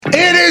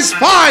is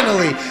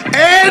finally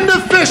and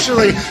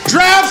officially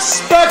Draft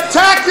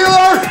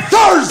Spectacular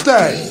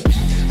Thursday.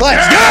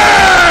 Let's go!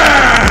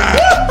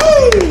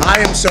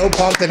 I am so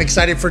pumped and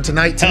excited for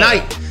tonight.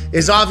 Tonight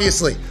is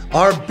obviously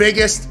our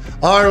biggest,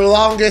 our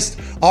longest,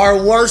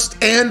 our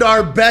worst, and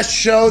our best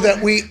show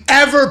that we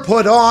ever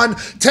put on.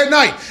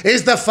 Tonight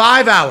is the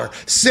 5-hour,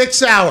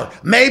 6-hour,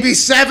 maybe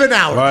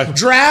 7-hour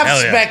Draft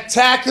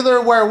Spectacular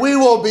where we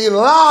will be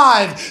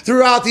live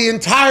throughout the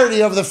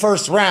entirety of the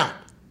first round.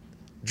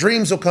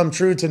 Dreams will come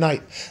true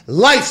tonight.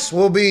 Lives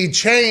will be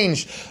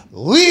changed.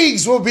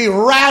 Leagues will be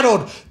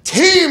rattled.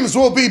 Teams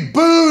will be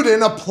booed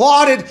and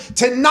applauded.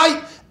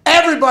 Tonight,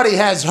 everybody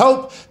has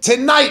hope.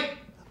 Tonight,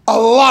 a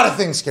lot of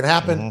things can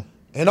happen. Mm-hmm.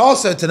 And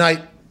also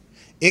tonight,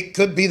 it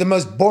could be the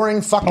most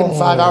boring fucking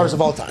 5 hours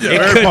of all time. Yeah,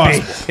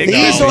 it could be.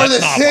 These are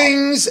the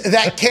things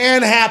that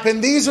can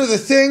happen. These are the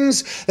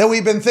things that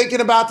we've been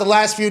thinking about the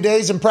last few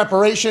days in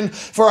preparation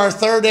for our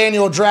third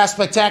annual Draft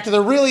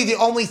Spectacular. Really, the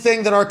only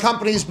thing that our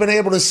company's been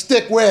able to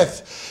stick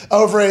with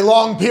over a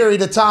long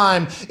period of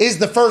time is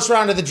the first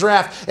round of the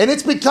draft. And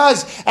it's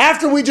because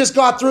after we just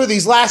got through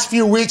these last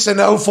few weeks of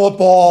no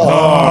football,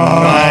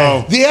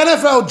 the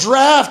NFL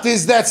draft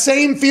is that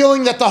same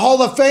feeling that the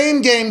Hall of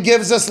Fame game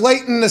gives us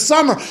late in the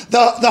summer.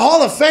 The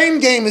Hall of Fame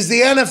game is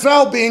the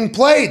NFL being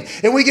played,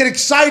 and we get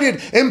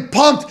excited and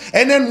pumped,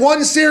 and then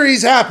one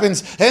series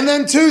happens, and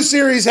then two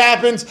series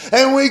happens,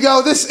 and we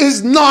go, this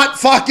is not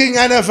fucking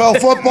NFL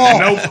football.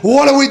 Nope.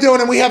 What are we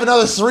doing? And we have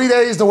another 3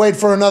 days to wait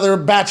for another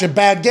batch of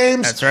bad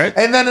games. That's right.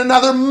 And then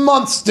another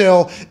month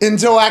still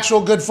until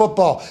actual good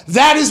football.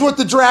 That is what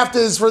the draft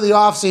is for the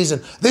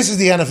offseason. This is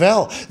the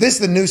NFL. This is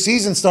the new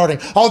season starting.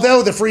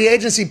 Although the free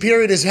agency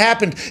period has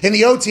happened and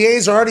the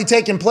OTAs are already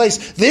taking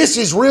place, this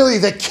is really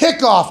the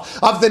kickoff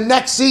of the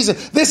next season.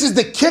 This is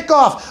the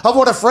kickoff of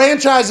what a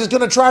franchise is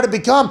going to try to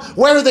become.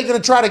 Where are they going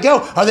to try to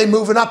go? Are they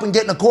moving up and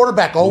getting a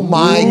quarterback? Oh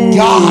my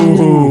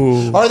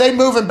God. Are they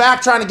moving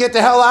back, trying to get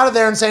the hell out of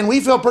there and saying,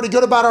 we feel pretty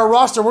good about our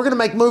roster, we're going to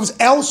make moves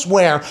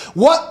elsewhere?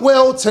 What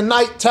will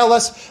tonight tell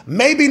us?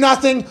 Maybe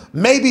nothing,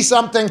 maybe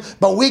something,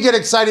 but we get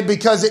excited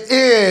because it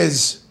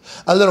is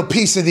a little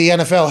piece of the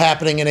NFL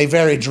happening in a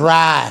very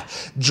dry,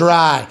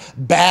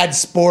 bad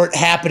sport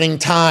happening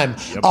time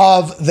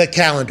of the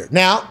calendar.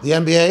 Now, the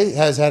NBA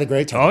has had a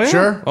great time. Oh, yeah.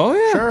 Sure. Oh,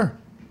 yeah. Sure.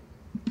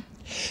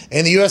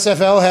 And the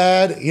USFL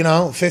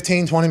had,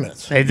 15, 20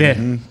 minutes. They did.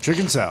 Mm-hmm.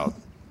 Chicken salad.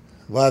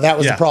 Well, that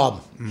was the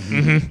problem.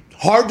 Mm-hmm.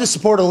 Hard to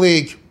support a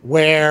league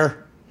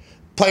where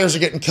players are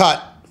getting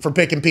cut for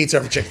picking pizza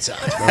over chicken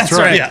salad. That's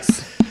right.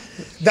 Yes.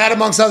 That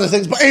amongst other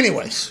things. But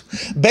anyways,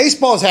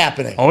 baseball's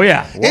happening. Oh,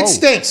 yeah. It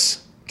stinks.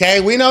 Okay,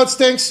 we know it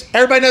stinks.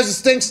 Everybody knows it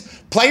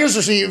stinks. Players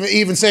are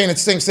even saying it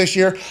stinks this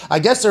year. I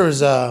guess there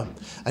was a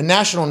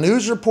national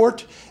news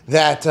report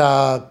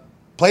that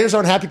players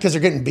aren't happy because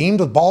they're getting beamed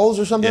with balls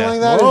or something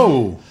like that.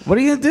 Whoa. What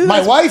are you going to do?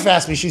 My wife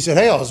asked me, she said,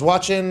 hey, I was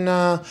watching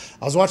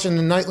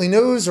the nightly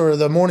news or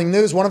the morning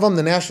news, one of them,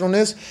 the national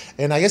news,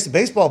 and I guess the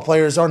baseball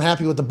players aren't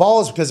happy with the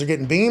balls because they're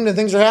getting beamed and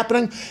things are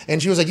happening. And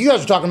she was like, you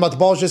guys were talking about the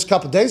balls just a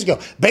couple of days ago.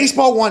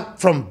 Baseball went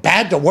from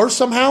bad to worse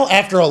somehow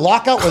after a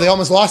lockout where they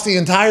almost lost the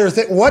entire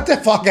thing. What the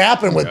fuck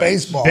happened with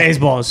baseball?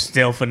 Baseball is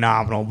still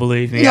phenomenal,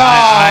 believe me.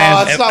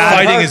 No, it's not what I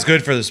Fighting heard. is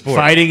good for the sport.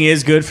 Fighting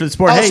is good for the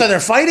sport. Oh, Hey, so they're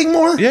fighting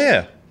more?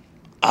 Yeah.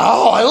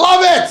 Oh, I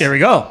love it. there we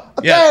go.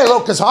 Okay, Yeah.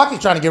 look, because hockey's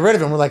trying to get rid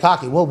of him. We're like,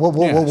 hockey, whoa,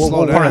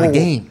 Slow down. part of the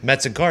game.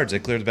 Mets and Cards, they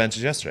cleared the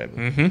benches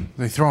yesterday.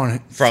 They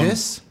throwing From-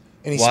 fists?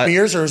 Any What?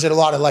 spears, or is it a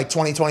lot of like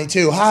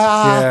 2022?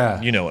 Ha!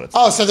 Yeah. You know what it's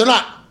Oh, so they're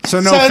not. So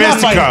no they're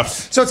not fighting.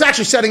 fisticuffs. So it's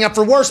actually setting up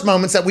for worse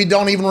moments that we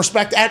don't even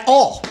respect at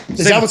all. Is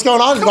Same. that what's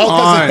going on? Is it all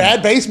because on. of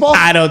bad baseball?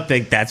 I don't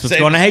think that's what's Same.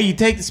 going on. Hey, you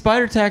take the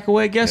spider tack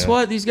away, guess Yeah.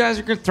 what? These guys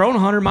are throwing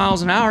 100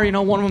 miles an hour.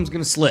 One of them's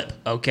going to slip,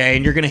 okay?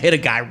 And you're going to hit a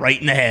guy right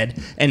in the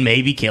head and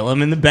maybe kill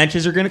him, and the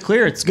benches are going to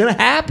clear. It's going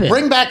to happen.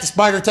 Bring back the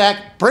spider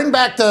tack. Bring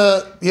back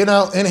the,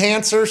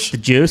 enhancers. the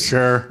juice.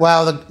 Sure.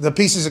 Well, the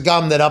pieces of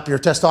gum that up your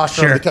testosterone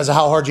Sure. because of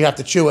how hard you have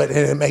to chew it,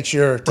 and it makes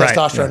your Right.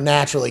 testosterone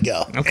naturally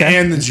go. Okay.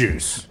 And the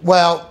juice.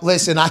 Well,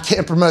 listen, I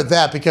can't promote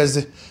that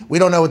because we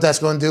don't know what that's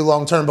going to do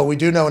long term, but we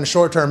do know in the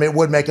short term it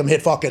would make them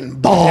hit fucking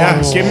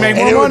bombs. Yeah, make and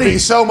more it would money. be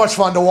so much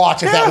fun to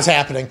watch if that was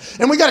happening.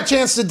 And we got a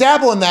chance to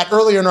dabble in that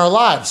earlier in our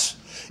lives.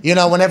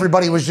 When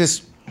everybody was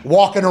just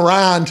walking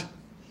around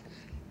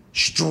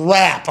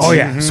strapped. Oh,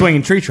 yeah.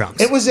 Swinging tree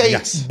trunks. It was a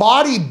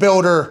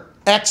bodybuilder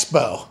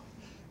expo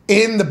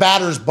in the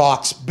batter's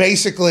box,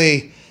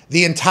 basically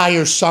the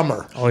entire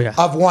summer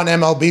of one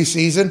MLB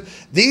season.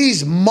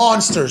 These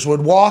monsters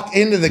would walk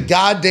into the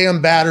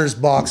goddamn batter's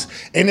box,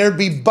 and there'd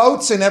be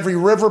boats in every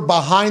river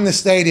behind the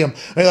stadium.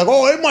 And they're like,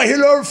 oh, it might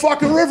hit our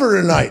fucking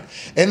river tonight.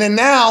 And then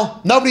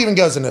now, nobody even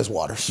goes in those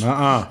waters.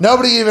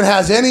 Nobody even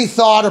has any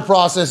thought or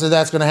process that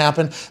that's going to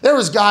happen. There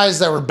was guys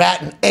that were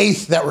batting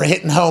eighth that were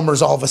hitting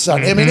homers all of a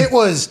sudden. I mean, it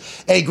was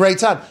a great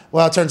time.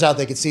 Well, it turns out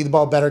they could see the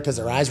ball better because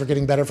their eyes were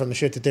getting better from the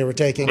shit that they were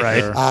taking.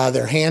 Right.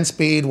 Their hand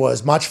speed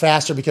was much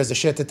faster because the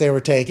shit that they were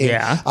taking.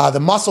 Yeah.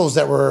 The muscles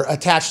that were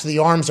attached to the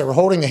arms that were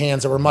holding the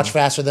hands that were much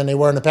faster than they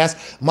were in the past,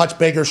 much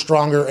bigger,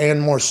 stronger, and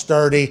more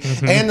sturdy.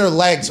 And their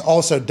legs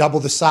also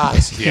double the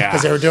size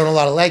because they were doing a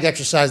lot of leg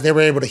exercise. They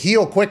were able to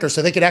heal quicker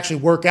so they could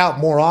actually work out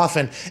more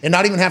often and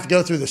not even have to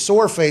go through the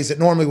sore phase that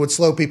normally would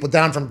slow people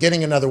down from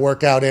getting another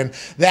workout in.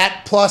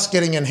 That plus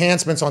getting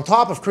enhancements on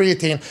top of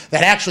creatine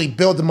that actually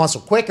build the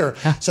muscle quicker.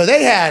 So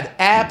they had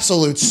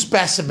absolute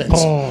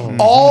specimens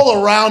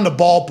all around the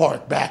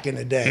ballpark back in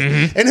the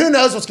day. And who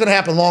knows what's going to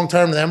happen long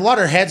term to them. A lot of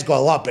their heads got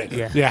a lot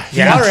bigger. A lot of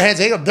their heads,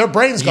 their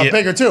brains got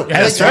bigger too.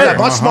 That's They right. got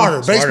much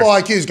smarter. Baseball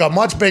IQs got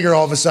much bigger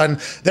all of a sudden.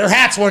 Their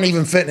hats weren't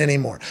even fitting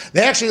anymore.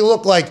 They actually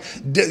look like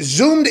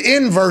zoomed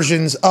in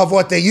versions of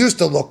what they used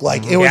to look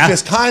like. It was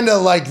just kind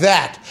of like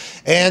that.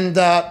 And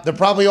they'll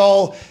probably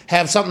all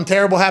have something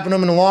terrible happen to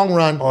them in the long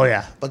run. Oh,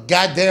 yeah. But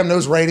goddamn,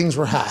 those ratings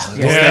were high.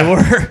 Yes, they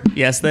were.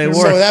 Yes, they were.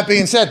 So that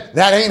being said,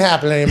 that ain't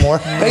happening anymore.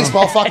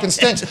 Baseball fucking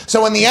stinks.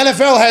 So when the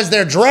NFL has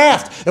their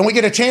draft and we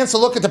get a chance to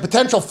look at the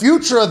potential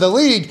future of the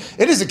league,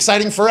 it is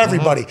exciting for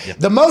everybody.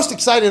 The most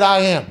excited I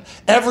am,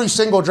 every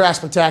single draft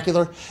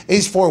spectacular,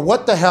 is for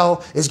what the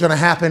hell is going to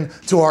happen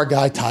to our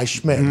guy Ty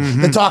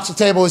Schmidt. The toxic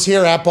table is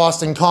here at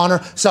Boston Connor.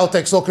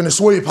 Celtics looking to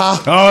sweep,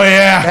 huh? Oh,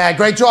 yeah.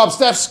 Great job.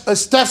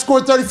 Steph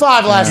scored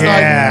 35 last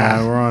night.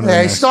 Yeah, we're on to the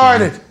He next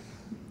started. game.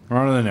 We're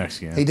on to the next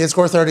game. He did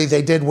score 30.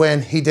 They did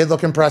win. He did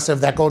look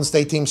impressive. That Golden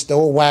State team's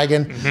still a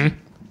wagon.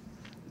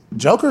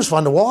 Joker's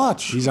fun to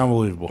watch. He's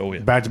unbelievable. Oh, yeah.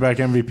 Back-to-back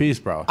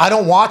MVPs, bro. I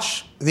don't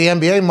watch the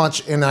NBA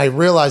much, and I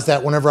realized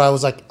that whenever I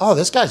was like, oh,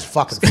 this guy's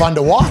fucking fun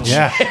to watch.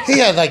 He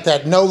had like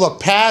that no-look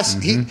pass.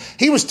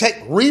 He was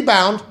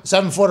rebound,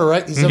 7-footer,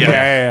 right? He's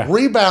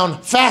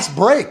rebound, fast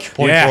break.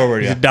 Point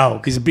forward, He's a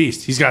dog. He's a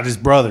beast. He's got his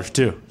brothers,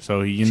 too.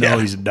 So you know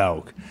he's a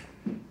dog.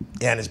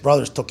 Yeah, and his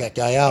brothers took that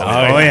guy out.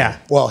 Oh, yeah.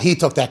 Well, he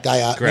took that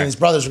guy out, and Correct. his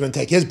brothers are going to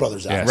take his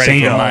brothers out. Yeah, Ready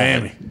same to for go.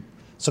 Miami.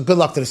 So good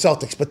luck to the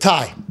Celtics. But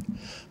Ty,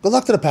 good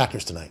luck to the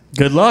Packers tonight.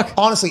 Good luck.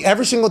 Honestly,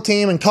 every single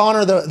team, and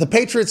Connor, the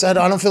Patriots, I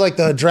don't feel like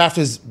the draft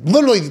is,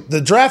 literally, the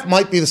draft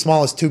might be the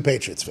smallest to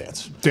Patriots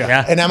fans.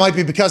 Yeah. And that might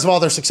be because of all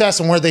their success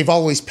and where they've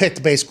always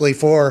picked basically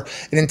for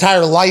an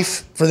entire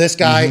life for this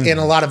guy and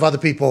a lot of other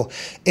people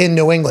in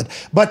New England.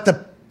 But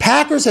the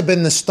Packers have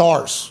been the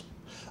stars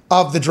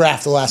of the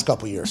draft the last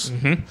couple of years.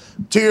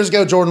 2 years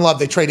ago, Jordan Love,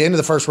 they traded into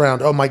the first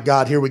round. Oh my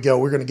God, here we go.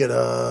 We're going to get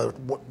a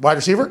wide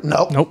receiver?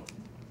 Nope.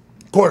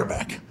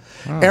 Quarterback.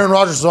 Aaron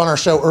Rodgers was on our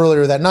show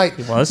earlier that night.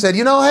 He was. Said,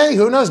 hey,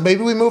 who knows?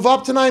 Maybe we move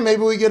up tonight.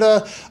 Maybe we get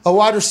a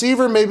wide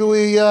receiver. Maybe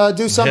we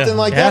do something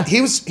like that.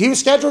 He was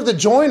scheduled to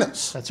join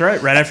us. That's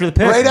right. Right after the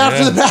pick. Right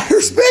after the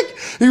Packers pick,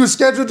 he was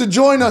scheduled to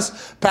join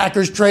us.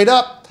 Packers trade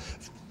up,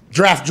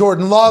 draft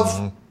Jordan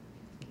Love.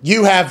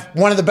 You have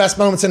one of the best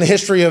moments in the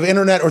history of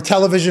internet or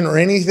television or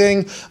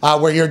anything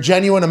where your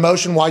genuine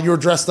emotion while you were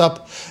dressed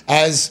up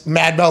as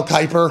Mad Mel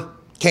Kiper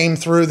came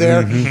through there.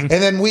 And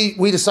then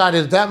we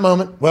decided at that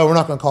moment, well, we're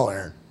not going to call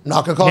Aaron.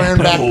 Not going to call Aaron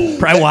back.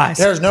 Probably wise.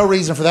 There's no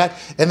reason for that.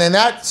 And then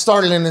that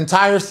started an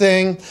entire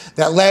thing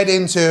that led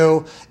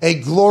into a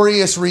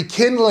glorious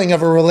rekindling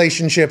of a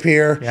relationship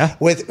here. Yeah.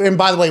 And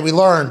by the way, we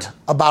learned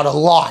about a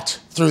lot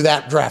through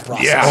that draft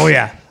process. Oh,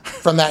 yeah.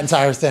 From that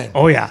entire thing.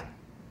 Oh, yeah.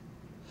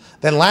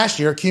 Then last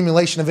year,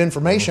 accumulation of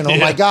information. Oh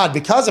my God,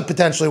 because of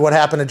potentially what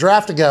happened a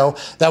draft ago,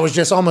 that was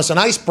just almost an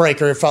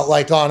icebreaker, it felt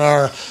like, on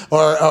our,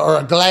 or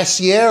a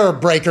glacier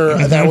breaker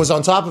that was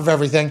on top of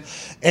everything.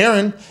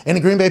 Aaron and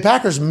the Green Bay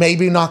Packers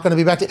maybe not going to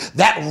be back.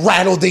 That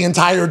rattled the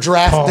entire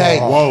draft day.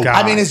 whoa.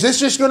 I mean, is this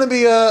just going to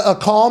be a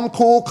calm,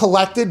 cool,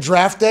 collected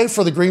draft day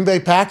for the Green Bay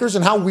Packers?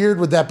 And how weird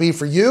would that be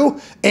for you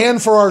and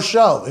for our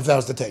show if that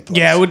was to take place?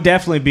 Yeah, it would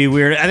definitely be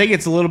weird. I think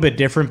it's a little bit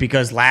different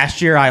because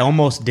last year I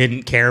almost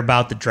didn't care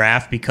about the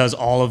draft because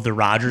all of the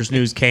Rodgers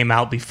news came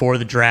out before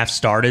the draft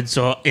started.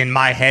 So in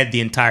my head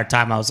the entire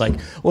time I was like,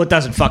 well, it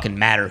doesn't fucking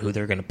matter who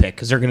they're going to pick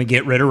because they're going to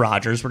get rid of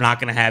Rodgers. We're not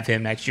going to have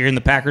him next year and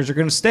the Packers are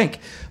going to stink.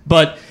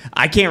 But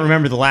I can't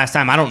remember the last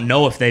time. I don't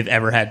know if they've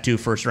ever had 2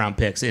 first-round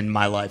picks in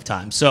my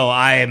lifetime. So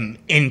I am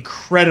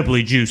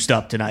incredibly juiced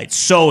up tonight.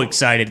 So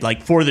excited,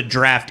 like for the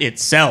draft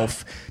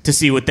itself, to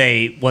see what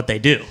they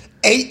do.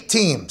 8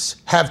 teams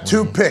have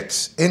 2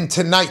 picks in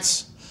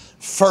tonight's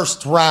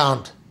first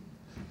round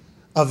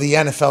of the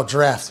NFL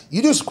draft.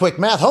 You do some quick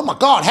math. Oh my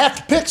God, half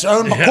the picks are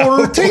owned by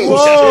quarter of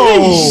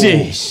teams.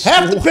 Jesus.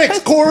 Half the picks,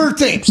 quarter of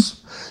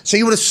teams. So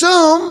you would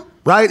assume,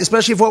 right,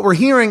 especially if what we're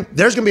hearing,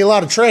 there's going to be a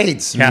lot of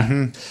trades.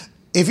 Yeah.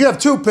 If you have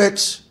 2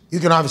 picks, you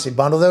can obviously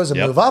bundle those and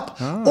move up,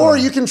 or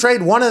you can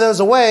trade one of those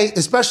away,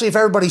 especially if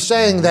everybody's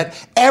saying that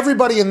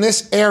everybody in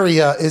this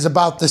area is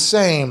about the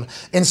same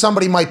and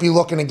somebody might be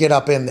looking to get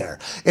up in there.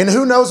 And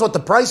who knows what the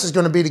price is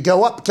going to be to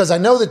go up, because I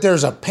know that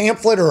there's a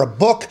pamphlet or a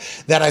book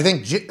that I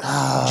think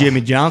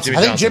Jimmy Johnson.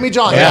 I think Jimmy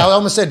Johnson. Yeah, I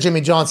almost said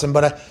Jimmy Johnson,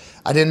 but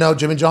I didn't know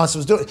Jimmy Johnson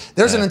was doing it.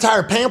 There's an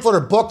entire pamphlet or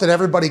book that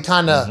everybody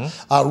kind of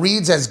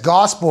reads as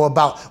gospel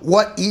about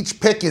what each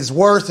pick is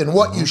worth and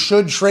what you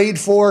should trade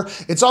for.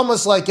 It's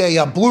almost like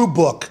a blue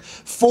book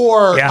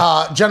for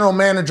general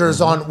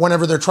managers on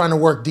whenever they're trying to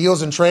work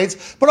deals and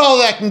trades. But all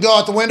that can go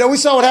out the window. We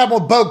saw what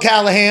happened with Bo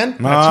Callahan.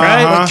 That's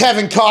right. With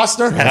Kevin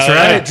Costner. That's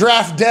right.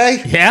 Draft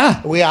day.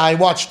 Yeah. I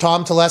watched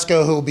Tom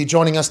Telesco, who will be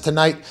joining us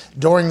tonight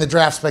during the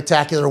Draft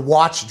Spectacular,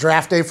 watch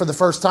Draft Day for the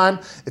first time.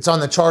 It's on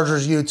the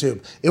Chargers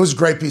YouTube. It was a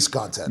great piece of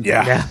content.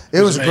 Yeah.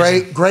 It was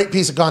a great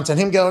piece of content.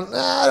 Him going,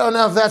 I don't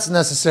know if that's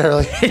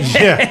necessarily.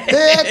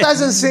 It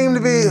doesn't seem to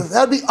be,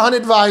 that would be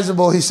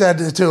unadvisable, he said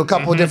to a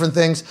couple of different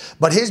things.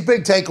 But his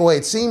big takeaway,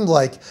 it seemed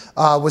like,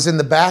 was in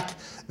the back,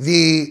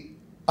 the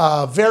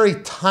very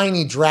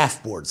tiny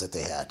draft boards that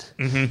they had.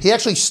 He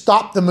actually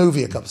stopped the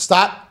movie a couple.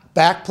 Stop,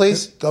 back,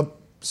 please. Go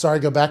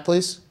back,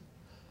 please.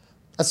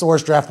 That's the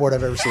worst draft board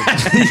I've ever seen.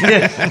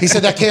 He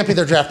said that can't be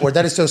their draft board.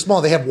 That is so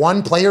small. They have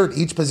one player at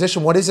each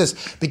position. What is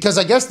this? Because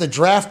I guess the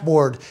draft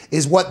board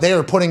is what they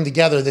are putting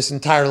together this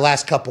entire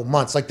last couple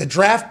months. Like the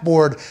draft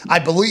board, I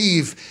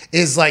believe,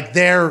 is like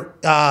their,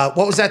 what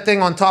was that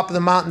thing on top of the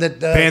mountain that...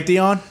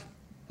 Pantheon?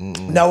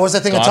 No, what was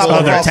that thing on top of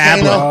the their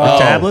volcano?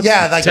 tablets?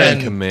 Yeah, like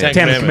Ten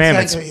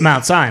Commandments,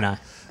 Mount Sinai.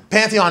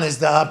 Pantheon is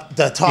the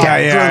top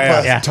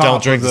group of...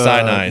 Don't drink the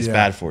cyanide. It's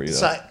bad for you,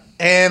 though.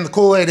 And the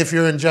Kool-Aid if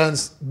you're in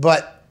Jones.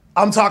 But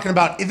I'm talking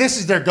about, this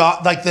is their,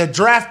 like the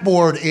draft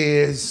board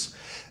is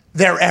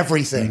their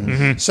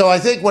everything. So I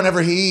think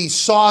whenever he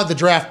saw the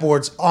draft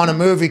boards on a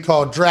movie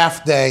called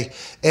Draft Day,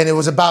 and it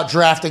was about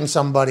drafting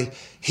somebody,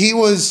 he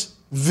was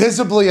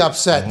visibly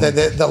upset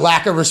that the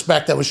lack of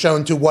respect that was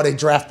shown to what a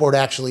draft board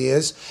actually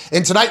is.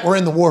 And tonight we're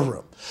in the war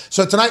room.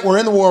 So tonight we're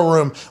in the war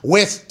room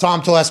with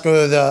Tom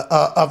Telesco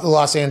of the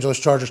Los Angeles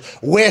Chargers,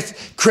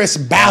 with Chris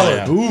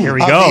Ballard Here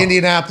we of go. the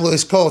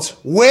Indianapolis Colts,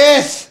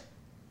 with,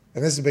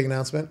 and this is a big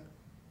announcement,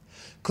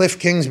 Cliff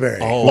Kingsbury.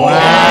 Wow.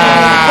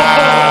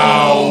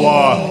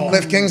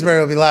 Cliff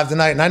Kingsbury will be live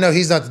tonight. And I know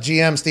he's not the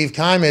GM, Steve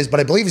Keim is, but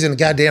I believe he's in the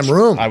goddamn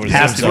room. I would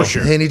Has assume to, so. for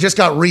sure. And he just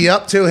got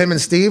re-upped to him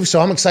and Steve,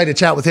 so I'm excited to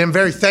chat with him.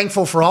 Very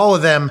thankful for all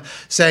of them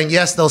saying,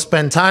 yes, they'll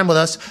spend time with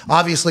us.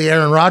 Obviously,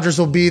 Aaron Rodgers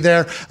will be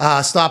there,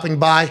 stopping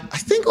by. I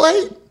think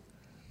late.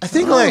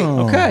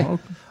 Okay.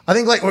 I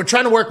think like we're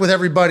trying to work with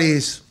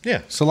everybody's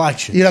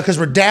Selection. because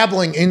we're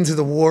dabbling into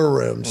the war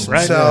rooms.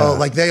 Right. So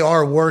like they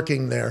are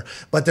working there.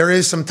 But there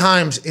is some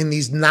times in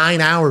these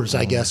 9 hours,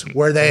 I guess,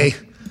 where they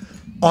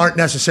aren't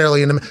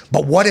necessarily in the.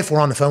 But what if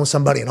we're on the phone with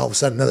somebody and all of a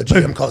sudden another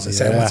GM calls and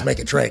says, let's make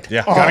a trade?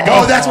 Yeah. Gotta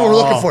go. Oh, that's what we're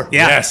looking for.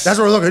 Yeah. Yes. That's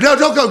what we're looking for. No,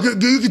 don't go.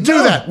 You can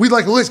do that. We'd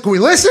like to listen. Can we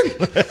listen?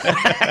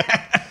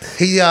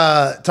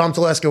 Tom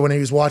Telesco, when he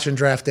was watching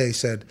Draft Day,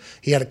 said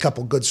he had a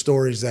couple good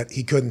stories that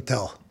he couldn't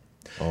tell.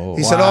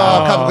 He said,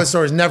 a couple good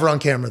stories. Never on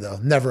camera, though.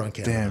 Never on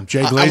camera. Damn,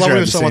 Jay I Glazer love when had he the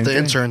was talking same about the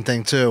thing. intern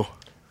thing too.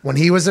 When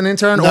he was an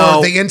intern,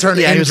 or the intern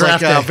yeah, in he was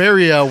Draft like Day?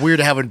 very weird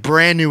to have a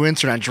brand new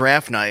intern on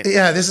draft night.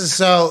 Yeah, this is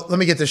so. Let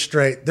me get this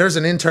straight. There's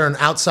an intern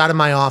outside of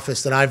my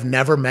office that I've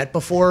never met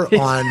before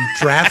on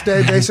Draft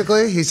Day.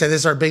 Basically, he said,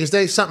 "This is our biggest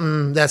day."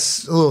 Something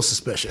that's a little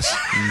suspicious.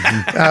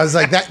 I was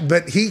like that,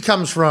 but he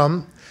comes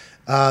from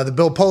the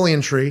Bill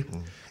Polian tree,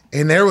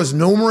 and there was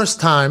numerous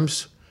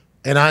times,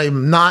 and I'm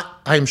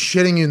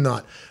shitting you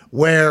not,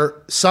 where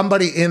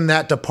somebody in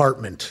that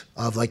department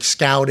of like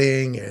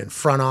scouting and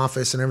front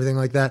office and everything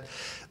like that,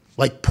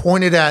 like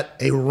pointed at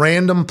a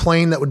random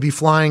plane that would be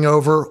flying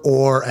over,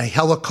 or a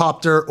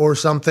helicopter or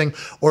something,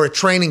 or a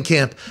training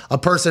camp, a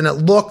person that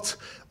looked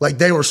like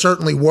they were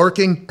certainly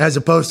working as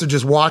opposed to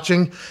just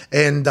watching.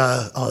 And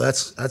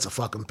that's a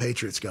fucking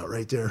Patriot scout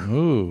right there.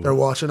 Ooh. They're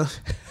watching us.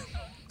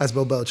 That's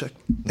Bill Belichick.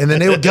 And then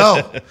they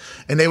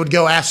would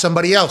go ask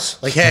somebody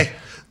else, like, hey,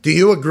 do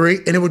you agree?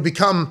 And it would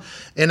become,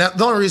 and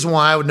the only reason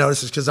why I would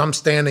notice is because I'm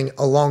standing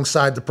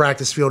alongside the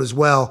practice field as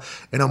well,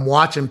 and I'm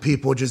watching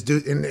people just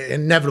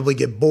inevitably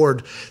get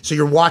bored. So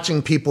you're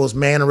watching people's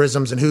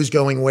mannerisms and who's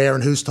going where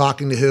and who's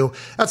talking to who.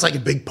 That's like a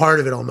big part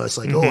of it almost.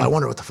 Like, oh, I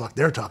wonder what the fuck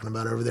they're talking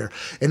about over there.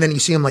 And then you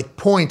see them like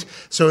point.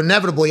 So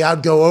inevitably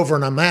I'd go over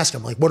and I'm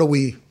asking them, like, what are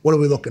we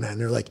looking at? And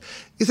they're like,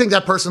 you think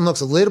that person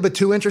looks a little bit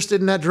too interested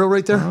in that drill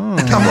right there?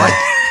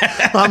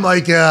 I'm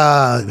like,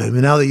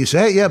 now that you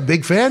say it, yeah,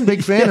 big fan.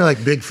 They're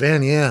like, big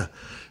fan, yeah.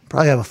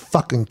 Probably have a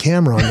fucking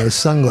camera on those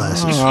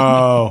sunglasses.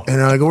 Oh.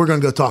 And I go, we're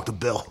going to go talk to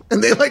Bill.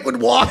 And they like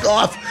would walk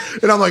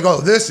off. And I'm like, oh,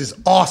 this is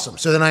awesome.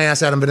 So then I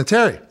asked Adam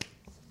Vinatieri.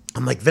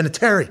 I'm like,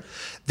 Vinatieri,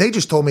 they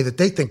just told me that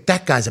they think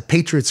that guy's a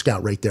Patriot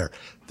scout right there.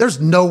 There's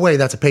no way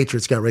that's a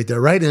Patriot scout right there,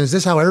 right? And is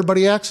this how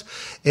everybody acts?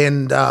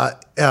 And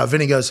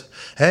Vinny goes,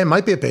 hey, it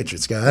might be a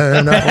Patriot scout. I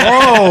don't know.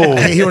 Whoa.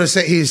 And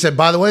he said,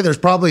 by the way, there's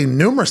probably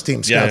numerous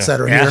team scouts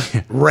that are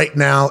here right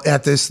now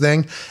at this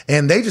thing.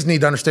 And they just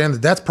need to understand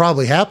that that's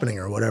probably happening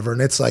or whatever.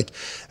 And it's like,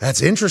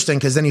 that's interesting,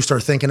 because then you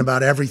start thinking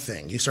about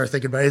everything. You start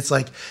thinking about, it's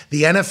like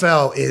the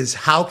NFL is,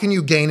 how can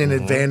you gain an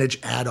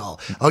advantage at all?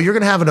 Oh, you're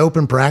going to have an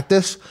open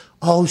practice?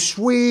 Oh,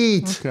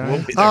 sweet.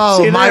 Okay.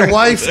 Oh, my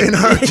wife and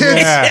her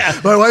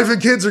kids. My wife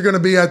and kids are going to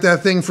be at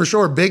that thing for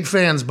sure. Big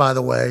fans, by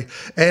the way.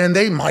 And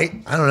they might,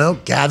 I don't know,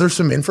 gather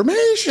some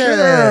information.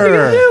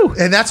 Sure.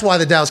 And that's why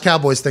the Dallas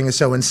Cowboys thing is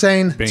so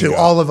insane to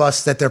all of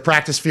us, that their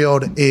practice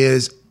field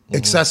is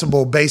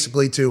accessible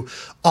basically to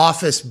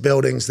office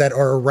buildings that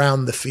are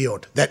around the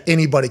field that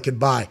anybody could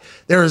buy.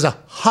 There is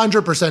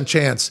 100%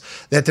 chance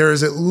that there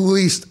is at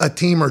least a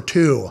team or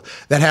two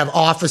that have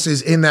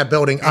offices in that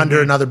building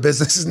under another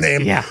business's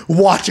name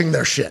watching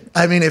their shit.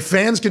 I mean, if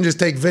fans can just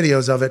take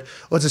videos of it,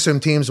 let's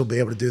assume teams will be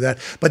able to do that.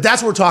 But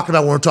that's what we're talking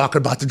about when we're talking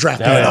about the draft.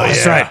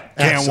 That's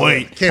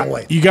right. Can't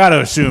wait. You got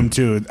to assume,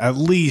 too, at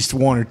least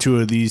one or two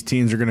of these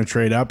teams are going to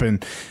trade up.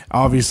 And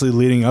obviously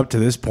leading up to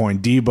this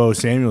point, Deebo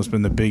Samuel's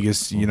been the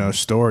biggest,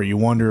 story. You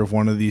wonder if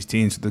one of these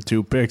teams with the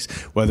 2 picks,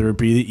 whether it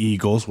be the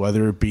Eagles,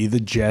 whether it be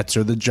the Jets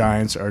or the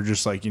Giants, are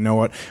just like, you know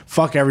what,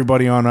 fuck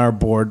everybody on our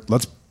board.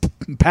 Let's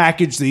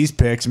package these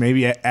picks,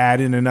 maybe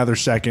add in another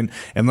second,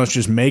 and let's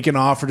just make an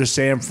offer to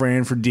Sam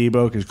Fran for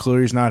Deebo because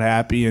clearly he's not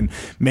happy, and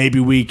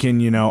maybe we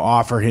can,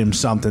 offer him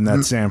something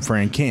that Sam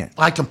Fran can't.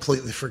 I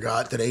completely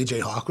forgot that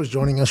AJ Hawk was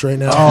joining us right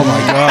now. Oh, my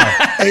God.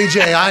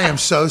 AJ, I am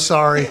so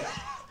sorry.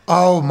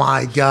 Oh,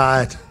 my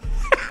God.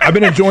 I've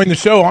been enjoying the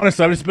show.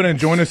 Honestly, I've just been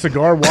enjoying a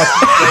cigar, watching.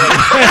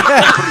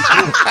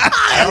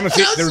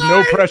 Honestly, there's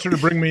no pressure to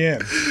bring me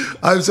in.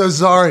 I'm so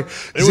sorry.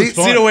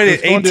 Zito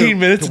waited 18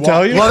 minutes to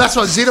tell you? Well, that's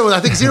what Zito. I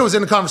think Zito was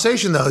in the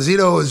conversation, though.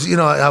 Zito was,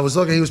 I was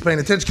looking, he was paying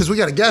attention because we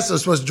got a guest that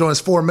was supposed to join us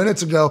 4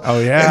 minutes ago. Oh,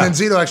 yeah. And then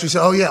Zito actually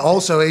said, oh, yeah,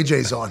 also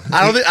AJ's on.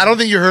 I don't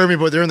think you heard me,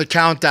 but they're in the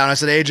countdown. I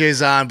said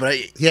AJ's on, but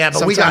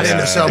we got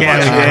into so much.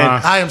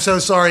 I am so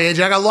sorry,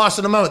 AJ. I got lost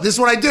in a moment. This is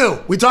what I do.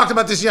 We talked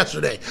about this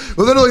yesterday.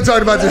 We literally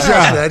talked about this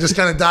yesterday. I just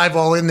kind of dive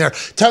all in there.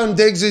 Tone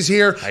Diggs is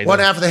here. One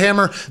half of the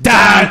Hammer.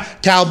 Don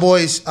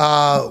Cowboys.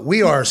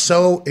 We are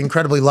so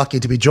incredibly lucky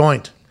to be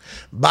joined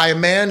by a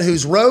man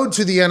whose road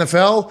to the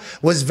NFL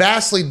was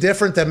vastly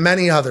different than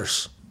many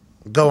others.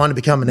 Go on to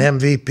become an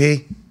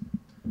MVP,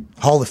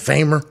 Hall of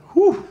Famer,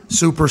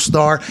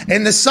 superstar,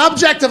 and the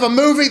subject of a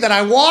movie that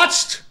I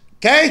watched,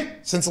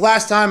 since the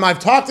last time I've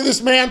talked to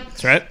this man.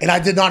 That's right. And I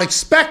did not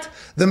expect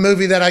the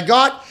movie that I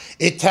got.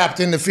 It tapped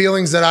into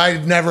feelings that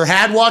I'd never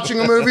had watching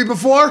a movie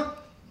before.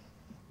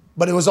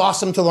 But it was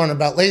awesome to learn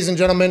about. Ladies and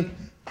gentlemen,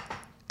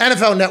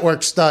 NFL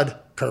Network stud,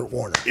 Kurt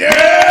Warner.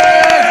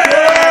 Yeah!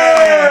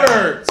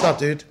 What's up,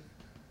 dude?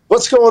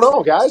 What's going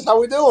on, guys?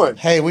 How we doing?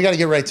 Hey, we got to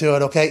get right to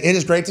it, okay? It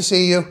is great to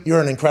see you.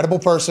 You're an incredible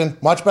person,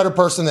 much better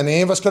person than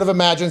any of us could have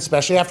imagined,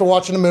 especially after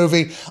watching the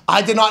movie.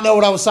 I did not know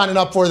what I was signing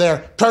up for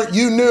there. Kurt,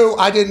 you knew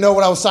I didn't know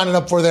what I was signing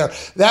up for there.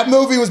 That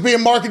movie was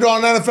being marketed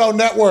on NFL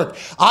Network.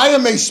 I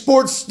am a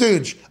sports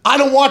stooge. I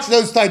don't watch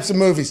those types of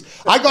movies.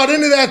 I got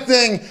into that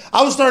thing.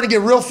 I was starting to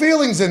get real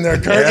feelings in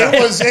there, Kurt. Yeah.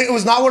 It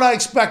was not what I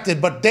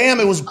expected, but damn,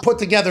 it was put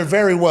together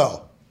very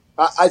well.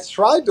 I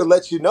tried to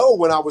let you know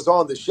when I was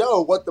on the show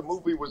what the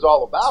movie was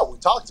all about. We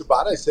talked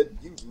about it. I said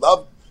you'd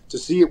love to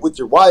see it with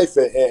your wife,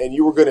 and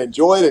you were going to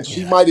enjoy it, and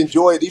she might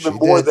enjoy it even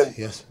more than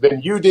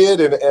you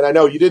did. And I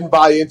know you didn't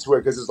buy into it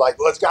because it's like,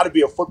 well, it's got to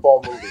be a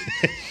football movie.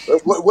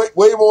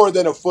 way more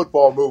than a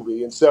football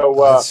movie. And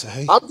so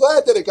I'm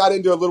glad that it got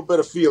into a little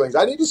bit of feelings.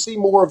 I need to see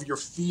more of your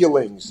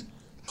feelings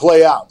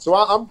play out. So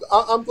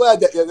I'm glad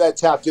that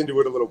tapped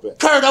into it a little bit.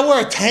 Kurt, I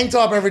wear a tank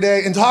top every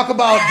day and talk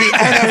about the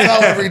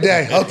NFL every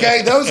day,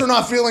 okay? Those are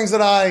not feelings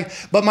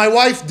but my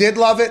wife did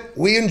love it.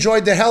 We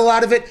enjoyed the hell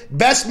out of it.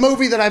 Best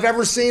movie that I've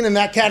ever seen in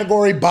that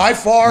category by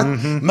far.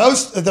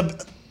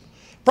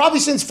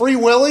 Probably since Free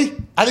Willy.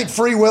 I think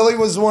Free Willy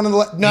was one of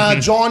the...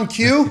 John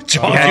Q.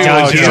 John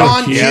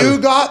Q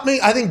got me.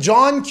 I think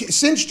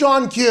since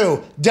John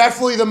Q,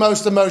 definitely the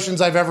most emotions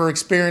I've ever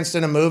experienced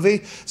in a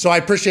movie. So I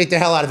appreciate the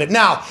hell out of it.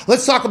 Now,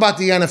 let's talk about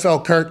the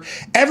NFL, Kurt.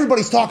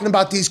 Everybody's talking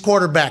about these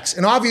quarterbacks.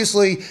 And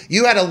obviously,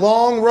 you had a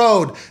long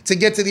road to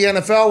get to the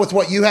NFL with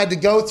what you had to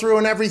go through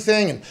and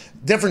everything. And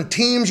different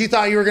teams you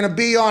thought you were going to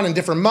be on in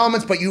different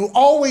moments, but you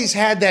always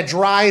had that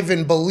drive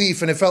and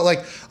belief, and it felt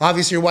like,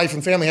 obviously, your wife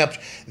and family helped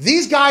you.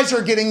 These guys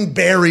are getting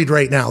buried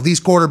right now,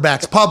 these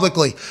quarterbacks,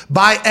 publicly,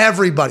 by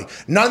everybody.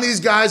 None of these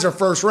guys are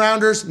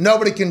first-rounders.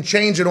 Nobody can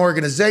change an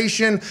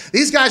organization.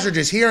 These guys are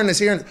just hearing this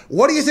here.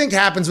 What do you think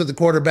happens with the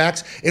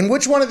quarterbacks, and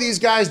which one of these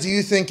guys do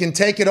you think can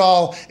take it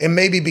all and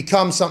maybe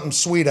become something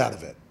sweet out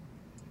of it?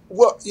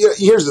 Well,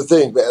 here's the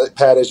thing,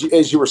 Pat,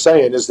 as you were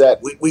saying, is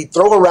that we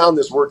throw around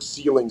this word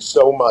ceiling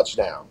so much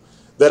now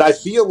that I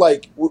feel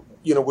like,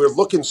 we're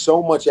looking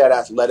so much at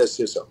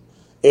athleticism.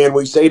 And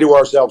we say to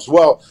ourselves,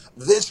 well,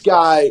 this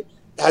guy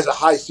has a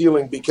high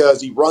ceiling because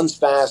he runs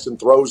fast and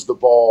throws the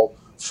ball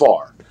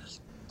far.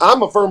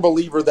 I'm a firm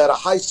believer that a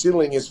high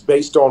ceiling is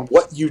based on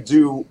what you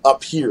do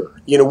up here,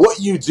 what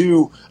you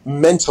do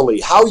mentally,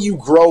 how you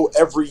grow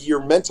every year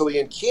mentally,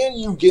 and can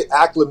you get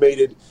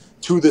acclimated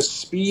to the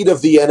speed of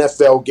the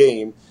NFL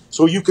game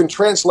so you can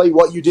translate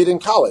what you did in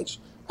college.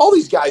 All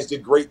these guys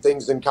did great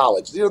things in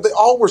college. They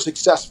all were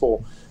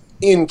successful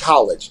in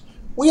college.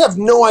 We have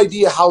no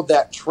idea how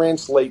that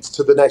translates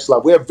to the next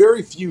level. We have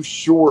very few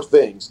sure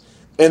things.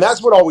 And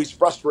that's what always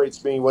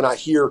frustrates me when I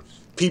hear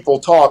people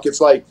talk.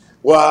 It's like,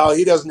 well,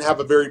 he doesn't have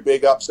a very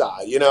big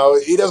upside. He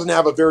doesn't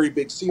have a very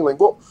big ceiling.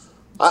 Well,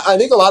 I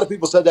think a lot of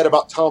people said that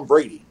about Tom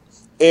Brady.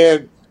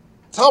 And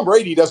Tom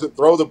Brady doesn't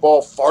throw the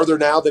ball farther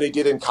now than he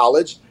did in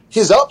college.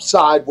 His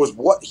upside was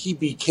what he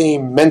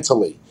became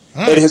mentally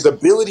and his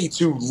ability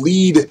to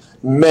lead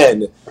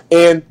men.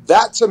 And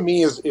that, to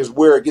me, is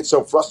where it gets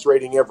so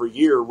frustrating every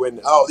year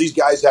when, these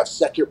guys have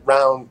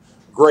second-round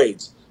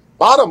grades.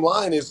 Bottom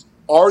line is,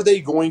 are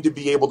they going to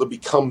be able to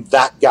become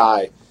that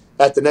guy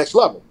at the next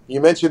level?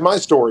 You mentioned my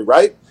story,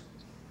 right?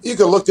 You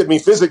could have looked at me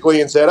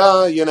physically and said,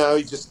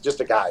 he's just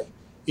a guy.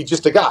 He's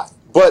just a guy.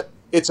 But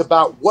it's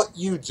about what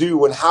you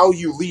do and how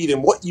you lead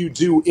and what you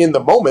do in the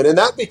moment. And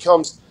that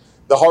becomes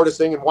the hardest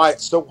thing and why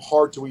it's so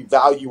hard to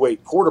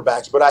evaluate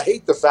quarterbacks. But I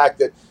hate the fact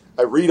that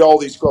I read all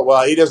these,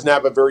 he doesn't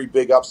have a very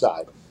big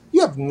upside.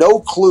 You have no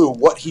clue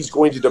what he's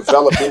going to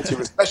develop into,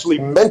 especially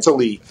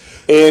mentally,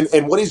 and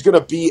what he's going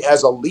to be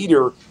as a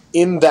leader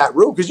in that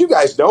room. Because you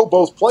guys know,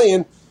 both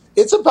playing,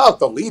 it's about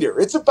the leader.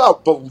 It's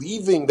about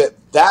believing that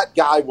that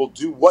guy will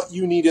do what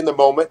you need in the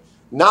moment,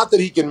 not that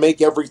he can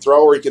make every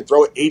throw or he can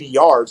throw it 80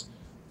 yards.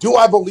 Do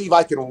I believe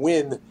I can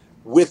win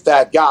with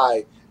that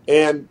guy?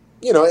 And,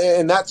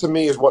 and that to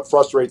me is what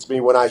frustrates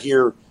me when I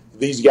hear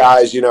these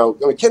guys,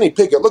 Kenny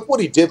Pickett, look what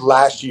he did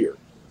last year.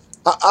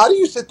 How do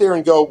you sit there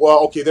and go, well,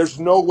 okay, there's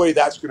no way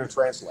that's going to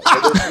translate.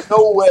 There's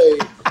no way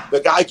the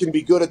guy can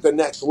be good at the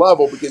next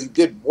level because he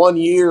did 1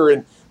 year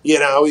and,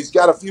 he's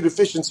got a few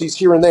deficiencies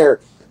here and there.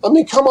 I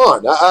mean, come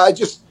on. I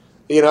just,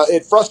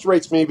 it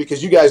frustrates me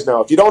because you guys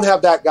know if you don't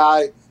have that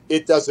guy,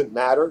 it doesn't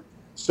matter.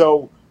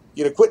 So,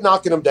 quit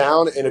knocking him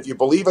down. And if you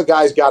believe a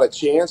guy's got a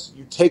chance,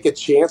 you take a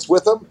chance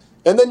with him.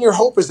 And then your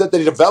hope is that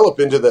they develop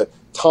into the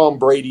Tom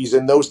Brady's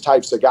and those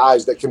types of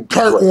guys that can.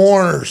 Kurt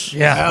Warner's.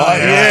 Yeah.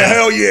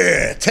 Hell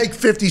yeah. Take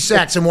 50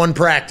 sacks in one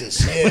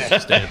practice.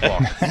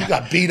 Yeah. You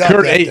got beat up.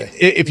 Kurt,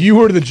 if you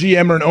were the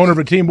GM or an owner of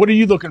a team, what are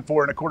you looking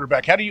for in a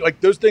quarterback? How do you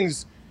those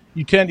things?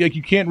 You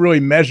can't really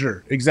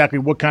measure exactly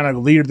what kind of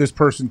leader this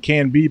person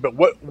can be. But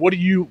what would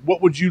you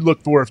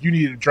look for if you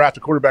needed to draft a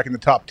quarterback in the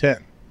top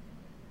 10?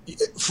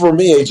 For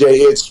me, AJ,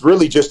 it's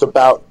really just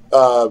about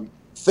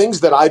things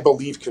that I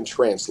believe can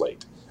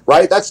translate.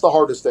 Right? That's the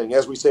hardest thing,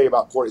 as we say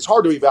about quarterbacks. It's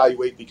hard to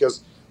evaluate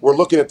because we're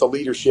looking at the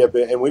leadership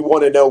and we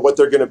want to know what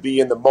they're going to be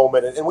in the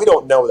moment, and we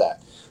don't know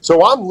that.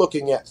 So I'm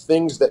looking at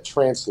things that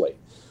translate.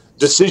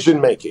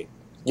 Decision-making.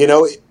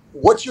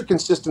 What's your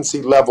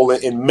consistency level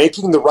in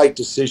making the right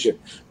decision,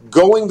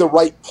 going the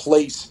right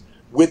place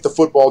with the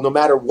football no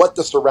matter what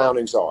the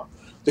surroundings are?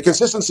 The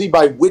consistency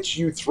by which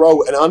you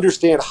throw and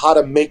understand how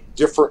to make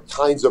different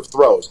kinds of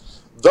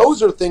throws.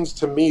 Those are things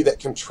to me that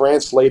can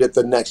translate at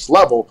the next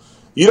level.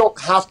 You don't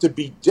have to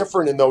be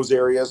different in those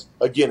areas,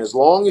 again, as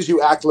long as you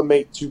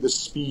acclimate to the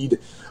speed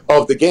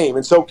of the game.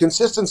 And so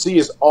consistency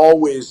is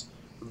always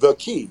the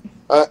key.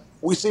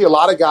 We see a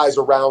lot of guys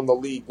around the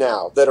league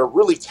now that are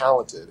really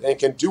talented and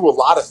can do a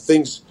lot of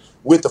things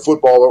with the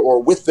football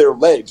or with their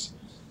legs.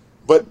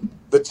 But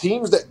the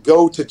teams that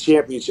go to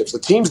championships, the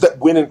teams that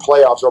win in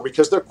playoffs are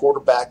because their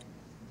quarterback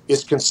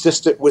is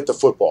consistent with the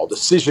football,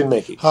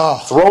 decision-making,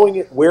 throwing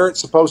it where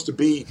it's supposed to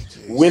be,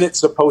 when it's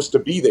supposed to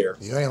be there.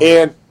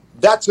 And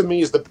that, to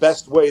me, is the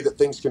best way that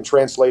things can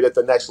translate at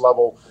the next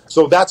level.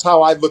 So that's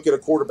how I look at a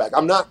quarterback.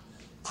 I'm not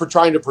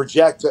trying to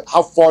project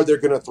how far they're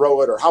going to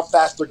throw it or how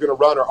fast they're going to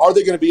run or are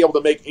they going to be able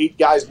to make 8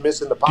 guys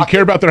miss in the pocket. Do you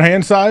care about their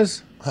hand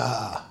size?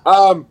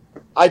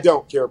 I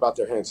don't care about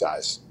their hand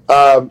size.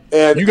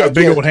 And you got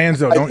big old hands,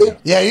 though, don't you?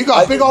 Yeah, you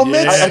got big old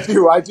mitts. I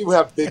do. I do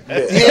have big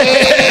mitts.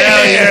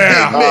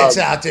 Big mitts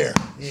out there.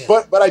 Yeah.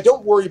 But I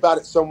don't worry about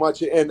it so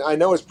much, and I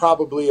know it's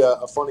probably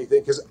a funny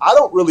thing because I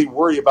don't really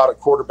worry about a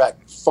quarterback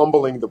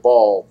fumbling the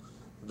ball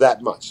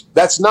that much.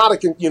 That's not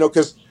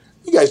because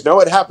you guys know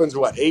it happens,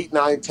 8,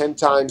 9, 10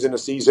 times in a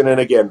season. And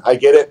again, I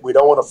get it. We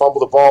don't want to fumble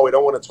the ball. We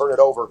don't want to turn it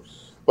over.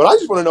 But I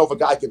just want to know if a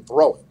guy can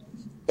throw it.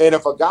 And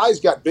if a guy's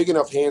got big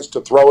enough hands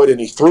to throw it and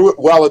he threw it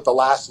well at the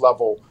last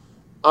level,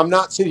 I'm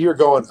not sitting here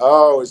going,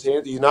 his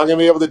hands, he's not going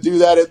to be able to do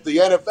that at the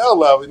NFL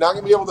level. He's not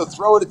going to be able to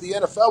throw it at the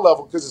NFL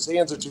level because his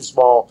hands are too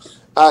small.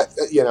 I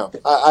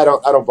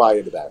don't buy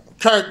into that.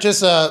 Kurt,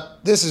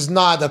 this is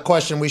not a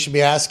question we should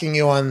be asking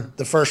you on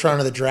the first round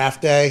of the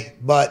draft day,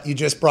 but you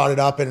just brought it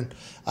up, and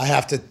I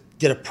have to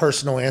get a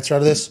personal answer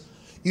out of this.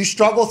 You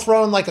struggle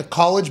throwing like a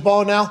college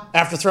ball now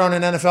after throwing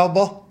an NFL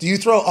ball? Do you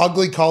throw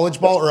ugly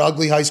college ball or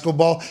ugly high school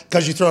ball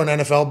because you throw an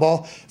NFL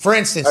ball? For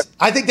instance,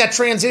 I think that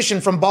transition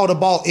from ball to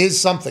ball is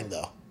something,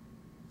 though.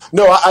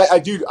 No, I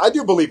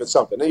do believe it's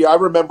something. I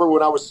remember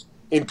when I was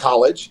in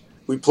college,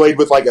 we played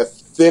with like a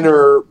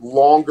thinner,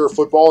 longer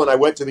football, and I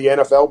went to the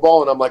NFL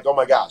ball, and I'm like, oh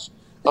my gosh,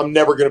 I'm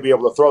never going to be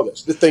able to throw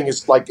this. This thing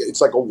is it's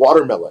like a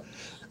watermelon.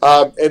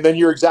 And then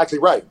you're exactly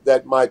right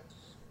that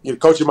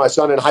coaching my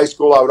son in high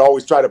school, I would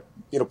always try to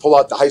pull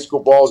out the high school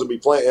balls and be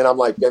playing, and I'm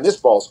like, man, this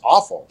ball's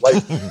awful.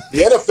 Like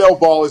the NFL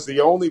ball is the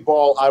only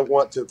ball I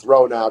want to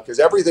throw now because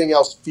everything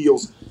else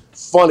feels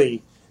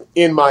funny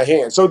in my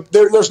hand. So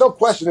there's no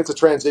question it's a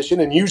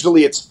transition, and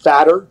usually it's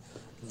fatter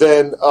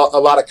than a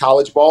lot of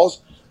college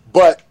balls.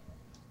 But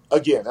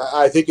again,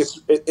 I think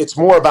it's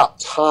more about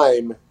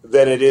time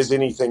than it is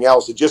anything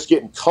else. It's just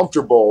getting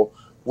comfortable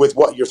with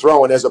what you're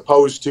throwing as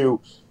opposed to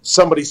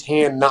somebody's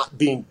hand not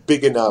being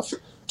big enough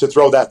to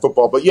throw that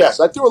football. But yes,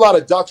 I threw a lot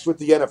of ducks with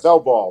the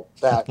NFL ball,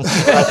 Pat.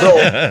 I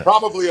throw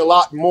probably a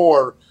lot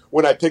more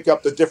when I pick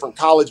up the different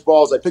college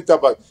balls. I picked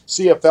up a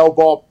CFL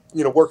ball,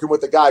 working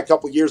with a guy a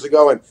couple years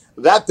ago, and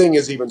that thing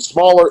is even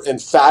smaller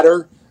and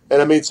fatter.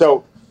 And I mean,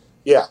 so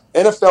yeah,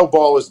 NFL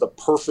ball is the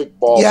perfect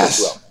ball to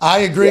throw. I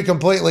agree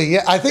completely.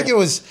 Yeah, I think it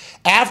was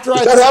after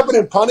Does that happen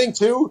in punting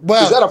too?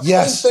 Well, is that a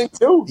punting thing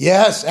too?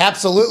 Yes,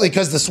 absolutely,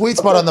 because the sweet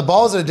spot on the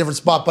ball is at a different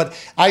spot. But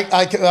I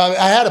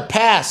had a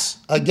pass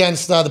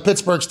against the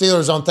Pittsburgh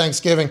Steelers on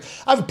Thanksgiving.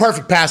 I have a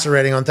perfect passer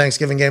rating on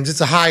Thanksgiving games. It's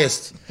the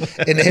highest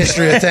in the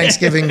history of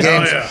Thanksgiving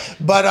games. Oh, yeah.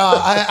 But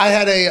I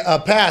had a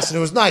pass, and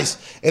it was nice.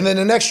 And then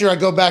the next year I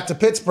go back to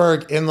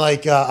Pittsburgh, and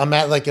I'm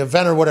at like an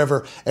event or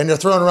whatever, and they're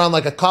throwing around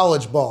like a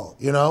college ball,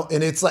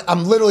 And it's like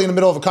I'm literally in the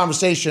middle of a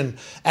conversation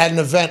at an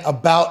event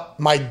about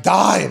my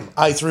dime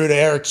I threw to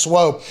Eric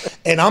Swope,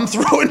 and I'm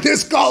throwing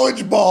this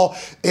college ball,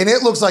 and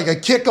it looks like a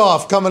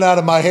kickoff coming out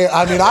of my hand.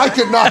 I mean, I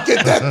could not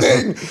get that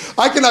thing.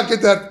 I could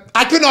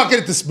not get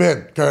it to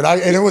spin, Kurt.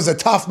 And it was a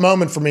tough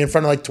moment for me in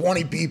front of like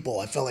 20 people.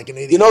 I felt like an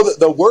idiot.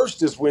 The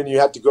worst is when you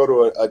have to go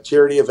to a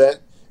charity event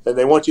and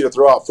they want you to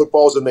throw out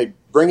footballs and they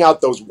bring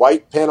out those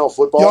white panel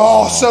footballs.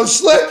 Oh, so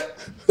slick.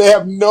 They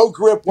have no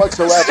grip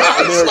whatsoever.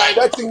 And they're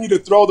expecting you to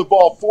throw the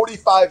ball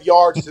 45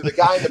 yards to the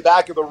guy in the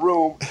back of the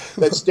room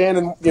that's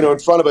standing, in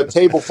front of a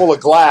table full of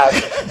glass.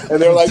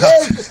 And they're like,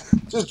 hey,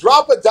 just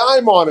drop a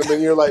dime on him.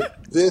 And you're like,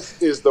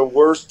 this is the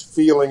worst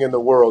feeling in the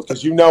world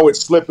because it's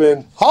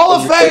slipping. Hall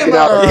of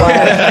Famer.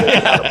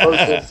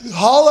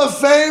 Hall of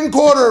Fame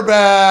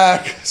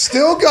quarterback.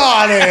 Still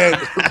got it.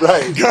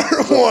 Right.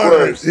 Kurt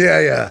Warner.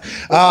 Yeah.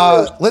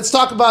 Let's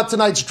talk about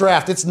tonight's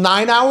draft. It's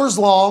 9 hours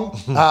long.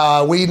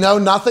 We know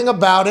nothing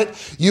about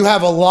it. You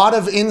have a lot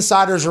of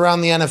insiders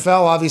around the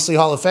NFL. Obviously,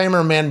 Hall of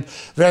Famer, man,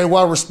 very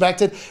well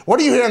respected. What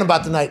are you hearing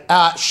about tonight?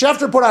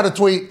 Schefter put out a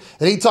tweet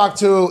that he talked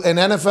to an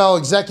NFL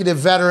executive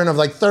veteran of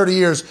like 30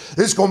 years.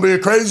 This is going to be a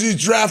craziest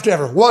draft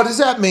ever. What does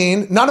that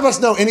mean? None of us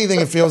know anything,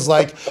 it feels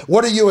like.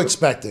 What are you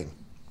expecting?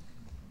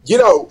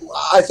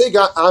 I think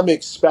I'm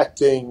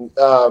expecting,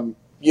 the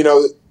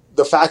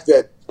fact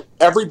that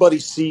everybody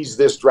sees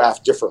this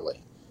draft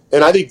differently.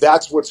 And I think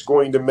that's what's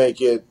going to make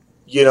it,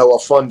 a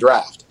fun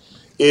draft.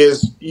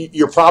 Is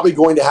you're probably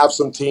going to have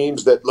some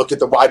teams that look at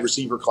the wide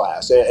receiver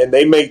class, and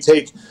they may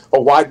take a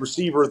wide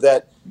receiver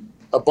that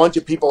a bunch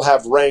of people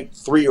have ranked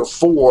 3 or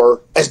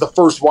 4 as the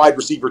first wide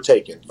receiver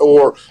taken.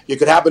 Or you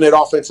could happen at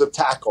offensive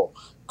tackle,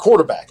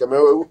 quarterback. I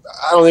mean,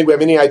 I don't think we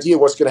have any idea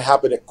what's going to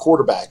happen at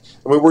quarterback.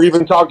 I mean, we're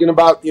even talking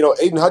about,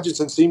 Aiden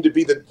Hutchinson seemed to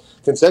be the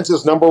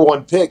consensus number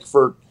 1 pick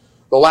for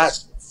the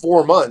last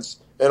 4 months.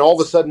 And all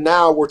of a sudden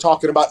now we're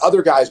talking about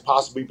other guys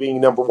possibly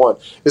being number 1.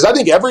 Because I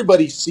think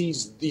everybody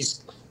sees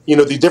these,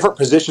 the different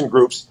position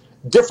groups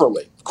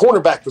differently.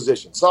 Cornerback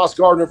position, Sauce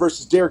Gardner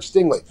versus Derek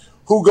Stingley.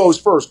 Who goes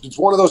first? It's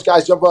one of those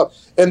guys jump up.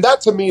 And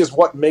that to me is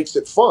what makes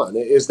it fun,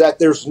 is that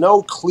there's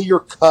no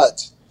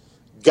clear-cut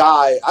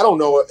guy, I don't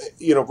know,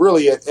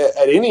 really at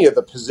any of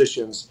the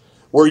positions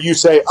where you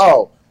say,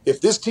 oh,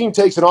 if this team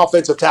takes an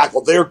offensive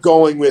tackle, they're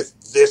going with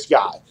this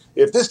guy.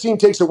 If this team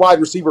takes a wide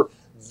receiver,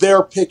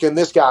 they're picking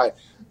this guy.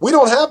 We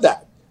don't have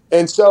that.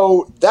 And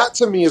so that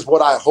to me is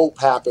what I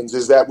hope happens,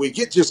 is that we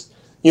get just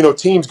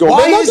teams going.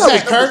 Why is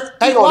that, Kurt?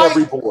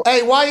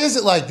 Why is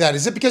it like that?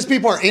 Is it because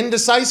people are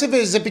indecisive?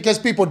 Is it because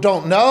people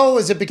don't know?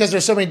 Is it because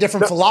there's so many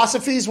different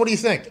philosophies? What do you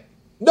think?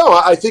 No,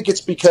 I think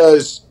it's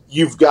because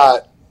you've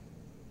got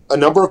a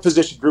number of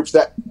position groups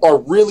that are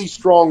really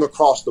strong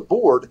across the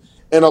board,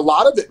 and a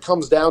lot of it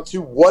comes down to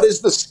what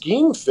is the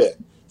scheme fit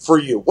for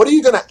you? What are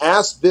you going to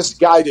ask this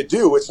guy to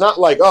do? It's not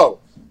like, oh,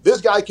 this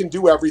guy can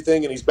do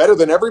everything and he's better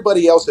than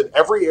everybody else in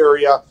every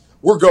area.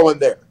 We're going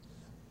there.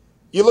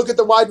 You look at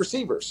the wide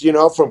receivers,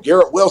 from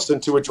Garrett Wilson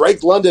to a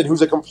Drake London,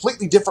 who's a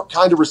completely different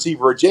kind of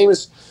receiver, a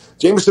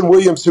Jameson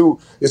Williams, who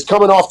is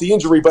coming off the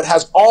injury but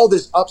has all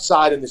this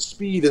upside and the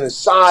speed and the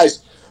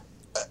size.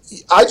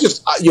 I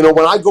just,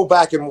 when I go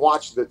back and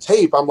watch the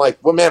tape, I'm like,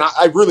 well, man,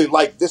 I really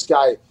like this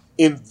guy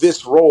in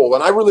this role,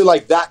 and I really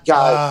like that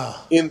guy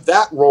in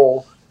that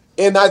role,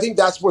 and I think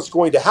that's what's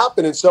going to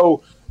happen. And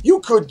so you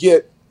could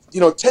get,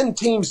 10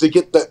 teams to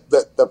get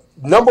the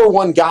number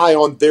 1 guy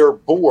on their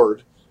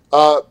board,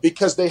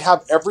 because they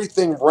have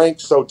everything ranked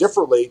so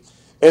differently.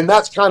 And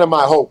that's kind of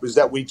my hope, is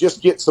that we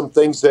just get some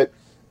things that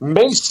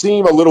may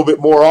seem a little bit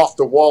more off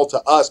the wall to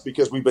us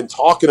because we've been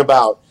talking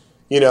about,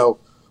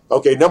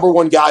 okay, number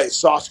 1 guy is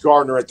Sauce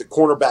Gardner at the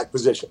cornerback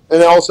position.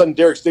 And then all of a sudden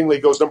Derek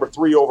Stingley goes number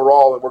 3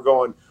 overall, and we're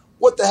going,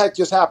 what the heck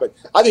just happened?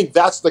 I think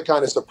that's the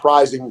kind of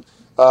surprising,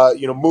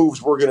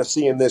 moves we're going to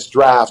see in this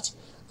draft,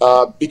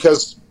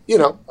 because,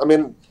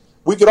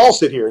 we could all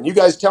sit here and you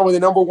guys tell me the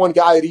number one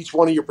guy at each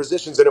one of your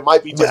positions, and it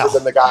might be different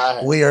than the guy I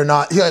have. We are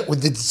not. Yeah,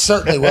 it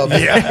certainly will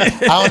be. I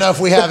don't know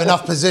if we have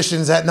enough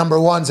positions at number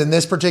ones in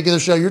this particular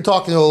show. You're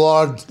talking to a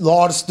lot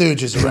of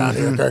stooges around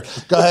here,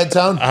 Kurt. Go ahead,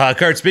 Tone.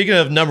 Kurt, speaking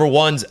of number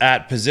ones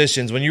at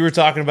positions, when you were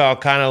talking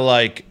about kind of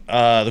like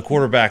the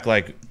quarterback,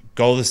 like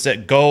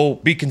go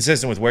be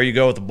consistent with where you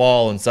go with the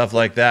ball and stuff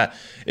like that.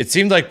 It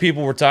seemed like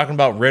people were talking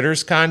about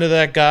Ritter's kind of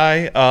that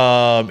guy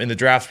in the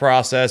draft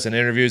process and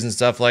interviews and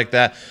stuff like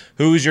that.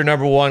 Who's your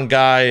number one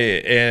guy?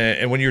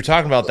 And when you were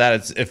talking about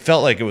that, it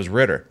felt like it was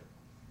Ritter.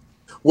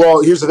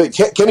 Well, here's the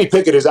thing. Kenny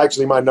Pickett is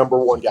actually my number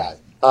one guy.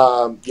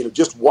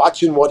 Just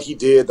watching what he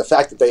did, the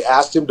fact that they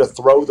asked him to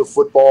throw the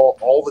football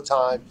all the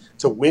time,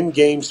 to win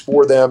games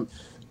for them,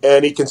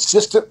 and he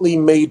consistently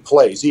made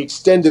plays. He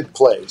extended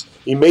plays.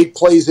 He made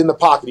plays in the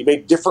pocket. He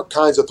made different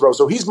kinds of throws.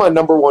 So he's my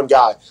number one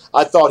guy.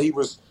 I thought he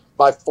was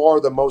by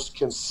far the most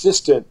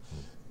consistent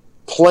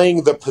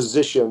playing the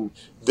position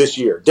this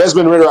year.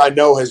 Desmond Ridder, I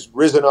know, has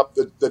risen up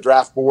the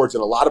draft boards,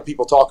 and a lot of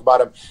people talk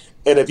about him.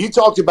 And if you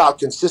talked about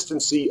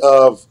consistency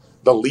of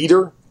the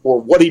leader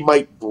or what he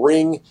might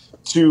bring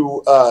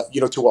to a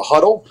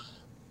huddle,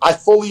 I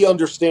fully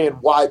understand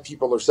why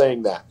people are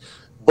saying that.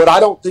 But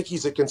I don't think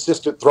he's a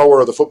consistent thrower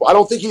of the football. I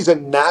don't think he's a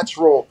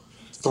natural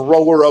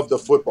thrower of the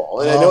football.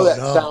 And I know that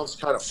sounds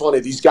kind of funny.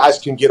 These guys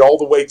can get all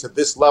the way to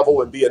this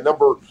level and be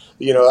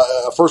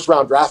a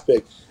first-round draft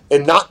pick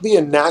and not be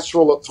a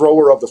natural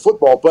thrower of the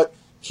football. But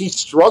he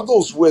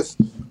struggles with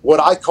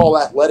what I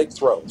call athletic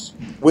throws,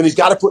 when he's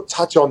got to put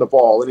touch on the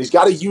ball and he's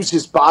got to use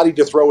his body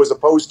to throw as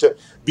opposed to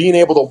being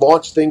able to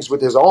launch things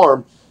with his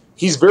arm.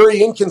 He's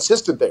very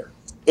inconsistent there.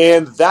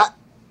 And that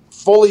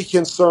fully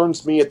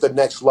concerns me at the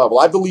next level.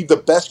 I believe the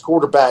best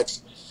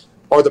quarterbacks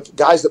are the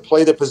guys that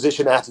play the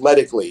position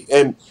athletically.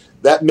 And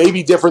that may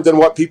be different than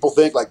what people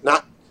think, like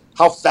not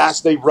how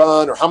fast they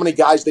run or how many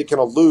guys they can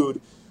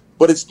elude,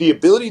 but it's the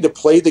ability to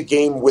play the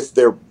game with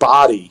their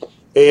body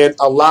and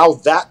allow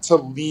that to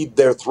lead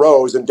their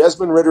throws. And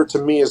Desmond Ridder, to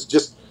me, is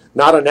just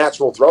not a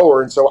natural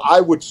thrower. And so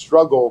I would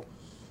struggle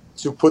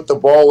to put the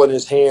ball in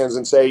his hands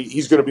and say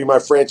he's going to be my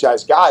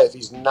franchise guy if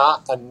he's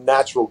not a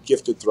natural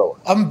gifted thrower.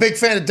 I'm a big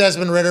fan of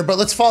Desmond Ridder, but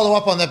let's follow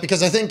up on that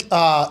because I think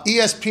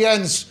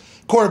ESPN's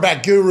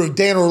quarterback guru,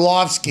 Dan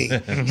Orlovsky,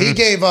 he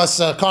gave us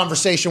a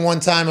conversation one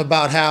time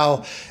about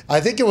how, I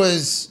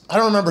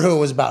don't remember who it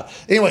was about.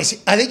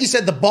 Anyways, I think he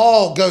said the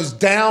ball goes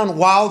down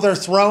while they're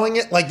throwing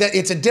it. Like that,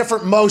 it's a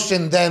different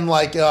motion than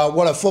like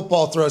what a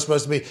football throw is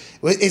supposed to be.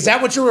 Is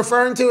that what you're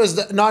referring to as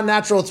the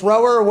non-natural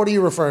thrower, or what are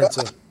you referring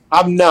to?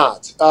 I'm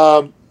not.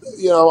 I'm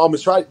going to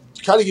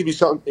try to give you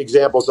some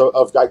examples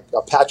of like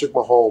a Patrick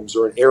Mahomes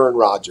or an Aaron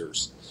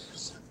Rodgers.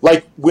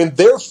 Like when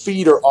their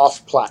feet are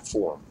off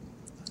platform,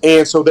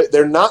 and so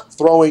they're not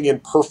throwing in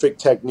perfect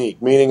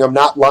technique, meaning I'm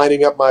not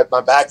lining up my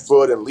back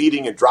foot and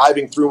leading and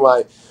driving through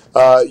my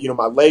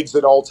legs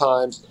at all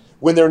times.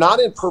 When they're not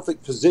in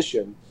perfect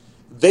position,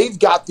 they've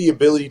got the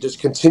ability to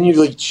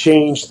continually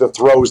change the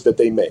throws that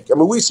they make. I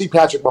mean, we see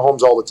Patrick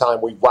Mahomes all the time.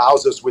 He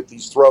wows us with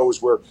these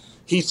throws where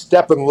he's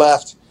stepping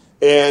left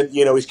and,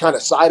 he's kind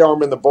of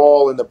sidearming the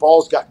ball and the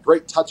ball's got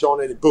great touch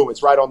on it and boom,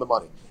 it's right on the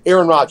money.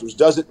 Aaron Rodgers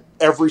does it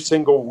every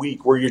single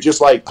week where you're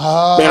just like,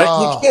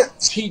 man, you can't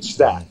teach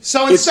that.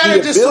 So instead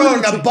of just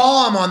throwing a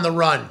bomb on the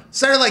run,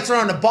 instead of like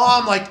throwing a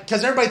bomb, like,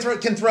 because everybody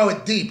can throw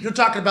it deep, you're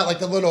talking about like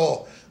the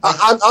little...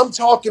 I'm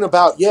talking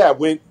about,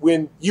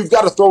 when you've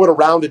got to throw it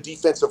around a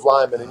defensive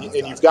lineman and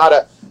you've got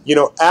to,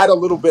 add a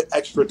little bit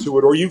extra to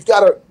it, or you've got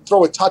to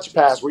throw a touch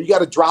pass where you got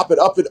to drop it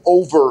up and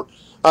over.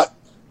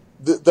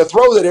 The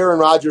throw that Aaron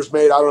Rodgers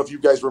made, I don't know if you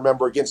guys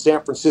remember, against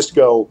San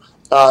Francisco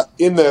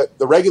in the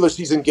regular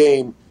season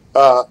game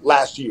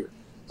last year.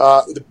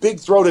 The big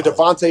throw to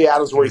Devontae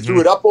Adams where he threw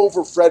it up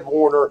over Fred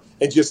Warner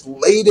and just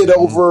laid it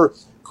over.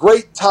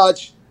 Great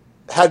touch,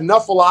 had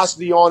enough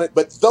velocity on it.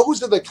 But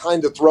those are the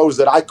kind of throws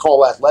that I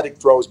call athletic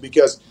throws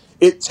because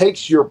it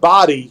takes your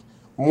body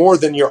more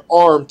than your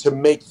arm to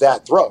make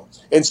that throw.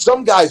 And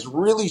some guys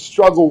really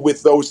struggle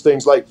with those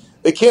things. Like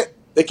they can't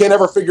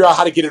ever figure out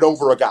how to get it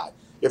over a guy.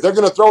 If they're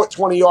going to throw it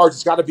 20 yards,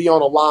 it's got to be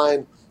on a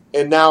line.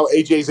 And now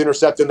AJ's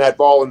intercepting that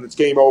ball, and it's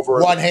game over.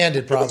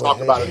 One-handed, probably. We'll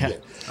talk about it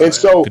again. And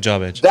so good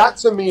job, AJ. That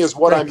to me is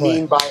what I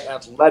mean by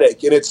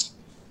athletic. And it's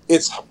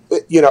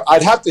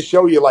I'd have to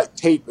show you like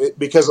tape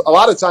because a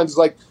lot of times it's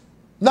like,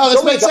 no,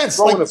 this makes sense.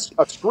 Throwing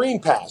a screen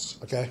pass.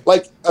 Okay.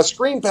 Like a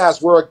screen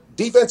pass where a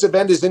defensive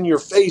end is in your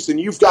face and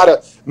you've got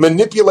to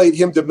manipulate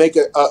him to make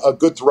a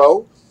good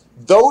throw.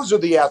 Those are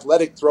the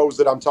athletic throws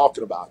that I'm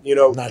talking about.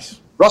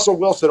 Nice. Russell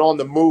Wilson on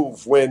the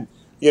move when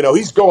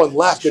he's going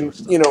left and,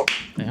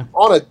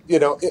 on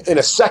in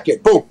a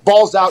second, boom,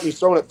 ball's out and he's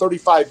throwing it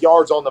 35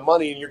 yards on the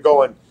money and you're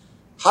going,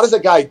 how does a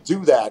guy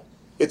do that?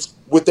 It's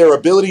with their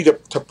ability to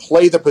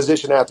play the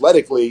position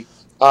athletically,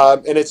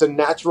 and it's a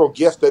natural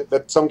gift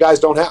that some guys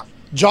don't have.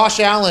 Josh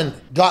Allen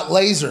got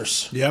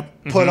lasers.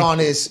 Yep. Put on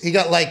he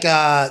got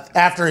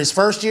after his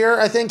first year,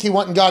 I think, he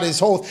went and got his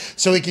whole,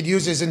 so he could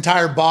use his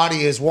entire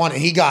body as one,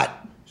 and he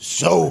got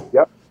so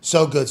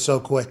So good,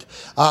 so quick.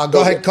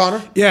 Go ahead,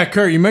 Connor. Yeah,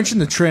 Kurt, you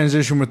mentioned the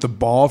transition with the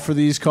ball for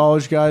these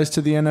college guys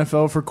to the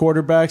NFL for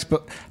quarterbacks,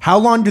 but how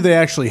long do they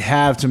actually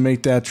have to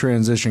make that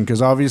transition? Because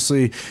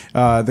obviously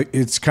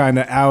it's kind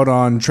of out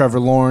on Trevor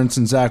Lawrence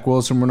and Zach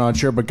Wilson, we're not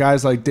sure, but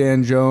guys like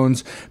Dan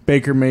Jones,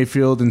 Baker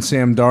Mayfield, and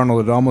Sam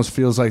Darnold, it almost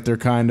feels like they're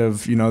kind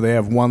of, they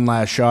have one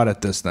last shot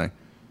at this thing.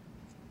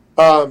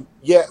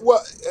 Yeah,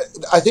 well,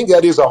 I think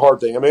that is a hard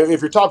thing. I mean, if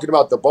you're talking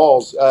about the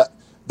balls,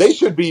 they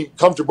should be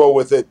comfortable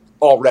with it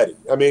already.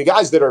 I mean,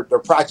 guys that are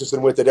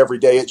practicing with it every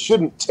day, it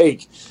shouldn't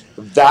take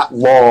that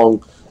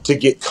long to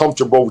get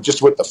comfortable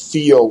just with the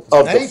feel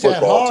of the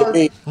football. To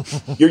me,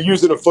 you're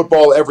using a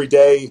football every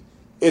day.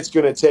 It's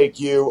going to take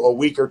you a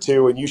week or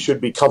two, and you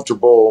should be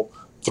comfortable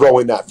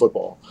throwing that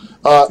football.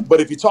 But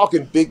if you're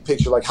talking big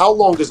picture, like how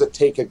long does it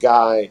take a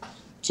guy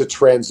to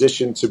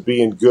transition to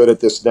being good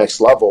at this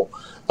next level?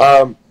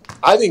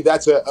 I think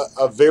that's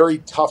a very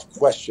tough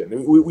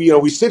question.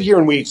 We sit here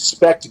and we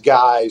expect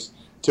guys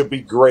to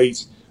be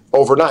great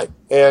overnight.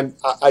 And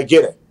I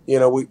get it.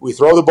 We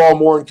throw the ball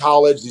more in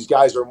college. These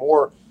guys are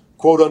more,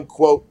 quote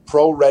unquote,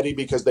 pro ready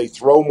because they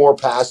throw more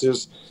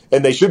passes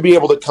and they should be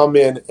able to come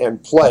in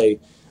and play.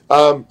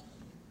 For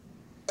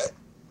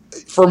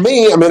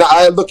me, I mean,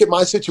 I look at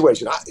my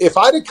situation. If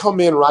I'd have come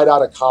in right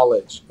out of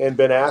college and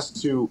been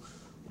asked to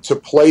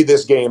play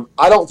this game,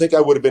 I don't think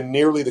I would have been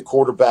nearly the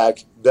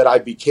quarterback that I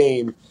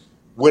became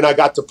when I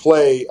got to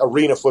play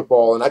arena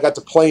football and I got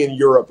to play in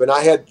Europe. And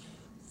I had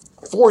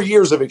 4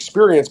 years of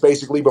experience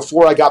basically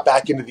before I got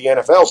back into the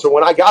NFL. So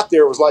when I got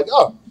there, it was like,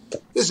 oh,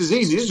 this is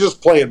easy. This is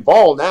just playing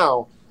ball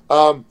now.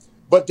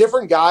 But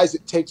different guys,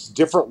 it takes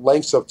different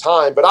lengths of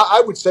time. But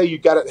I would say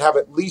you've got to have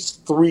at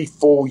least 3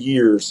 full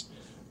years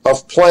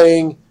of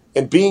playing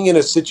and being in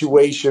a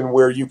situation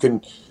where you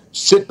can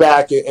sit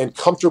back and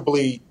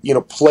comfortably,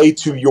 play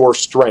to your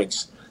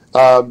strengths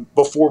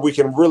before we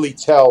can really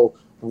tell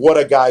what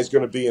a guy's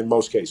going to be in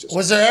most cases.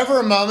 Was there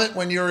ever a moment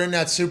when you were in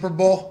that Super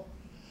Bowl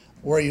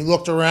where you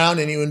looked around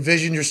and you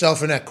envisioned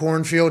yourself in that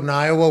cornfield in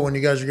Iowa when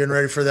you guys were getting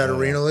ready for that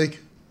Arena League?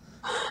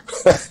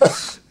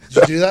 Did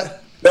you do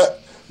that?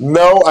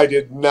 No, I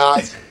did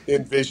not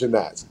envision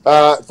that.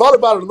 Thought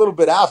about it a little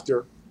bit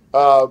after,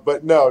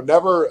 but no,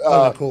 never.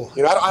 Cool.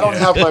 I don't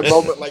have my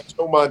moment like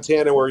Joe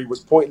Montana where he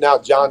was pointing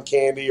out John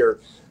Candy, or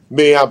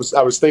me. I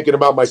was thinking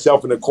about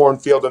myself in the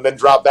cornfield and then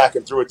dropped back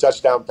and threw a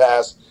touchdown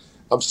pass.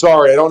 I'm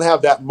sorry, I don't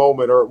have that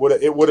moment, or it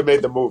would have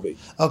made the movie.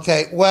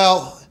 Okay,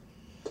 well,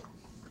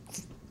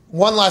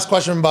 one last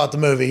question about the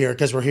movie here,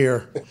 because we're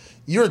here.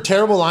 You're a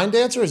terrible line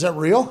dancer? Is that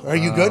real? Are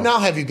you good now?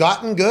 Have you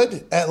gotten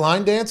good at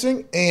line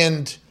dancing?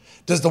 And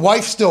does the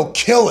wife still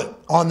kill it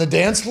on the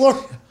dance floor?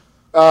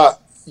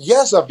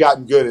 Yes, I've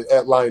gotten good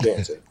at line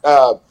dancing.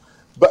 But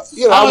I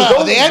was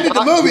at the end of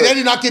the movie, good. They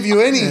did not give you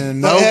any.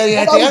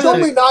 I was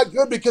only not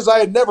good because I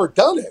had never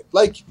done it.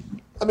 Like,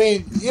 I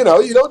mean, you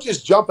don't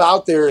just jump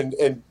out there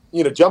and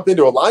jump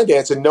into a line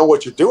dance and know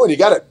what you're doing. You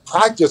got to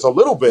practice a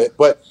little bit.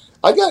 But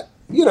I got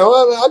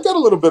a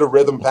little bit of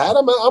rhythm, Pat.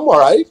 I'm all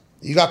right.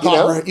 You got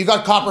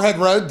Copperhead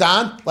Road,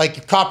 Don?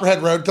 Like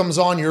Copperhead Road comes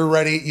on, you're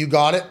ready. You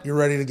got it. You're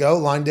ready to go.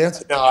 Line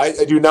dance. No,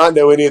 I do not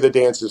know any of the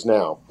dances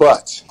now,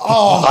 but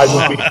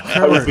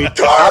I would be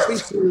happy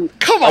to.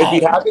 Come on. I'd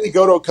be happy to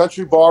go to a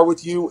country bar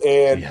with you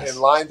and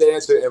line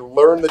dance and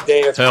learn the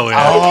dance. Hell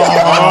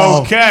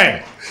yeah.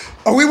 Okay.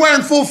 Are we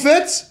wearing full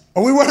fits?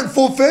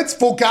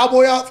 Full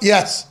cowboy outfit?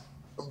 Yes.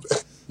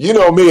 You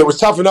know me. It was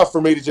tough enough for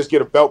me to just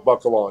get a belt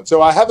buckle on,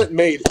 so I haven't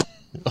made.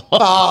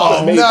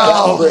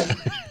 No.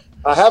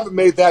 I haven't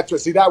made that.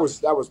 See, that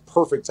was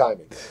perfect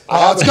timing.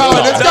 Let's go.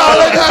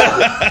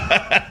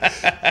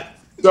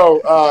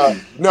 So,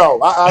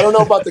 no, I don't know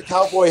about the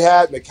cowboy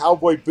hat and the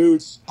cowboy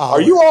boots. Are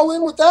you all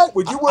in with that?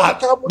 Would you wear the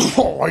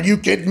cowboy? Are you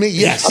kidding me?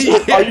 Yes.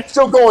 Are you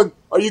still going?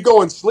 Are you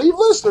going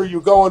sleeveless, or are you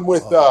going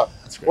with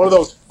one of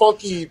those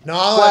funky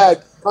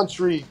plaid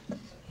country?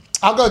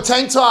 I'll go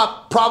tank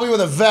top, probably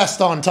with a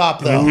vest on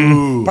top, though.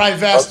 Ooh. Probably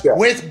vest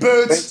with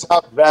boots.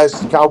 Tank top,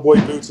 vest,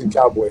 cowboy boots, and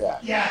cowboy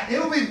hat. Yeah,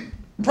 it'll be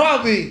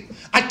probably.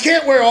 I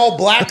can't wear all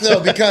black, though,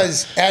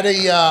 because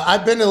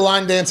I've been to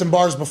line dancing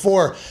bars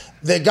before.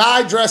 The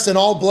guy dressed in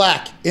all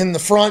black in the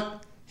front,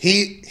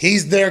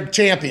 he's their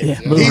champion. Yeah.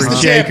 He's the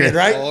champion,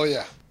 right? Oh,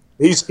 yeah.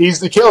 He's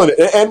killing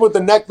it. And with the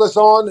necklace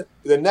on,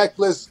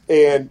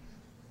 and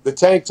the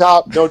tank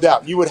top, no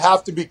doubt. You would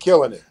have to be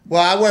killing it.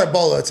 Well, I wear a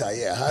bolo tie,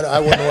 yeah. I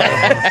wouldn't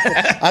wear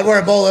it. I'd wear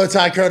a bolo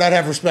tie, Kurt. I'd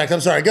have respect.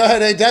 I'm sorry. Go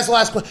ahead, AJ. That's the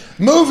last question.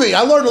 Movie.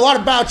 I learned a lot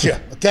about you,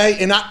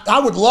 okay? And I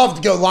would love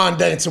to go line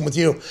dancing with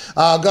you.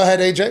 Go ahead,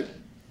 AJ.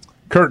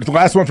 Kurt, the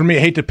last one for me. I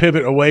hate to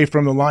pivot away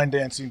from the line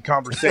dancing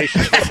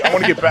conversation. I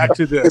want to get back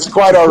to the. It's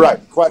quite all right.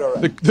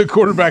 The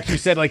quarterbacks, you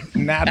said, like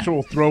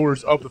natural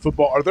throwers of the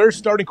football. Are there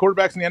starting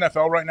quarterbacks in the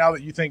NFL right now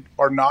that you think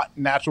are not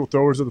natural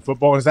throwers of the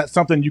football? Is that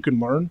something you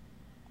can learn?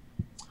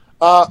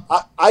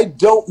 I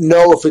don't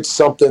know if it's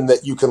something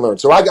that you can learn.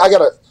 So I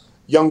got a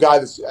young guy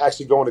that's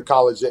actually going to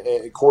college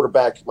and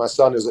quarterback. My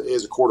son is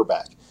a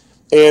quarterback.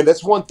 And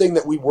that's one thing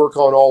that we work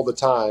on all the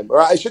time.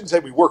 Or I shouldn't say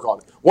we work on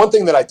it. One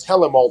thing that I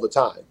tell him all the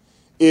time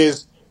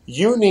is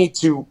you need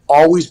to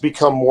always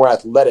become more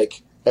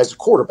athletic as a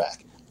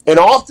quarterback. And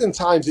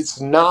oftentimes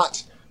it's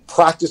not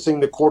practicing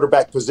the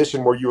quarterback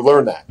position where you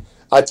learn that.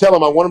 I tell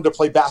them I want them to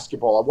play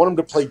basketball. I want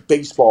them to play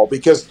baseball,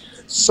 because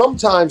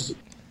sometimes,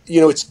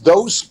 it's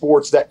those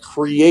sports that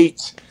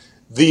create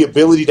the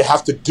ability to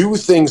have to do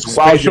things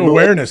while spatial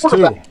awareness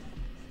too.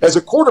 As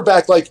a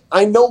quarterback,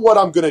 I know what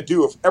I'm going to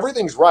do. If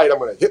everything's right, I'm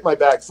going to hit my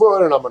back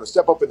foot and I'm going to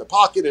step up in the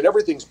pocket and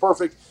everything's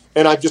perfect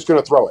and I'm just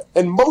going to throw it.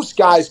 And most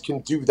guys can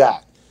do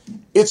that.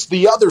 It's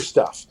the other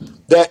stuff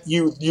that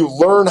you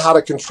learn how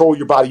to control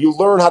your body. You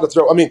learn how to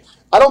throw. I mean,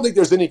 I don't think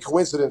there's any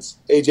coincidence,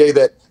 AJ,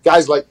 that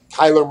guys like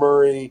Kyler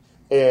Murray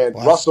and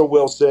Russell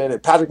Wilson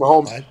and Patrick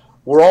Mahomes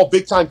were all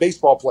big-time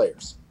baseball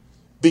players.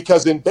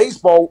 Because in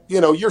baseball,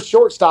 you're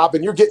shortstop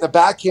and you're getting a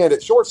backhand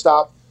at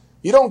shortstop.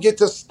 You don't get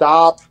to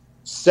stop,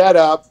 set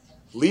up,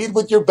 lead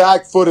with your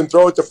back foot, and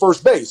throw it to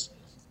first base.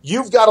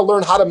 You've got to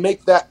learn how to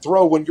make that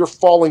throw when you're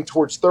falling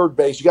towards third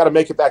base. You got to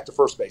make it back to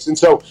first base. And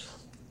so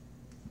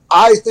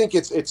I think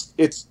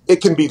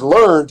it can be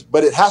learned,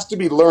 but it has to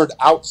be learned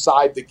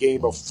outside the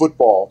game of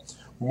football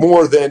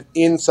more than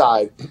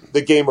inside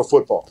the game of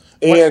football.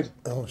 And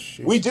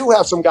we do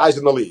have some guys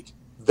in the league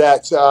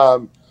that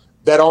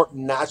aren't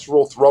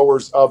natural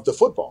throwers of the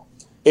football.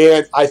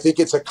 And I think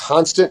it's a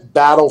constant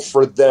battle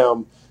for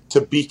them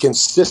to be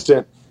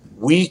consistent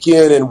week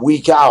in and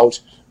week out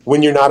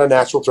when you're not a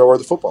natural thrower of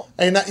the football.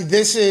 And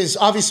this is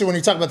obviously when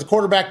you talk about the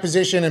quarterback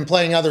position and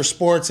playing other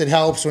sports, it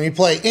helps. When you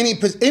play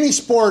any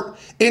sport,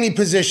 any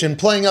position,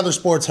 playing other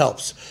sports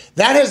helps.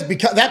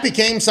 That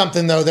became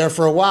something though there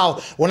for a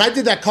while. When I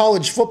did that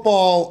college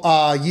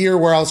football year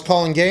where I was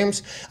calling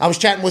games, I was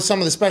chatting with some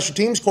of the special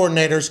teams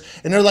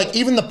coordinators, and they're like,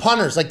 even the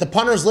punters, the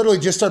punters literally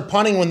just start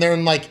punting when they're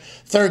in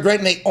third grade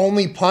and they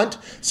only punt.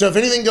 So if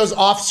anything goes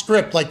off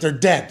script, they're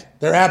dead.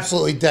 They're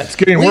absolutely dead. It's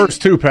getting worse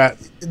too, Pat.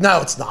 No,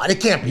 it's not. It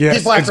can't be.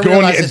 Yes,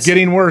 it's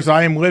getting worse.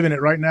 I am living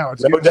it right now.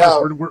 It's no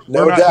doubt. We're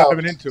not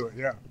diving into it.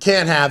 Yeah.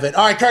 Can't have it.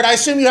 All right, Kurt, I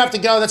assume you have to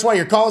go. That's why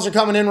your calls are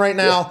coming in right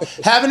now.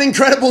 Have an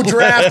incredible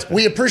draft.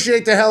 We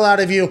appreciate the hell out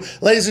of you.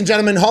 Ladies and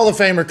gentlemen, Hall of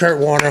Famer Kurt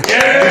Warner.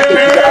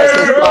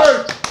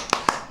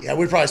 Yeah,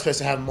 we're probably supposed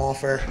to have him off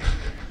for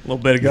A little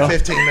bit ago.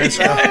 15 minutes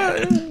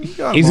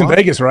ago. He's in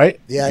Vegas, right?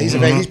 Yeah, he's in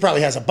Vegas. He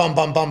probably has a bum.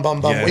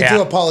 Yeah. We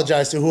do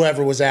apologize to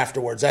whoever was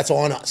afterwards. That's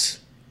on us.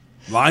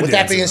 Line With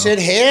that being said,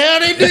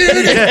 howdy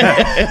doody.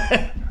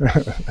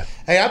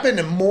 Hey, I've been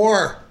to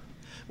more.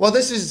 Well,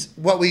 this is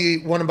what we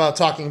went about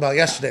talking about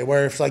yesterday,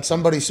 where if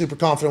somebody's super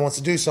confident wants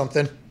to do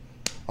something,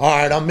 all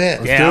right, I'm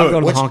in. Yeah, I'll go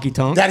to the honky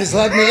tonk. That has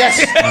led me,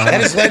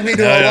 that has led me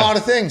to a lot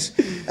of things.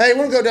 Hey,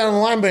 we're gonna go down to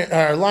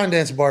the line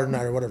dance bar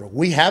tonight or whatever.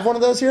 We have one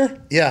of those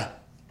here. Yeah.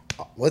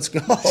 Let's go.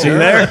 See you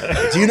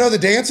there. Do you know the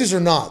dancers or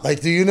not?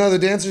 Do you know the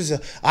dancers?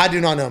 I do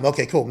not know them.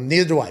 Okay, cool.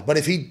 Neither do I. But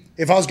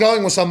if I was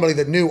going with somebody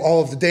that knew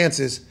all of the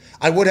dances,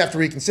 I would have to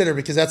reconsider,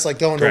 because that's like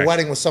going to a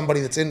wedding with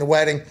somebody that's in the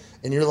wedding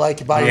and you're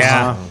by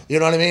yourself. You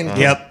know what I mean?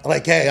 Yep.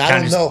 Hey, I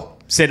don't know.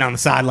 Sitting on the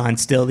sideline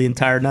still the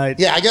entire night.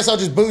 Yeah, I guess I'll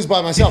just booze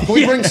by myself. Can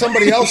we bring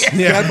somebody else?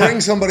 Can I bring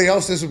somebody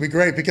else? This would be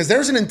great, because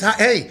there's an entire.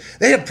 Hey,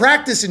 they have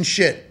practice and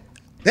shit.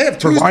 They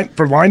have for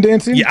line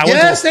dancing. Yeah,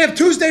 yes, they have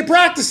Tuesday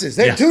practices.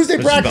 They have Tuesday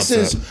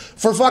practices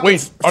for fucking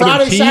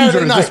Friday, teams,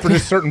 Saturday or night. Just for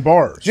just certain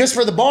bars. Just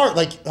for the bar.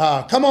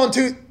 Come on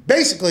to.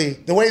 Basically,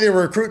 the way they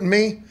were recruiting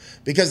me,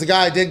 because the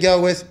guy I did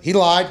go with, he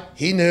lied.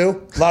 He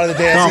knew a lot of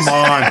the dances. Come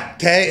on.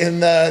 Okay,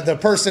 and the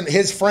person,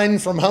 his friend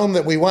from home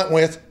that we went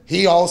with,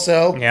 he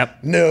also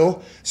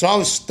knew. So I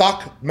was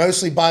stuck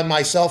mostly by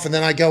myself, and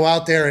then I go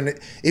out there, and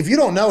if you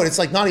don't know it, it's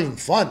not even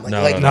fun.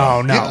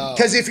 No.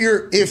 Because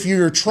if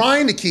you're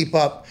trying to keep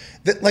up,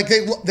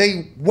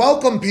 they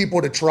welcome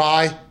people to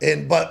try,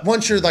 but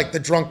once you're the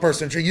drunk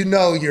person,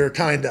 you're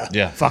kind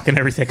of fucking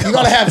everything. You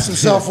got to have some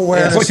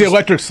self-awareness. It's like the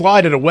electric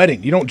slide at a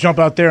wedding. You don't jump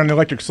out there on the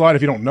electric slide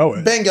if you don't know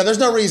it. Bingo. There's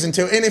no reason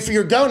to. And if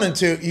you're going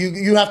into,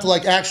 you have to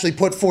actually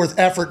put forth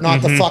effort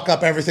not to fuck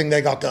up everything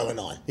they got going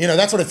on.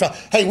 That's what it felt.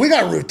 Hey, we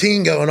got a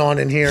routine going on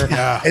in here,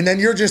 and then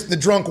you're just the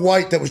drunk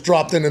white that was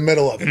dropped in the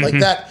middle of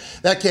it.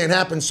 That can't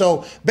happen.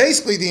 So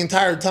basically, the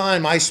entire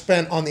time I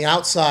spent on the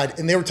outside,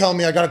 and they were telling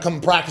me I got to come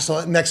and practice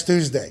on it next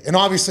Tuesday. And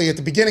obviously, at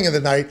the beginning of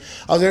the night,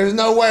 I was there's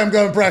no way I'm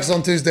going to practice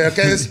on Tuesday.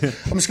 Okay,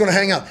 I'm just going to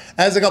hang out.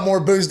 As I got more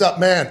boozed up,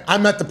 man, I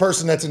met the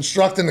person that's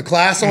instructing the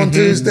class on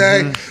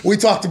Tuesday. We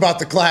talked about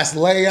the class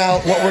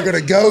layout, what we're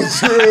going to go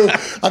through.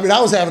 I mean,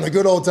 I was having a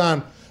good old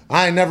time.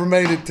 I ain't never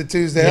made it to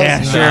Tuesday.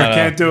 Yeah, sure.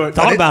 Can't do it.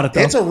 Thought about it,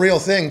 though. It's a real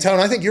thing. Tone,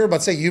 I think you were about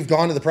to say you've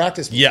gone to the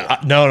practice before. Yeah,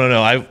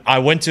 no. I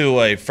went to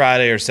a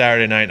Friday or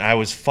Saturday night, and I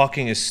was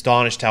fucking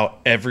astonished how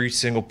every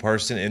single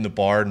person in the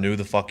bar knew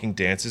the fucking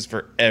dances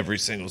for every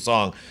single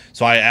song.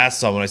 So I asked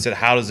someone, I said,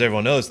 how does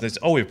everyone know this? And they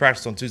said, we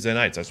practice on Tuesday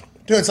nights. I said,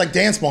 dude, it's like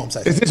dance moms.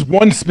 Is this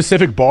one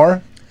specific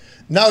bar?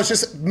 No, it's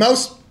just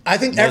most I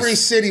think every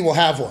city will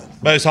have one.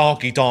 Most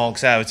honky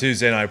tonks have a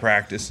Tuesday night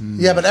practice.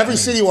 Yeah, but every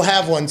city will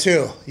have one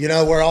too. You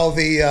know, where all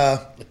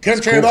the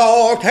country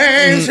ball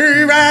can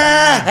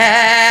survive.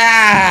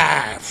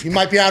 You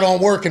might be out on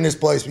work in this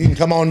place, but you can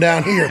come on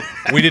down here.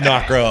 We did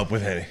not grow up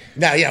with Eddie.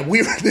 Now, yeah,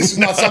 this is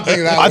not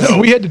something that I thought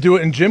we had to do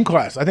it in gym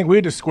class. I think we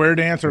had to square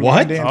dance or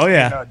line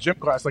dance in gym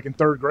class like in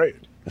 3rd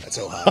grade. That's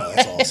Ohio.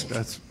 That's awesome.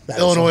 That's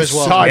Illinois as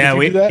well. Todd, Yeah, did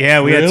we you do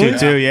that? we had to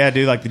too. Yeah,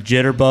 do like the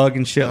jitterbug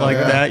and shit like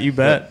that. You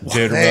bet.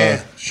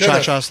 Man,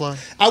 Cha-cha slide.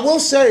 I will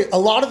say, a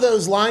lot of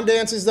those line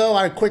dances, though,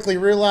 I quickly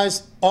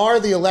realized,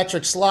 are the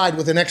electric slide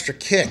with an extra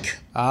kick.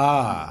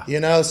 Ah. You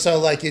know, so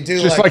like you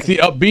do Just like the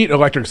upbeat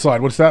electric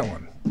slide. What's that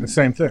one? The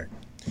same thing.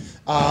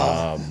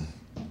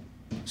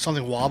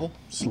 Something wobble.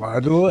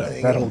 Slide to the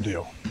left. That whole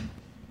deal.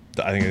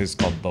 I think it is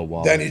called the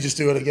wobble. Then you just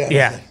do it again.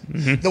 Yeah.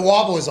 The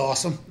wobble is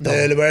awesome.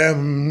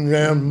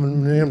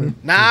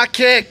 Nah,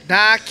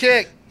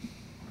 kick.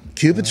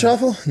 Cupid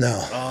shuffle?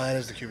 No. Oh, that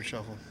is the Cupid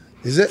shuffle.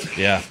 Is it?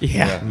 Yeah.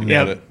 Yeah. You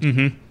Yeah. nailed it.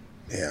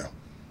 Yeah.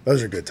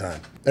 Those are good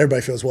times.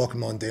 Everybody feels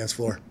welcome on the dance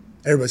floor.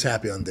 Everybody's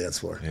happy on the dance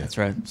floor. That's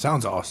right.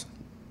 Sounds awesome.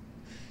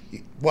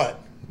 What?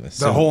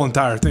 The whole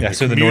entire thing. Yeah,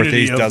 so the community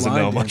Northeast of doesn't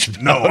line know much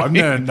dancing. about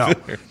No, I've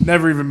it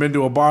never even been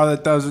to a bar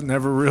that does it.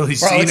 Never really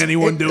Bro, seen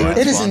anyone do it.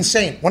 It is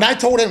insane. When I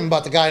told him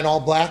about the guy in all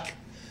black,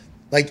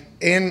 like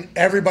in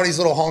everybody's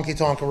little honky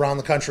tonk around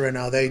the country right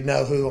now, they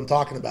know who I'm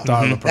talking about.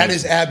 That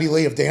is Abby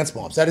Lee of Dance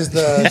Moms. That is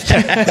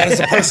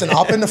the person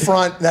up in the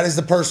front. That is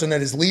the person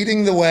that is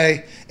leading the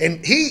way.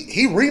 And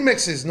he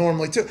remixes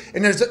normally too.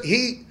 And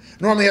he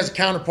normally has a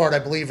counterpart, I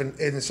believe, in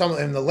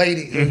the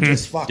lady who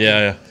just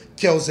fucking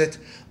kills it.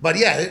 But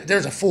yeah,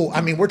 there's a fool.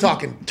 I mean, we're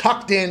talking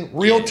tucked in,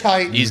 real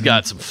tight. He's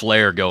got some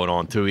flair going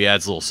on too. He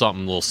adds a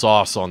little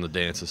sauce on the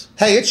dances.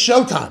 Hey, it's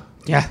showtime.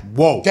 Yeah.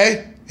 Whoa.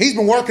 Okay? He's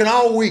been working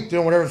all week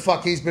doing whatever the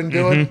fuck he's been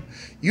doing.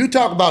 You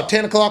talk about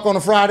 10 o'clock on a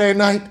Friday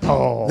night.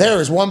 Oh.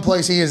 There is one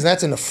place he is,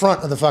 that's in the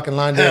front of the fucking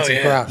line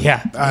dancing crowd.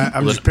 Yeah.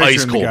 I'm With just an picturing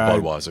ice the cold guy.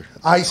 Budweiser.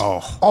 Ice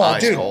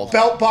Dude, cold.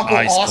 belt buckle,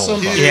 Ice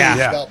awesome. cold.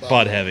 Yeah.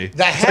 Bud heavy. The It's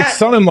like hat.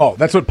 Son-in-Law.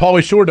 That's what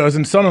Pauly Shore does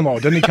in Son-in-Law.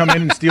 Doesn't he come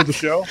in and steal the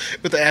show?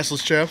 With the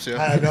assless chaps, I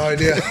yeah. have no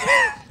idea.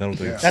 I don't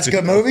think That's a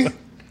good movie?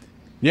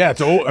 Yeah,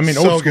 it's old. I mean,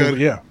 So old school. good.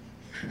 Yeah,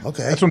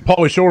 Okay. that's when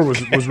Pauly Shore was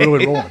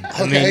really rolling.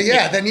 Okay,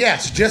 then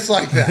yes, just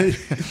like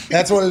that.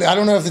 That's what I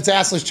don't know if it's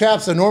assless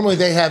chaps. So normally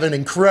they have an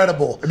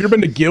incredible. Have you ever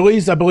been to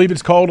Gillies? I believe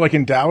it's called, like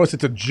in Dallas.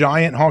 It's a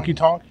giant honky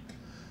tonk.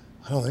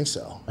 I don't think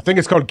so. I think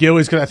it's called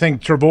Gillies because I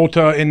think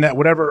Travolta in that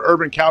whatever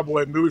urban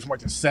cowboy movie from like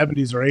the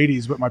 70s or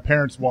 80s, what my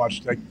parents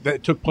watched, like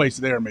that took place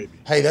there maybe.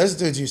 Hey, those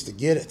dudes used to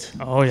get it.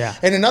 Oh yeah.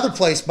 And another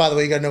place, by the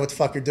way, you gotta know what the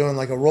fuck you're doing,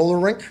 like a roller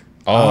rink.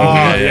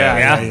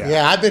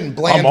 Yeah. I've been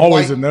bland. I'm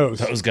always white. in those.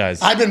 Those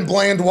guys. I've been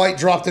bland white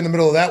dropped in the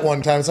middle of that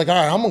one time. It's like, all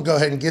right, I'm gonna go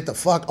ahead and get the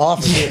fuck off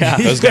of here.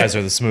 Those guys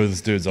are the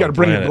smoothest dudes on Got to the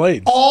bring planet. the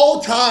blades. All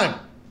time.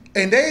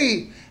 And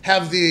they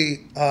have the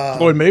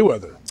Floyd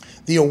Mayweather.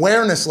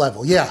 awareness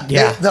level. Yeah.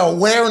 Yeah. The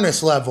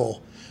awareness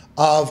level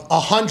of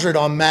 100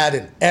 on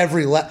Madden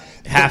every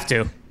Have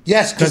to.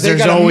 Yes, because Because they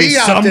there's got a always me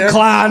out some there.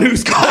 clown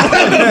who's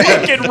calling the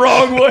fucking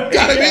wrong way.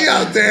 Got a me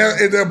out there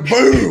and then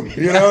boom.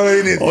 You know what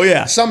I mean? Oh,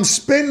 yeah. Some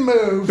spin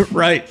move.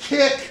 Right.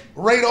 Kick.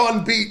 Right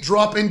on beat,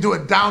 drop into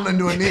it, down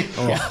into a knee.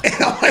 And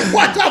I'm like,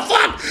 what the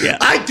fuck? Yeah.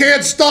 I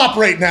can't stop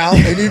right now.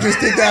 And you just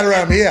did that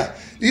around me. Yeah.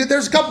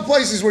 There's a couple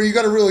places where you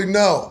got to really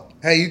know.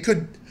 Hey, you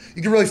could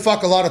really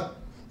fuck a lot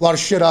of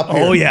shit up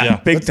here. Oh yeah.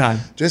 Big time.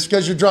 Just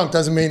because you're drunk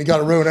doesn't mean you got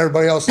to ruin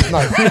everybody else's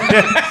night.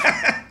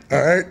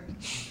 All right.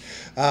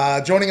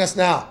 Joining us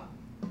now,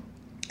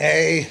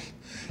 a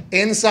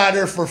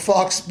insider for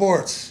Fox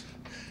Sports.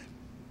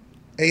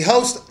 A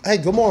host. Hey,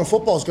 Good Morning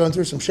Football's going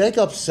through some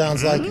shakeups.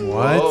 Sounds like.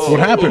 What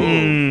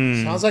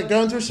happened? Sounds like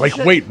going through some.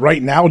 Like, wait,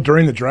 right now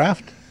during the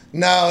draft?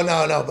 No,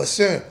 but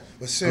soon.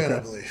 I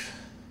believe.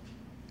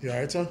 You all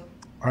right, son?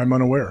 I'm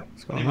unaware.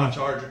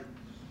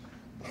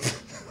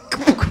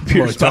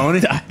 Computer's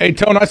Tony? Hey,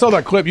 Tone, I saw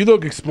that clip. You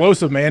look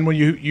explosive, man, when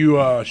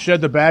you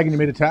shed the bag and you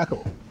made a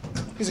tackle.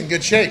 He's in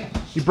good shape.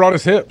 He brought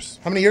his hips.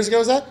 How many years ago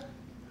was that?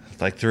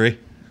 Like 3.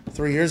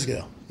 3 years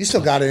ago. You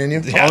still got it in you.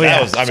 Yeah,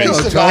 that was. I mean, You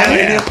still got it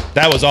in you.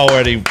 that was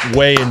already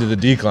way into the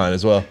decline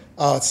as well.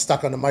 Oh, it's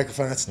stuck on the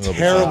microphone. That's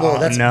terrible.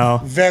 That's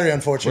very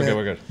unfortunate.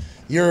 We're good.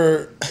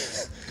 Your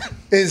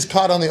is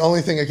caught on the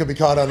only thing it could be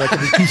caught on. That could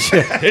be.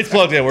 It's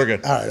plugged in. We're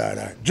good. All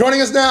right.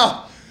 Joining us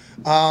now,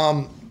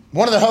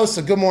 one of the hosts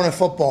of Good Morning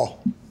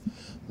Football.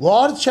 A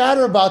lot of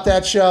chatter about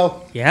that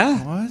show.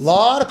 Yeah. A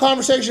lot of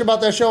conversation about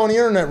that show on the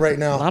internet right A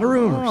now. lot of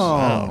rumors.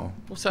 Oh,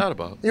 What's that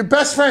about? Your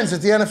best friends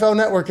at the NFL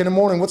Network in the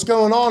morning. What's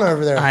going on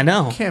over there? I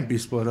know. can't be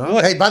split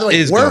up. Hey, by the way,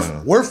 is going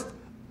on?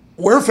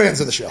 we're fans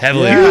of the show.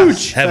 Heavily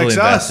Huge. heavily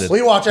Thanks us. invested.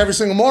 We watch every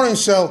single morning,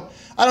 so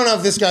I don't know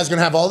if this guy's going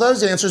to have all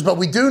those answers, but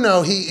we do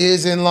know he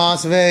is in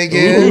Las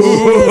Vegas.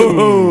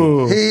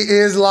 He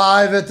is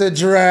live at the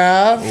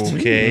draft.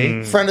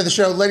 Okay. Friend of the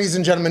show, ladies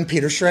and gentlemen,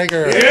 Peter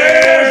Schrager.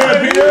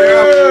 Yeah,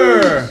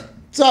 Peter!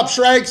 What's up,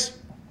 Shrakes?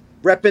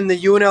 repping the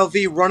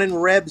UNLV Running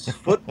Rebs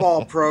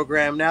football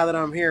program now that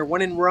I'm here.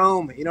 One in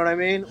Rome. You know what I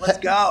mean? Let's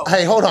go.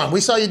 Hey, hold on. We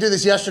saw you do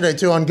this yesterday,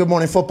 too, on Good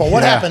Morning Football.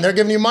 What happened? They're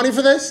giving you money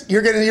for this?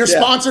 You're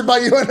sponsored by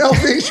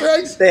UNLV,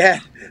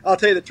 Shregs? I'll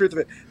tell you the truth of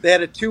it. They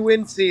had a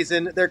 2-win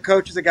season. Their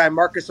coach is a guy,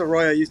 Marcus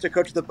Arroyo, used to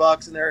coach the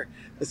Bucks, and their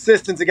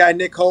assistant's a guy,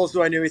 Nick Holes,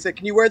 who I knew. He said,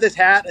 "Can you wear this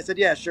hat?" I said,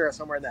 "Yeah, sure."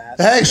 So I'm wearing the hat.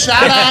 Hey,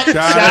 shout out. Shout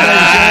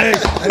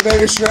out. Hey,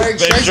 baby, Shregs.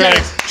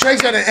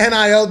 Shregs got an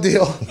NIL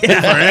deal. Yeah,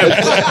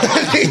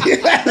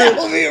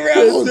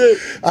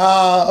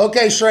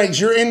 okay, Shregs,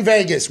 you're in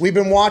Vegas. We've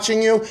been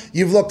watching you.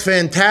 You've looked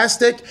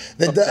fantastic.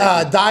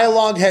 The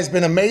dialogue has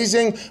been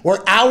amazing.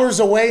 We're hours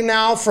away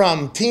now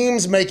from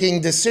teams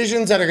making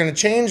decisions that are going to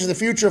change the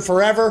future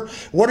forever.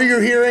 What are you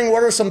hearing?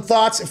 What are some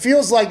thoughts? It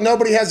feels like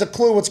nobody has a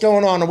clue what's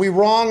going on. Are we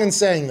wrong in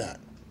saying that?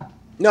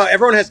 No,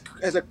 everyone has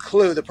a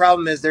clue. The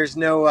problem is there's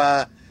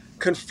no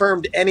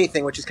confirmed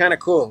anything, which is kind of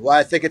cool. Well,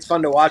 I think it's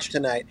fun to watch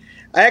tonight.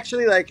 I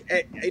actually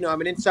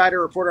I'm an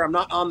insider reporter. I'm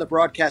not on the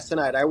broadcast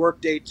tonight. I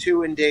work day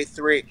 2 and day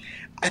 3.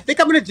 I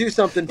think I'm going to do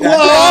something. What?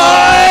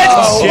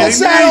 What's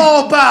that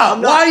all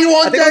about? Why are you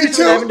on day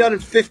 2? I haven't done it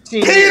in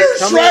 15 Peter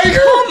years. Schrager?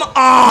 Come on.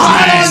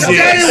 Not on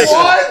day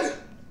 1?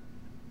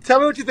 Tell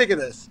me what you think of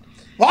this.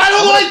 I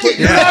don't like it.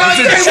 You're not on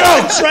day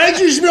 1.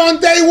 Schrager, you should be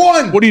on day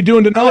 1. What are you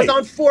doing tonight? I was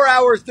on 4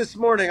 hours this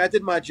morning. I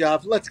did my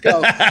job. Let's go.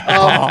 All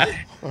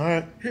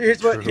right.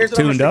 Here's what I'm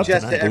going to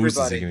suggest to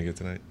everybody. Who's gonna get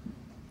tonight?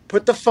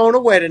 Put the phone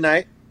away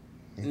tonight.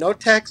 No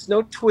text,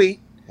 no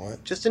tweet.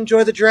 What? Just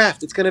enjoy the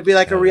draft. It's going to be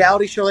like a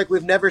reality show like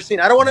we've never seen.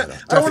 I don't want to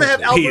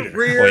have Albert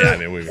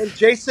Breer and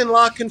Jason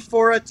La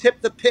Canfora tip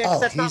the picks.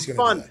 That's not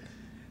fun.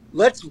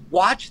 Let's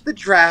watch the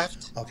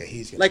draft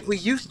like we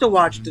used to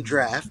watch the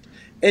draft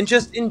and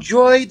just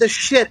enjoy the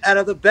shit out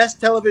of the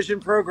best television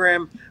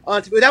program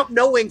without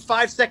knowing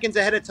 5 seconds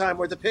ahead of time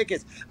where the pick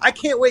is. I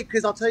can't wait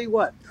because I'll tell you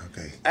what.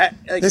 Okay.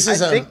 This is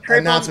an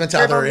announcement to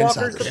other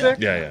insiders.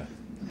 Yeah.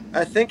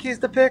 I think he's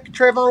the pick,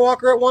 Trayvon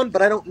Walker at 1,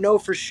 but I don't know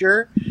for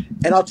sure.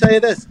 And I'll tell you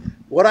this.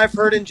 What I've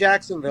heard in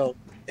Jacksonville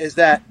is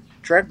that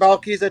Trent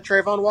Baalke's a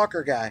Trayvon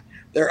Walker guy.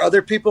 There are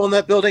other people in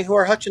that building who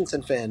are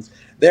Hutchinson fans.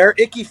 They're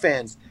Icky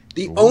fans.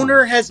 The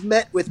owner has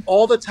met with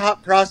all the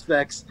top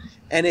prospects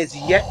and is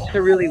yet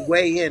to really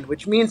weigh in,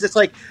 which means it's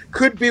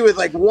could be with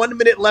 1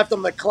 minute left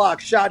on the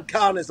clock. Shad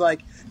Khan is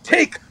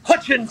take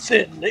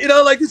Hutchinson.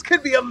 This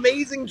could be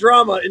amazing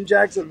drama in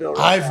Jacksonville.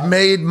 I've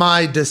made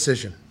my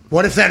decision.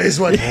 What if that is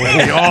what?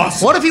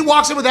 Awesome. What if he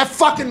walks in with that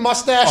fucking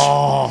mustache?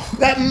 Oh.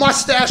 That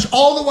mustache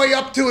all the way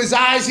up to his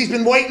eyes. He's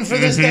been waiting for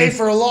this day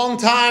for a long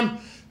time.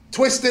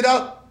 Twisted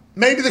up.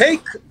 Maybe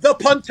take the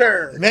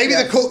punter. Maybe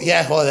the cool.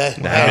 Yeah, well,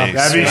 that'd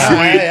be sweet.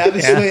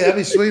 That'd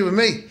be sweet with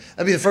me.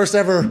 That'd be the first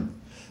ever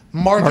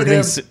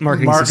marketing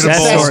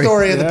success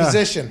story of the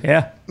position.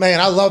 Yeah,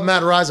 man, I love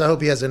Matt Rise. I hope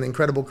he has an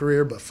incredible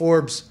career. But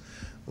Forbes,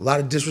 a lot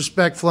of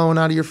disrespect flowing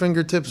out of your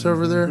fingertips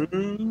over there.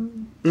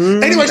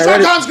 Anyway,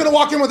 Shad Khan's going to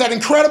walk in with that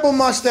incredible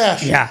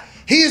mustache. Yeah.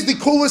 He is the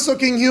coolest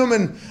looking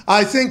human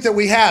I think that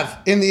we have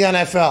in the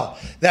NFL.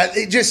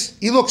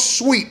 He looks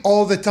sweet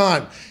all the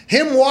time.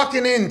 Him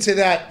walking into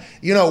that,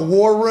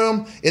 war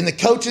room, and the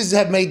coaches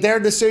have made their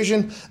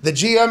decision. The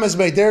GM has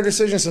made their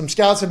decision. Some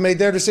scouts have made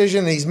their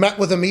decision. And he's met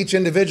with them each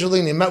individually,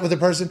 and he met with the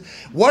person.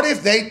 What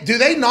if do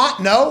they not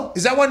know?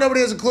 Is that why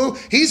nobody has a clue?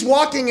 He's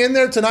walking in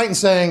there tonight and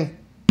saying,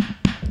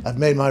 I've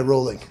made my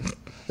ruling.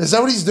 Is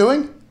that what he's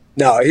doing?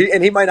 No,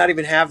 he might not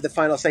even have the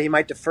final say. He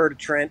might defer to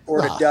Trent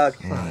or to Doug.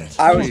 Right.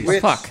 I was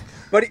with,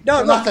 but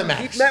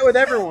he's met with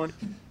everyone.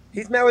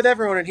 He's met with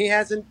everyone, and he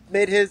hasn't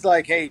made his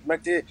hey.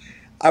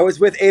 I was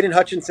with Aiden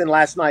Hutchinson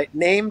last night.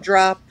 Name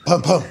drop.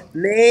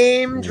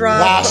 Name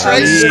drop. Wow,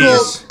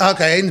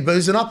 okay, Aiden's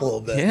boozing up a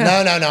little bit.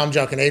 Yeah. No, I'm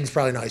joking. Aiden's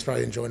probably not. He's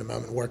probably enjoying the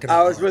moment working.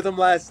 I was with him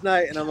last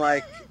night, and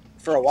I'm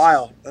for a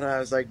while, and I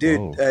was like,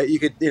 dude, you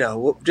could,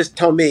 just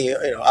tell me,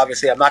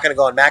 obviously I'm not going to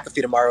go on McAfee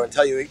tomorrow and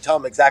tell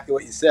him exactly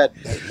what you said.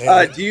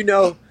 Do you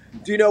know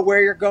where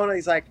you're going?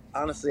 He's like,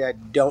 honestly, I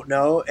don't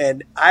know.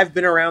 And I've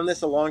been around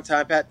this a long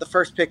time, Pat. The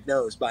first pick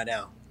knows by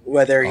now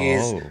whether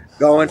he's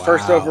going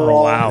first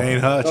overall.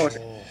 Nate Hutch.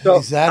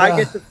 So I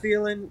get the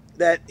feeling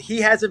that he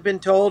hasn't been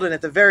told, and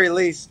at the very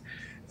least,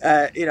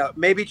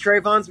 maybe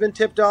Trayvon's been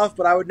tipped off,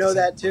 but I would know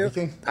that too.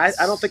 I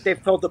don't think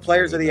they've told the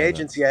players or the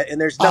agents yet, and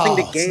there's nothing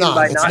to gain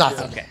by not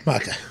doing it.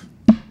 Okay.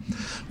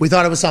 We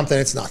thought it was something.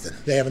 It's nothing.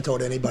 They haven't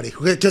told anybody.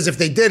 Because if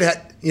they did,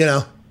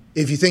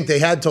 if you think they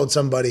had told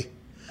somebody.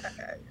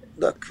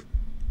 Look,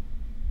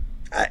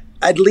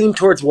 I'd lean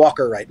towards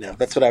Walker right now.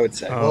 That's what I would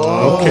say.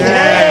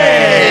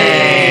 Okay.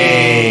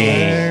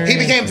 He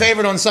became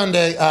favored on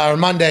Sunday or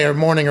Monday or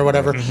morning or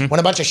whatever when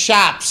a bunch of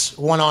shops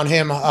went on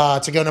him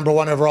to go number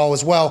 1 overall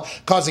as well,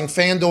 causing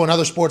FanDuel and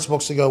other sports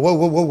books to go,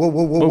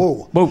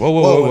 whoa.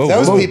 If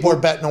those people are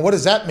betting on, what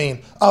does that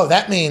mean? Oh,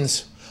 that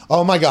means,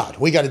 oh my God,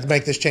 we got to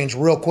make this change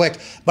real quick.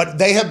 But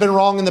they have been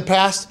wrong in the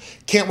past.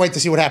 Can't wait to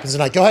see what happens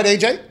tonight. Go ahead,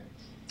 AJ.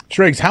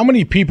 Schrags, how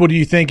many people do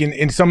you think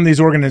in some of these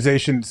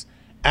organizations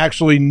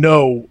actually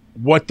know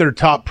what their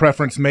top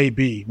preference may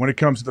be when it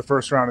comes to the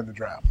first round of the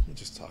draft? We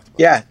just talked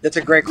about that's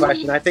a great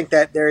question. I think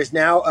that there is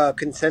now a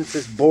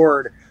consensus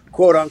board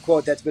quote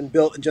unquote, that's been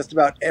built in just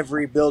about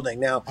every building.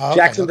 Now, Okay,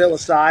 Jacksonville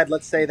aside,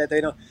 let's say that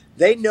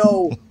they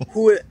know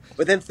who it,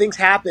 but then things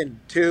happen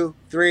 2,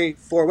 3,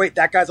 4. Wait,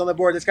 that guy's on the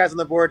board. This guy's on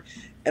the board.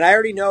 And I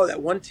already know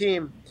that one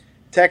team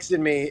texted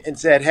me and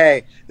said,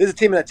 hey, this is a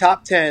team in the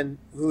top 10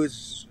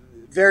 who's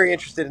very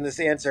interested in this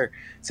answer.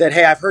 Said,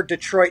 hey, I've heard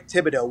Detroit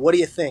Thibodeau. What do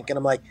you think? And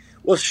I'm like,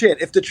 well,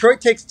 shit, if Detroit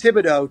takes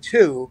Thibodeau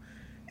too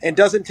and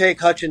doesn't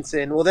take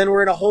Hutchinson, well, then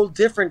we're in a whole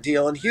different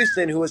deal. And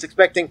Houston, who was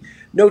expecting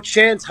no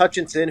chance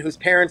Hutchinson, whose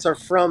parents are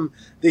from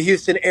the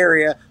Houston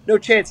area, no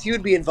chance he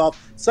would be involved.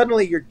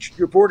 Suddenly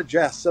you're bored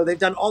adjust. So they've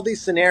done all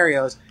these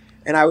scenarios.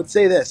 And I would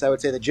say this, I would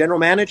say the general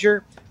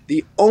manager,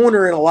 the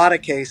owner in a lot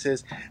of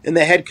cases, and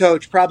the head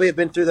coach probably have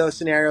been through those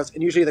scenarios,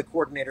 and usually the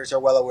coordinators are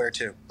well aware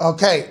too.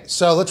 Okay,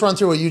 so let's run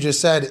through what you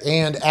just said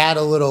and add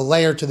a little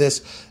layer to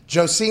this.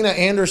 Josina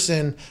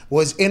Anderson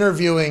was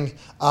interviewing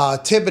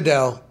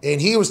Thibodeau, and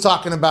he was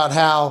talking about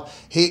how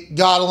he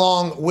got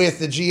along with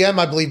the GM,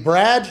 I believe,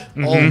 Brad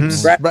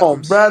Holmes.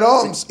 Brad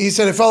Holmes. He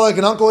said it felt like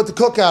an uncle at the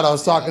cookout. I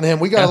was talking to him.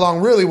 We got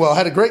along really well,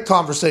 had a great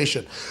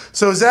conversation.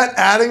 So is that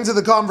adding to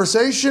the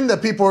conversation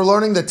that people are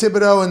learning that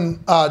Thibodeau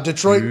and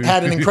Detroit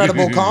had an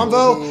incredible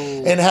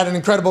convo and had an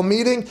incredible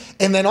meeting?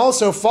 And then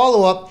also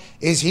follow-up,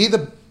 is he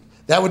the –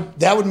 that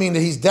would mean that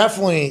he's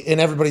definitely,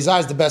 in everybody's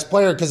eyes, the best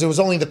player because it was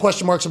only the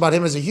question marks about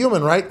him as a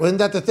human, right? Wasn't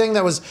that the thing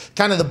that was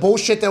kind of the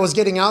bullshit that was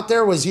getting out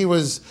there? Was he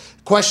was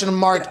question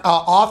marked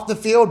off the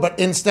field, but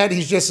instead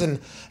he's just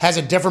has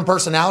a different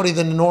personality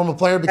than the normal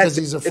player because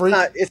he's a freak?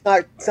 It's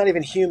not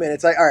even human.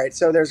 It's like, all right,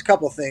 so there's a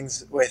couple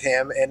things with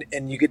him,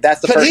 and you could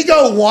that's the Could first he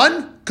go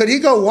one? Could he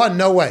go one?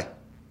 No way.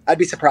 I'd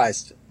be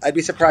surprised.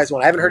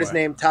 One. I haven't heard his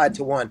name tied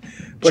to one.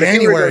 But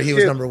January he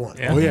was number one.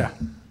 Yeah.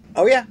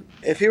 Oh, yeah.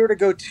 If he were to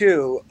go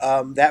 2,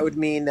 that would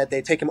mean that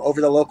they take him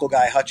over the local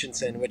guy,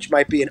 Hutchinson, which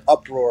might be an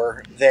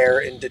uproar there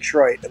in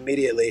Detroit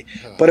immediately.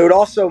 But it would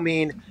also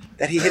mean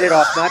that he hit it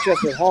off not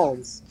just with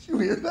Holmes. Did you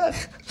hear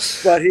that?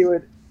 But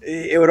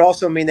it would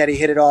also mean that he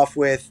hit it off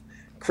with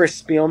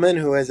Chris Spielman,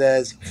 who is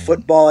as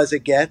football as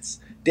it gets,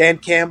 Dan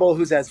Campbell,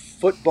 who's as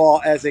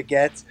football as it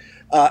gets,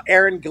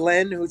 Aaron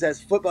Glenn, who's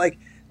as football, like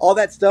all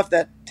that stuff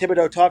that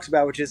Thibodeau talks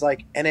about, which is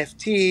like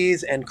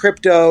NFTs and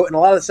crypto and a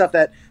lot of the stuff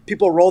that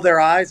people roll their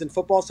eyes in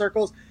football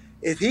circles.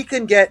 If he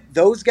can get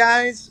those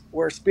guys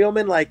where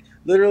Spielman like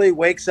literally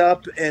wakes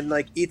up and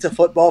like eats a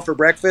football for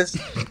breakfast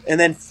and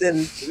then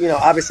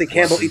obviously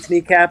Campbell eats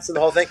kneecaps and the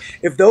whole thing.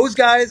 If those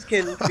guys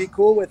can be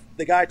cool with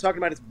the guy talking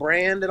about his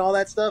brand and all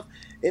that stuff,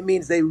 it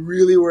means they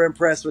really were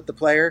impressed with the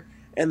player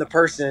and the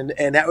person.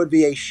 And that would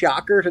be a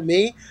shocker to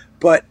me.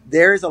 But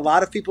there's a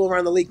lot of people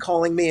around the league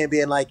calling me and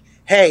being like,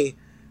 hey,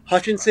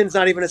 Hutchinson's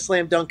not even a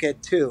slam dunk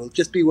at 2.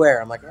 Just beware.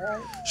 I'm like, all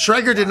right.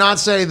 Schrager did not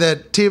say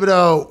that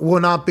Thibodeau will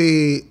not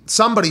be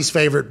somebody's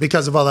favorite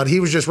because of all that. He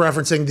was just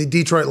referencing the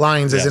Detroit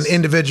Lions as an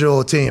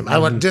individual team. I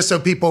want just so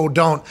people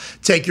don't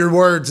take your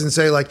words and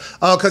say like,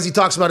 oh, because he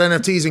talks about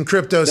NFTs and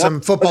crypto, some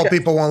football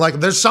people won't like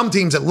him. There's some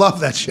teams that love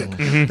that shit.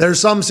 There's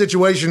some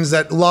situations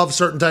that love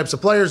certain types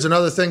of players and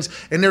other things.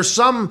 And there's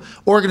some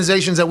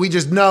organizations that we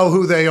just know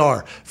who they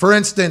are. For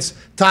instance,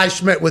 Ty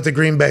Schmidt with the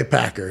Green Bay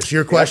Packers.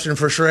 Your question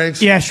for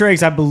Schrags? Yeah,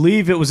 Schrags, I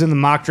believe it was in the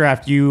mock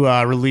draft you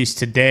released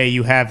today.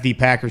 You have the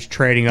Packers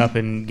trading up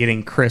and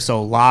getting Chris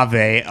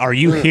Olave. Are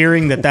you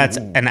hearing that that's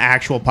an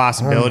actual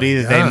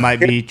possibility that they might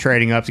be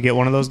trading up to get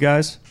one of those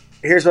guys?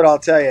 Here's what I'll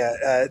tell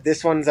you.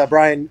 This one's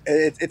Brian.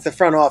 It's the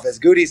front office.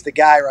 Goody's the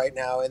guy right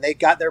now, and they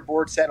got their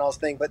board set and all this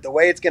thing. But the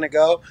way it's going to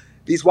go,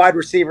 these wide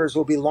receivers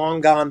will be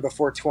long gone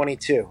before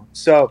 22.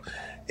 So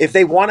if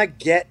they want to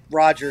get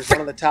Rodgers,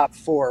 one of the top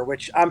 4,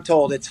 which I'm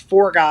told it's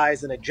 4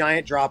 guys and a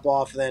giant drop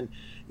off, then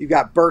you've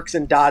got Burks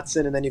and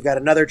Dotson, and then you've got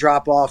another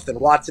drop-off, then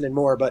Watson and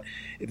Moore. But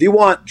if you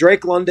want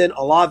Drake London,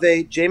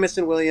 Olave,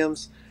 Jamison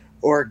Williams,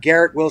 or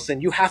Garrett Wilson,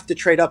 you have to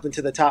trade up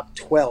into the top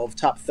 12,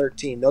 top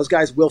 13. Those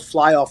guys will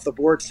fly off the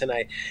boards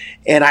tonight.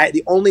 And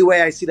the only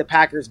way I see the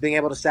Packers being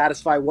able to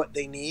satisfy what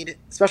they need,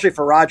 especially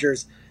for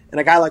Rodgers, and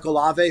a guy like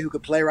Olave who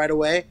could play right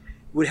away,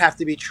 would have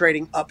to be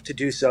trading up to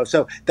do so.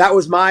 So that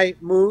was my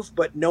move,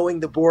 but knowing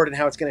the board and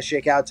how it's going to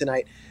shake out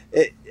tonight,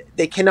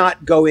 they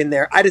cannot go in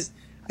there. I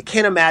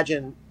can't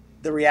imagine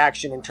the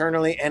reaction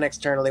internally and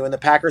externally when the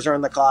Packers are on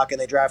the clock and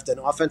they draft an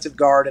offensive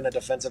guard and a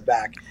defensive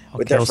back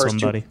with their first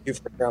two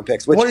first-round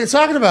picks. What are you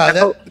talking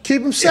about?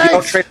 Keep them safe. If you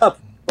don't trade up,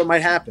 what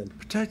might happen?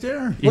 Protect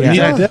Aaron.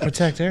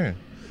 Protect Aaron.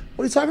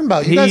 What are you talking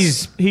about?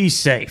 He's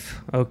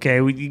safe.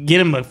 Okay, we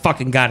get him a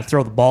fucking guy to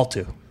throw the ball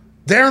to.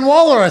 Darren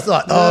Waller, I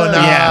thought. Oh, no.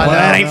 Yeah, well,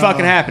 that ain't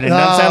fucking happening.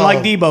 Doesn't sound like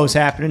Debo's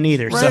happening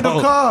either.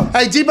 Randall Cobb.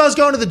 Hey, Debo's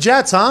going to the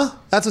Jets, huh?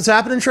 That's what's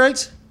happening,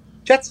 Trades?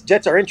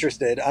 Jets are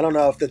interested. I don't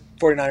know if the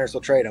 49ers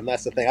will trade him.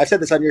 That's the thing. I've said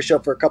this on your show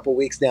for a couple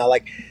weeks now.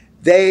 Like,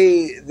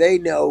 they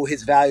know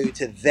his value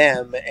to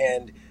them,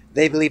 and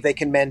they believe they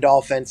can mend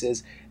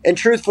offenses. And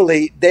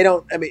truthfully, they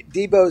don't. I mean,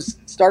 Debo's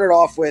started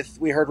off with,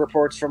 we heard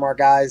reports from our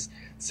guys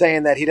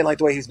saying that he didn't like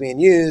the way he was being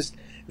used.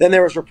 Then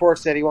there was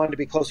reports that he wanted to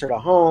be closer to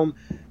home.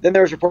 Then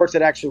there was reports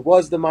that actually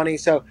was the money.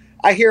 So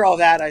I hear all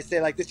that. I say,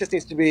 like, this just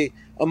needs to be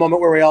a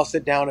moment where we all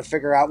sit down and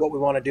figure out what we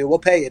want to do. We'll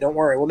pay you. Don't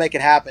worry. We'll make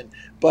it happen.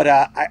 But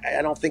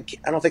I don't think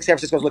San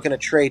Francisco's looking to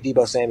trade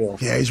Deebo Samuel.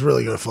 Yeah, he's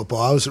really good at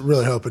football. I was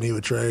really hoping he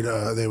would trade.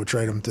 They would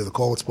trade him to the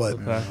Colts, but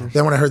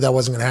then when I heard that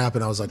wasn't going to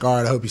happen, I was like, all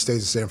right, I hope he stays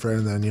in San Fran.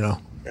 And then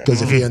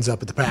because if he ends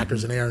up at the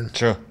Packers and Aaron,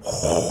 Sure.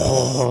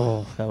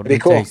 That would be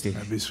cool. tasty.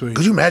 That'd be sweet.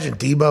 could you imagine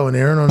Deebo and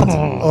Aaron on the team?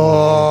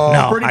 Oh,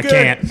 No, pretty I good.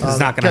 can't. It's not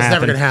going to that's happen.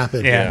 never going to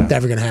happen. Yeah.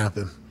 Never going to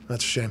happen.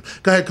 That's a shame.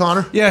 Go ahead,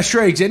 Connor. Yeah,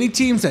 Schrags, any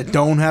teams that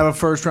don't have a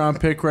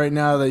first-round pick right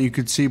now that you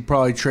could see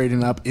probably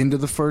trading up into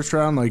the first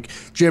round? Like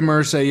Jim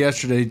Irsay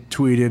yesterday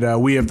tweeted,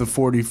 we have the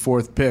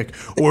 44th pick,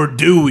 or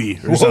do we?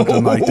 Or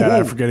something like that.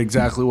 I forget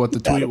exactly what the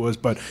tweet was,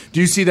 but do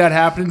you see that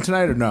happening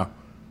tonight or no?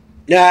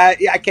 Yeah,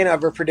 I can't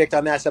ever predict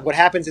on that stuff. What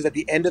happens is at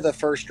the end of the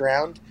first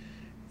round,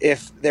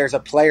 if there's a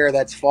player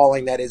that's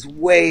falling that is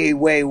way,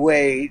 way,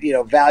 way,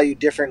 valued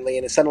differently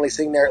and is suddenly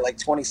sitting there at like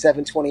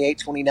 27, 28,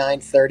 29,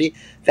 30,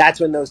 that's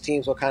when those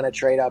teams will kind of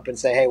trade up and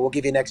say, hey, we'll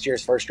give you next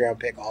year's first-round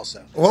pick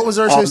also. What was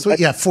Ursay's tweet?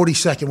 Yeah,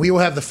 42nd. We will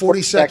have the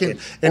 42nd.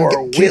 And Or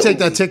can you will take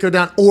that we? ticker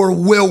down? Or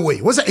will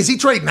we? What's that? Is he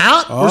trading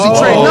out? Or is he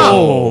trading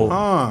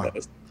up?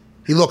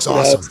 He looks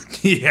awesome.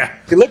 Yeah.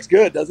 He looks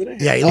good, doesn't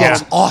he? Yeah, he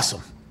looks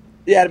awesome.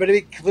 Yeah, but to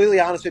be completely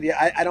honest with you,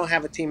 I don't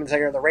have a team in the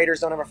second. The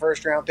Raiders don't have a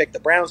first-round pick. The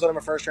Browns don't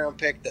have a first-round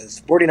pick. The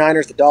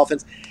 49ers, the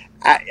Dolphins.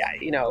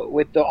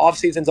 With the off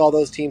seasons all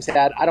those teams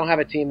had, I don't have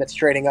a team that's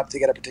trading up to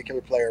get a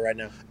particular player right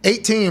now.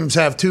 8 teams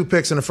have 2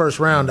 picks in the first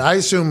round. I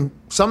assume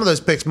some of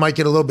those picks might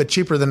get a little bit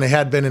cheaper than they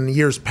had been in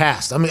years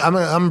past. I mean,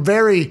 I'm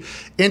very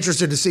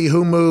interested to see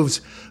who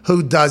moves,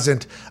 who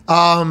doesn't.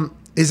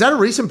 Is that a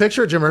recent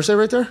picture of Jim Irsay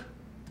right there?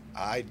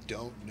 I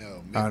don't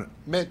know.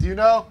 Mint, do you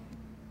know?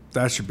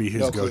 That should be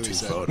his No clue, go-to he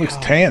said. photo. Looks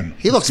tan.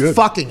 He looks good.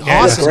 fucking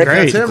Yeah, awesome. that's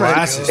great. That's him, right?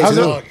 Glasses, I was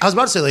too.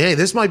 about to say, like, hey,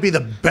 this might be the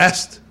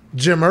best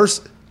Jim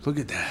Irsay. Look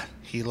at that.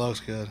 He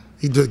looks good.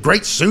 He did a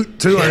great suit,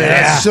 too. I mean,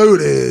 that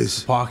suit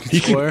is. Pocket He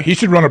square.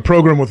 should run a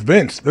program with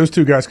Vince. Those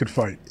two guys could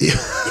fight.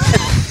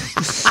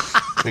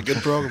 A good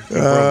program.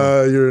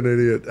 You're an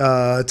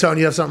idiot. Tony,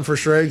 you have something for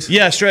Schrags?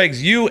 Yeah,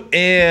 Schrags, you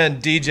and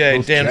DJ,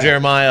 Both Dan chat.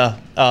 Jeremiah,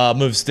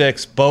 Move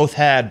Sticks, both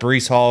had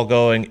Breece Hall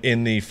going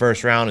in the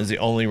first round as the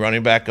only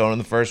running back going in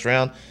the first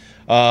round.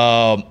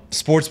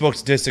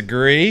 Sportsbooks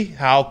disagree.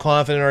 How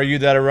confident are you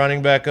that a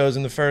running back goes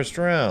in the first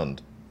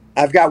round?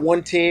 I've got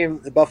one team,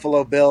 the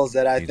Buffalo Bills,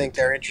 that I think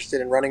they're interested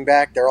in running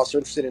back. They're also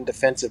interested in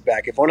defensive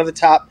back. If one of the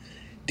top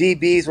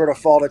DBs were to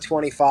fall to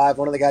 25,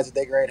 one of the guys that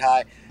they grade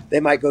high, they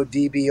might go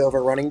DB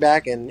over running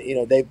back, and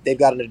they've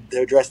got to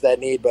address that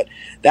need. But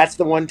that's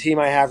the one team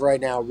I have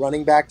right now,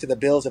 running back to the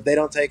Bills. If they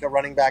don't take a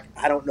running back,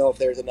 I don't know if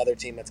there's another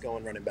team that's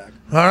going running back.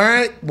 All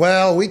right.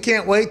 Well, we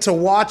can't wait to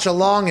watch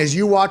along as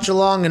you watch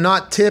along and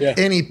not tip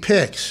any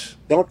picks.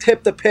 Don't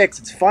tip the picks.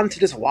 It's fun to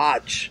just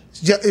watch.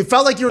 Yeah, it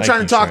felt like you were Thank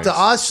trying to you, talk to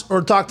Schrags. us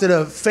or talk to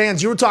the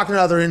fans. You were talking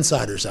to other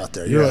insiders out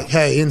there. You're like,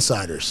 hey,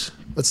 insiders,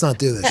 let's not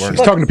do this.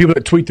 He's talking to people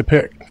that tweet the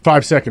pick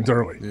 5 seconds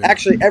early.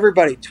 Actually,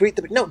 everybody, tweet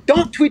the pick. No,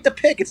 don't tweet the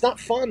pick. It's not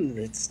fun.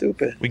 It's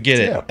stupid. We get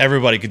it. Yeah.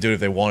 Everybody could do it if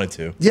they wanted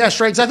to. Yeah,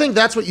 Schrags, I think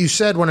that's what you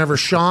said whenever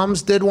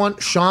Shams did one.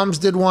 Shams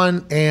did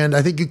one, and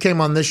I think you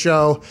came on this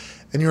show,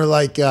 and you were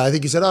like, I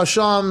think you said, oh,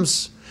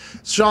 Shams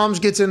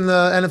gets in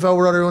the NFL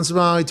world every once in a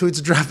while. He tweets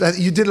a draft.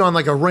 You did it on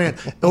like a rant.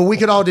 Oh, we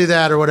could all do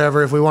that or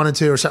whatever if we wanted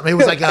to or something. It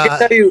was like, I can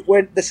tell you,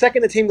 when the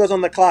second the team goes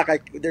on the clock,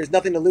 there's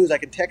nothing to lose. I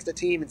can text a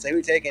team and say who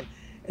you're taking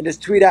and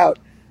just tweet out,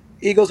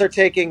 Eagles are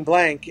taking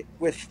blank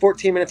with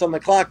 14 minutes on the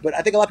clock. But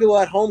I think a lot of people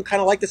at home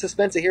kind of like the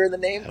suspense of hearing the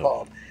name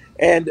called.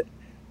 And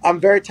I'm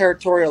very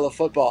territorial of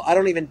football. I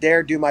don't even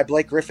dare do my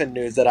Blake Griffin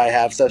news that I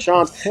have. So,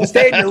 Sean,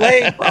 stay in your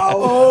lane, bro.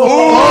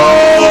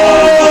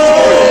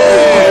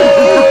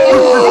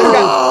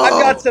 I've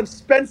got some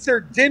Spencer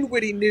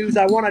Dinwiddie news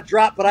I want to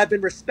drop, but I've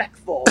been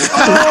respectful.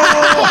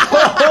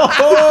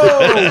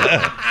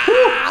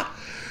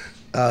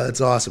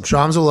 That's awesome.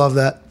 Shams will love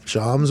that.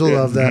 Shams will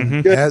love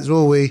that. As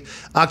will we.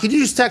 Could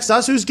you just text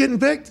us who's getting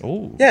picked?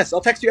 Yes,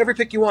 I'll text you every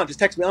pick you want. Just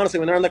text me honestly.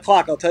 When they're on the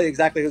clock, I'll tell you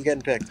exactly who's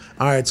getting picked.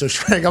 All right, so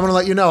Shrek, I'm going to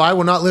let you know I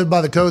will not live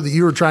by the code that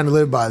you were trying to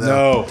live by,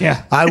 though. No.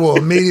 Yeah. I will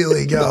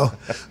immediately go,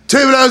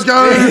 Thibodeau's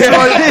going to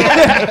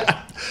Detroit.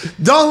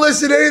 Don't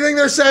listen to anything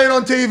they're saying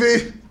on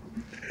TV.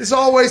 It's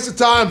all a waste of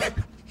time.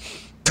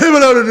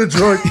 Thibodeau to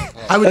Detroit.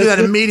 I would do that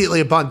immediately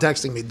upon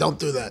texting me. Don't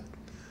do that.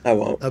 I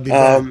won't. That'd be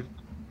bad.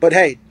 But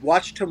hey,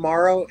 watch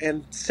tomorrow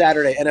and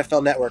Saturday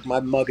NFL Network. My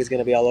mug is going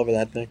to be all over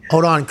that thing.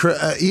 Hold on.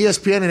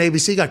 ESPN and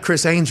ABC got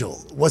Chris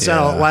Angel. What's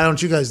that? Why don't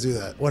you guys do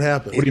that? What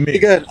happened? What do you Be mean?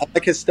 good. I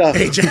like his stuff.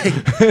 AJ.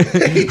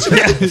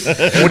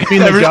 AJ. What do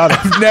you mean they got him?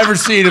 I've never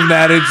seen him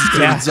that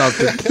interested in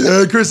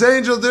something. Chris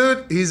Angel,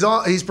 dude.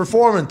 He's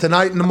performing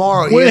tonight and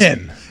tomorrow.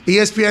 When?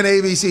 ESPN,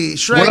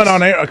 ABC. We're Shrek. not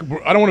on air. I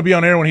don't want to be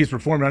on air when he's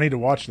performing. I need to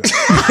watch that.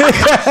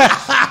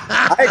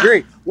 I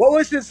agree. What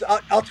was his?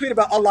 I'll tweet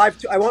about.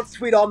 I won't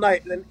tweet all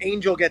night. And then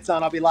Angel gets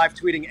on. I'll be live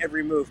tweeting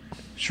every move.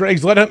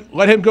 Schrags, let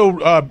him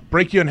go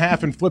break you in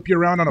half and flip you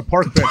around on a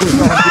park bench.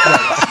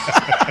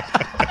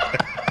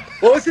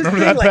 What was his Remember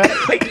thing? that, Like Pat?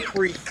 Fight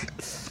Freak.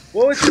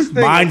 What was his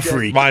thing? Mind AJ?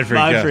 freak. Mind freak.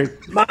 Mind yeah.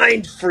 freak.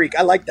 Mind freak.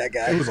 I like that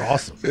guy. It was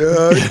awesome.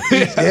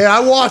 Yeah, I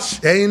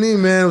watched A&E,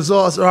 man. It was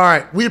awesome. All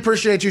right. We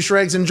appreciate you,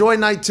 Schrags. Enjoy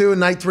night 2 and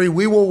night 3.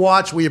 We will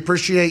watch. We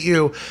appreciate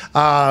you.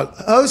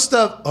 Host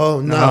of...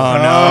 Oh, no.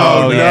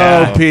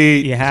 No,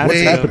 Pete. You have What's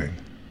to. happening?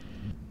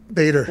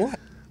 Peter. What?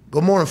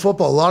 Good morning,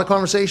 football. A lot of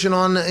conversation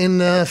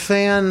in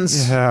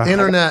fans, Yeah.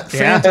 internet,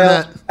 Yeah.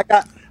 internet.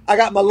 I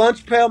got my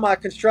lunch pail, my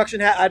construction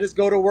hat. I just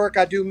go to work.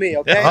 I do me,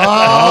 okay?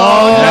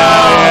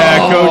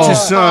 Yeah,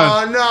 coach's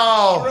son.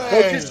 Oh, no.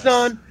 Coach's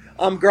son.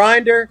 I'm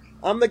grinder.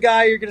 I'm the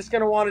guy you're just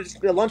going to want to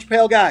just be a lunch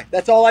pail guy.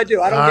 That's all I do.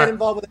 I don't All get right.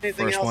 involved with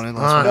anything First else. one in,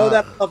 All last right. one Know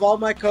out. that of all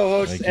my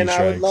co-hosts, Thank you, and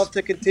I would Shrakes. love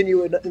to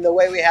continue in the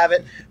way we have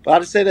it. But I'll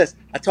just say this.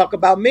 I talk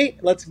about me.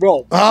 Let's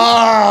roll.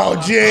 Oh,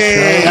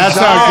 jeez. That's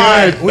All not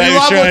right. good. We Thanks,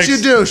 love what Schrags. you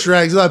do,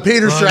 Schrags.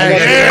 Peter Schrags.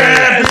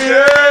 Yeah,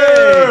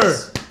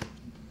 Peter.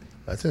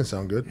 That didn't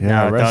sound good. Yeah,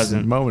 No, it rest doesn't.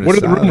 in the moment. What are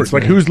of the silence, rumors?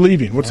 Like, man. who's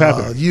leaving? What's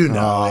happening? You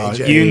know,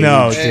 AJ. You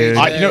know,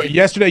 dude.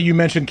 Yesterday you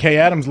mentioned Kay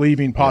Adams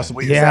leaving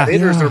possibly. Is Yeah. that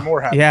it, or is there more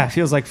happening? Yeah, it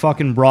feels like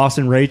fucking Ross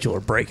and Rachel are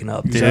breaking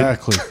up, dude.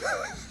 Exactly.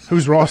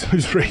 Who's Ross?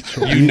 Who's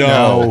Rachel? You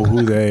know.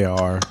 who they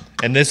are.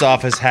 And this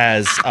office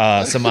has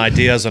some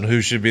ideas on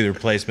who should be the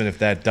replacement if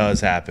that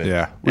does happen.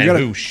 Yeah. And gotta-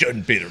 who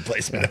shouldn't be the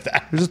replacement if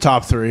that. There's a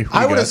top 3.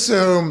 I would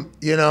assume,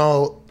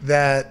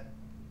 that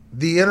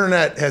the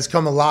internet has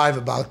come alive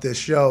about this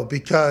show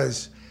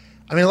because,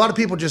 I mean, a lot of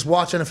people just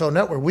watch NFL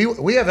Network. We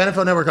have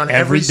NFL Network on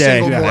every day.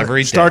 single Yeah, morning.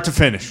 every day. Start to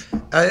finish.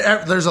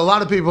 There's a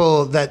lot of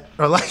people that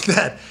are like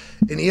that,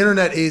 and the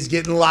internet is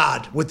getting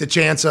loud with the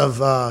chance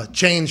of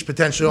change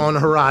potentially on the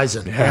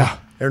horizon. Yeah.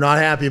 They're not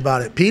happy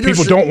about it. Peter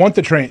People don't want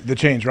the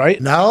change,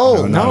 right?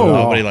 No.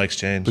 Nobody likes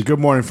change. The Good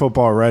Morning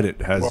Football Reddit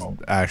has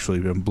actually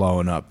been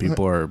blowing up.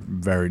 People are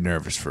very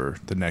nervous for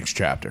the next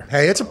chapter.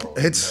 Hey, it's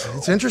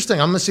interesting.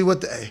 I'm gonna see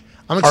what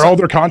I'm Are excited. all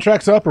their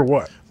contracts up or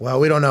what? Well,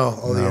 we don't know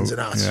all the ins and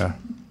outs. Yeah.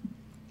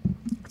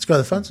 Let's go to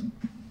the phones.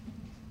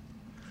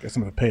 Guess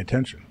I'm going to pay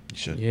attention.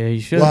 Yeah, you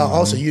should. Well,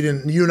 also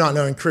you not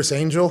knowing Chris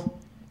Angel.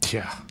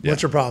 Yeah.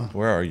 What's your problem?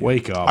 Where are you?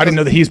 Wake up. I didn't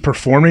know that he's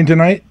performing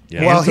tonight.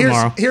 Yeah. Well, And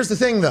tomorrow. here's the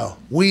thing though.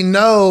 We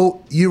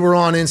know you were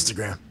on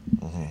Instagram.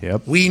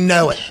 Yep. We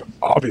know it.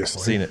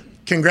 Obviously. Seen it.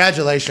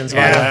 Congratulations,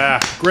 man. Yeah.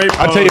 Great.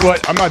 I'll tell you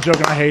what, I'm not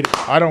joking. I hate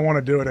it. I don't want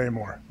to do it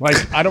anymore. Like,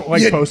 I don't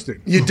like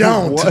posting. You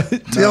don't. What?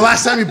 The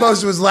last time you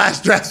posted was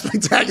last Draft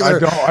Spectacular. I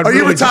don't. I Are you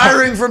really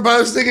retiring from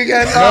posting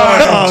again?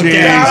 Oh, Jesus.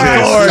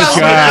 God. This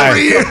Celebrate guy.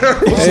 every year.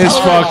 This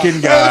fucking Hey,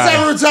 let's guy.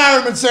 have a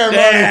retirement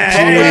ceremony.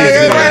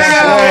 Jesus.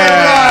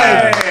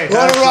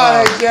 What a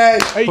ride,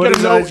 AJ. Hey, Put his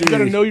you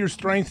gotta IG. know your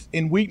strengths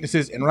and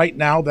weaknesses. And right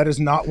now, that is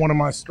not one of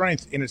my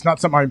strengths, and it's not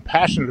something I'm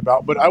passionate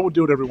about. But I will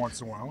do it every once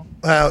in a while.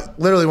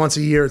 Literally once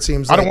a year, it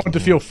seems I like. don't want it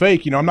to feel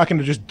fake. I'm not going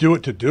to just do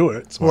it to do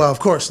it. Well, of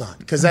course not,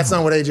 because that's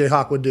not what AJ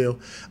Hawk would do.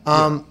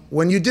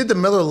 When you did the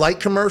Miller Lite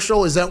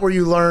commercial, is that where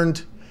you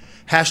learned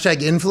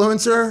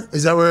 #influencer?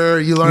 Is that where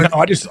you learned? No,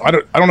 I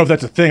don't know if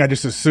that's a thing. I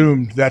just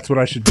assumed that's what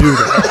I should do.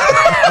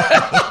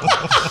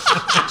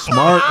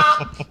 Smart.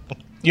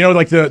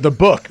 Like the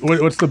book.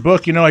 What's the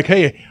book? Like,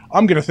 hey,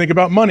 I'm going to think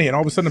about money, and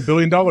all of a sudden $1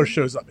 billion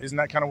shows up. Isn't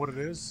that kind of what it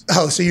is?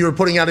 Oh, so you were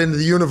putting out into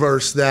the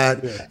universe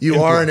that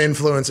you are an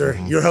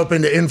influencer. You're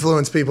hoping to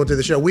influence people to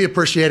the show. We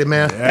appreciate it,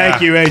 man.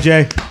 Thank you,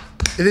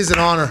 AJ. It is an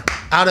honor.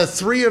 Out of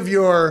 3 of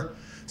your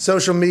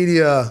social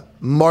media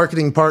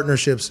marketing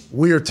partnerships,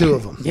 we are 2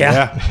 of them.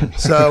 Yeah.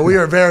 So we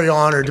are very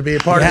honored to be a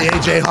part of the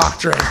AJ Hawk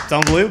train. It's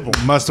unbelievable.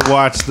 Must have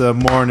watched the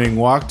morning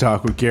walk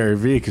talk with Gary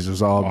Vee because it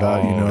was all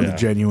about, yeah. the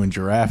genuine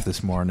giraffe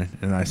this morning.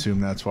 And I assume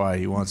that's why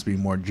he wants to be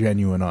more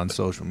genuine on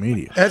social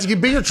media. As you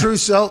be your true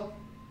self.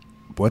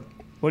 What?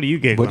 What are you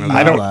giggling What do you-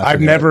 about? I don't. laughing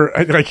I've at. never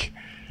like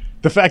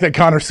the fact that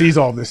Connor sees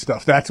all this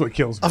stuff. That's what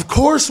kills me. Of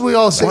course, we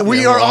all say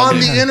we are on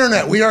the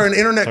internet. We are an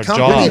internet Our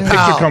company. job. Where'd that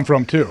pal. picture come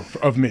from too?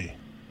 Of me?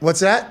 What's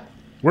that?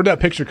 Where'd that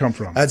picture come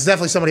from? It's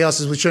definitely somebody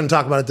else's. We shouldn't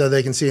talk about it though.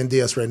 They can see in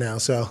DS right now.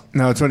 So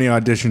No, it's when he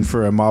auditioned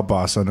for a mob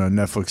boss on a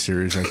Netflix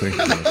series, I think.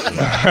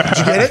 did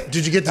you get it?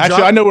 Did you get the Actually,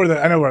 job? I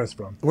know where it's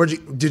from.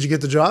 Did you get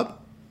the job?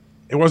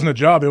 It wasn't a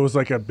job. It was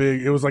like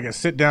a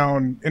sit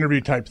down interview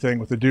type thing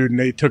with a dude, and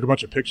they took a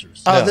bunch of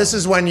pictures. Oh, this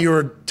is when you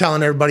were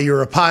telling everybody you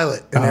were a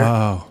pilot.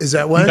 Oh. Is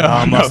that when?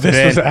 No,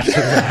 this was after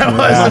that. That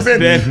must have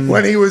been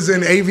when he was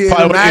in Aviator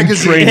Pilot in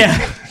magazine. training.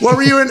 What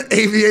were you in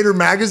Aviator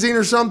magazine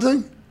or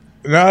something?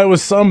 No, it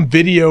was some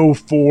video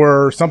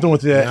for something with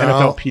the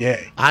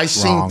NFLPA. I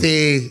seen Wrong.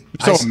 the.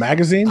 So a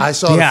magazine? I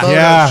saw Yeah. the photo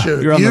Yeah.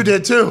 shoot. You're on You the-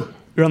 did too.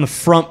 You're on the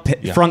front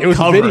front It was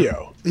cover. a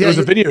video. Yeah, it was a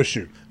you- video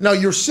shoot. No,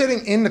 you're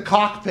sitting in the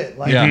cockpit,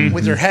 like Yeah.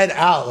 with your head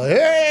out, like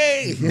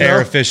hey, you know?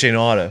 Air fishing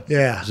auto.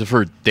 Yeah. Is it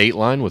for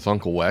Dateline with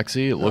Uncle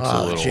Waxy? It looks a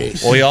Oh, little.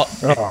 jeez. Well,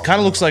 it kind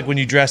of looks like when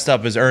you dressed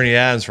up as Ernie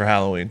Adams for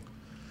Halloween.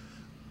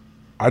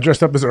 I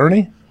dressed up as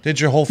Ernie. Did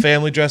your whole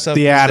family dress up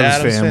The as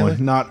Adams family,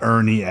 not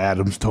Ernie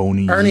Adams,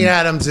 Tony. Ernie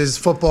Adams is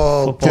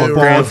football guru.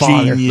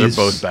 grandfather. They're genius.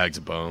 both bags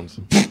of bones.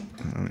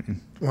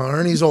 Well,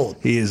 Ernie's old.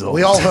 He is old.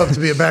 We all hope to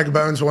be a bag of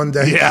bones one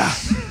day. Yeah.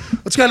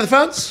 Let's go to the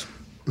phones.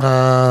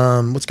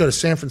 Let's go to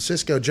San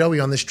Francisco, Joey,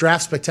 on this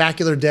draft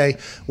spectacular day.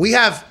 We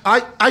have.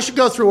 I should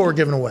go through what we're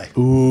giving away.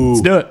 Ooh.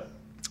 Let's do it.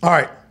 All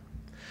right,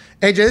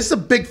 AJ, this is a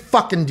big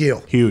fucking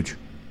deal. Huge.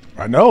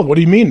 I know. What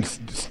do you mean? It's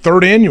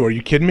third annual. Are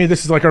you kidding me?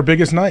 This is like our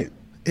biggest night.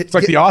 It's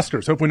like the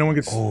Oscars. Hopefully no one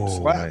gets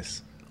slapped.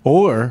 Nice.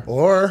 Or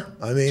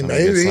I mean,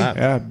 maybe.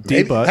 Yeah,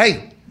 Maybe. butt.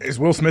 Hey, Is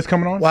Will Smith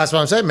coming on? well, that's what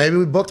I'm saying. Maybe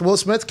we booked Will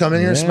Smith to come in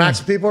here and smack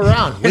some people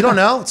around. We don't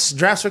know. It's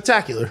draft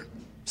spectacular,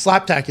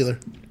 slaptacular.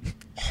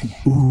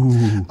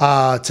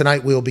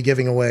 Tonight we'll be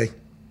giving away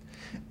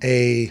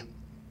a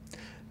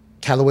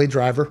Callaway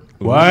driver,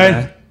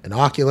 What? an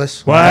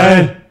Oculus, What?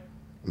 a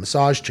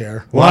massage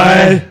chair,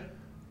 What?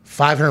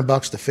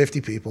 $500 to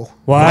 50 people,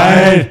 What?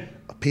 a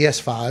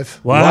PS5.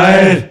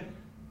 What?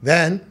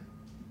 Then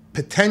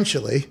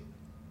potentially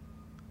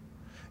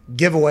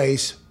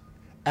giveaways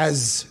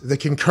as the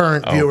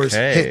concurrent viewers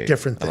Okay. hit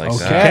different I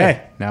things. like that.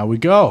 Okay. Now we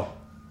go.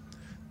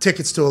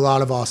 Tickets to a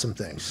lot of awesome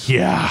things.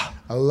 Yeah.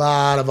 A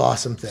lot of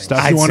awesome things. Stuff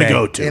I'd you want to say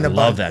go to. In Love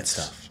that abundance.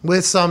 stuff.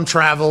 With some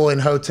travel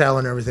and hotel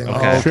and everything.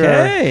 Okay.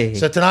 Okay.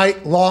 So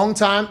tonight, long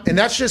time, and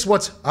that's just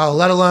what's.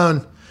 Let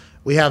alone,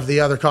 we have the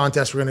other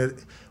contest.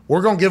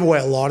 We're gonna give away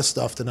a lot of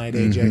stuff tonight,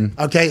 AJ.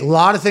 Okay, a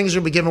lot of things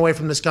will be given away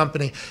from this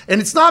company,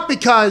 and it's not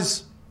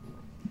because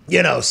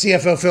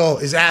CFO Phil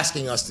is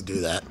asking us to do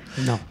that.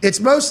 No.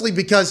 It's mostly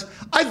because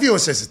I view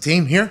us as a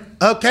team here,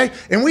 okay?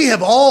 And we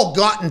have all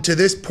gotten to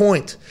this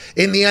point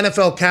in the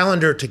NFL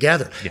calendar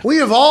together. Yeah. We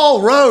have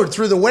all rode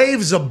through the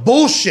waves of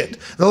bullshit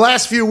the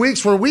last few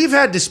weeks where we've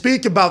had to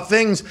speak about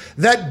things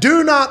that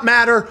do not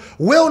matter,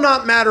 will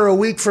not matter a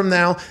week from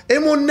now,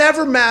 and will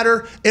never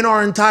matter in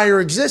our entire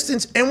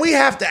existence. And we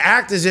have to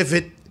act as if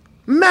it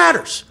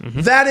matters.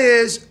 That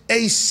is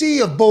a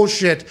sea of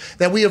bullshit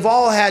that we have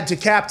all had to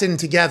captain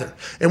together,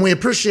 and we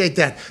appreciate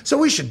that. So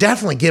we should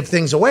definitely give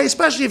things away,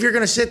 especially if you're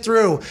going to sit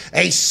through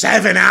a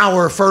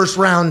 7-hour first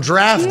round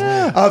draft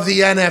of the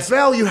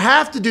NFL. You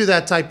have to do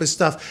that type of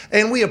stuff,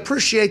 and we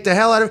appreciate the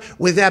hell out of it.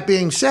 With that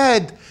being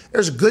said,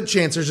 there's a good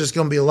chance there's just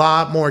going to be a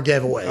lot more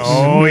giveaways.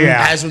 Oh,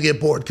 yeah. As we get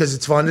bored, because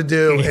it's fun to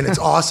do and it's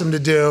awesome to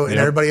do, and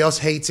everybody else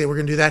hates it. We're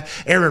going to do that.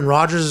 Aaron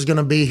Rodgers is going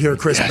to be here.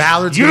 Chris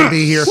Ballard's going to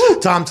be here.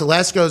 Tom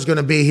Telesco is going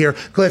to be here.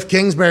 Cliff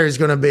Kingsbury is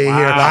going to be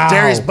here.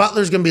 Darius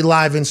Butler's going to be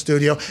live in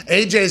studio.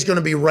 AJ is going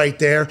to be right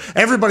there.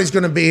 Everybody's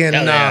going to be in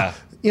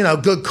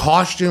good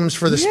costumes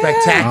for the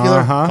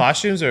spectacular.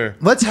 Costumes or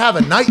Let's have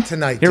a night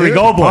tonight. Here we dude.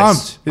 go,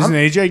 boys. Pumped. Isn't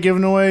AJ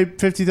giving away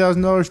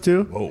 $50,000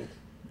 too? Whoa.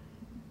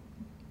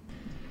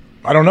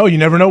 I don't know. You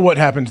never know what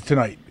happens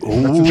tonight. That's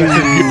a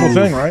beautiful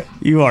thing, right?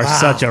 You are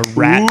such a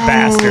rat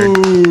bastard.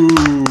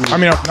 I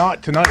mean,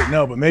 not tonight,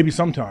 no, but maybe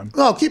sometime.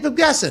 Oh, keep him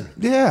guessing.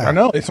 Yeah. I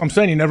know. I'm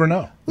saying you never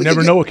know. You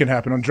never know what can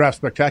happen on Draft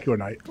Spectacular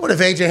night. What if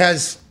AJ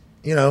has,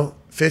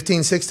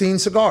 15, 16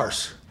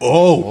 cigars?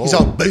 Oh. He's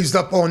all boozed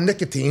up on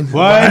nicotine.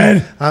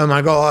 What? Oh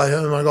my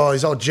god,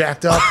 he's all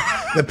jacked up.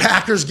 The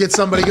Packers get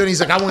somebody good. And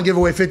he's like, I want to give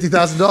away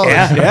 $50,000.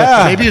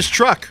 Yeah. Maybe his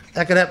truck.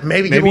 That could happen.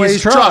 Maybe give away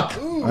his his truck.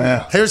 truck.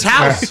 Yeah. His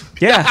house.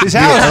 Yeah. His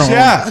house.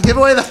 Yeah. Give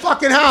away the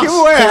fucking house. Give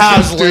away a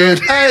house, dude.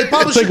 Hey,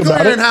 publisher Think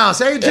about Glenn it.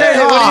 house.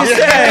 AJ, what do you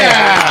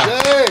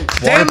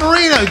say? Dan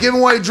Marino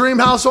giving away Dream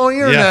House on the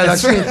internet. Yeah. I've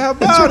seen. How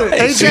about it?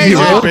 AJ C&J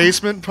Hall.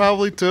 basement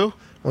probably too.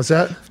 What's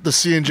that? The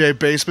C&J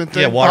basement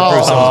thing. Yeah,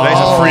 waterproof someone's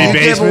basement. Free He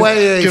gave basement.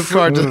 away a Gift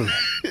card to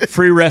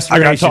Free I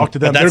restoration. got to talk to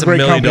them. But They're that's a great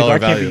 $1 million company.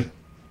 But I value.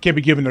 can't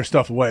be giving their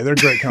stuff away. They're a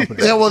great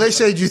company. Yeah, well, they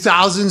saved you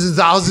thousands and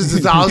thousands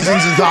and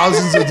thousands and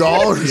thousands of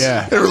dollars.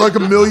 Yeah. They were like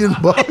 $1 million.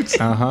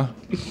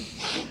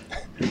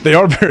 They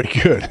are very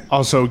good.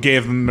 Also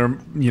gave them their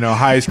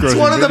highest grossing It's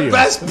one of the video.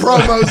 best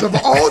promos of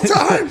all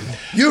time.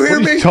 You hear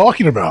What are me? you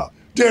talking about?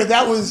 Dude,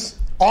 that was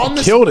on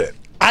the. Killed it.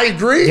 I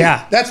agree.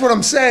 Yeah. That's what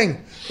I'm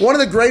saying. One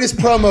of the greatest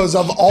promos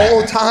of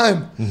all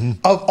time.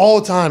 Of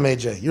all time,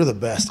 AJ. You're the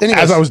best.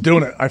 Anyways, As I was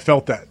doing it, I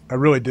felt that. I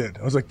really did.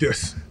 I was like,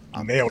 this.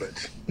 I nailed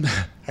it.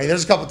 hey,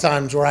 there's a couple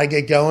times where I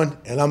get going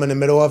and I'm in the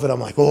middle of it. I'm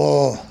like,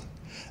 oh,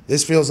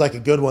 this feels like a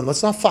good one.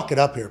 Let's not fuck it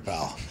up here,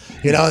 pal.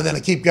 And then I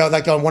keep going,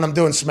 like when I'm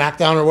doing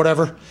SmackDown or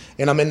whatever,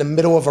 and I'm in the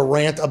middle of a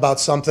rant about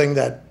something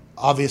that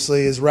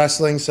obviously is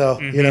wrestling. So,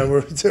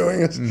 we're doing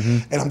this.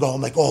 And I'm going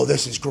like, oh,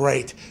 this is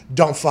great.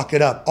 Don't fuck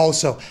it up.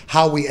 Also,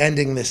 how we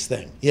ending this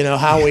thing?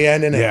 How we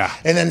ending it? Yeah.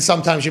 And then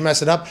sometimes you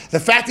mess it up. The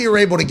fact that you're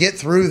able to get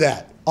through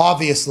that,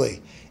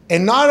 obviously,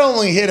 and not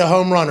only hit a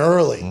home run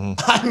early,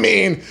 I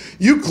mean,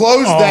 you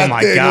closed that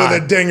my thing God.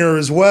 with a dinger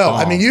as well.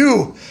 I mean,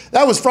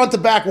 that was front to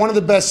back one of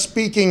the best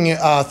speaking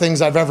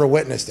things I've ever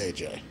witnessed,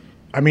 AJ.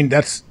 I mean,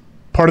 that's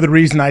part of the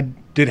reason I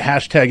did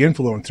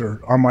 #influencer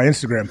on my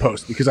Instagram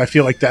post, because I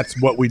feel like that's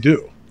what we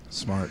do.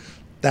 Smart.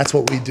 That's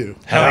what we do.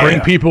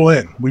 Bring people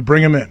in. We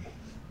bring them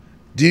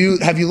in.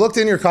 Have you looked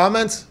in your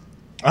comments?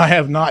 I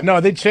have not. No,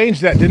 they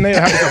changed that, didn't they?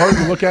 How it's hard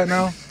to look at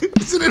now?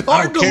 Isn't it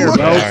hard to care, look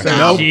bro. at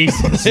now?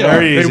 Jesus.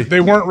 Very easy. They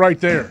weren't right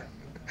there.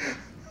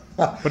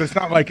 But it's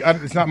not like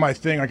it's not my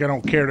thing. Like I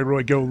don't care to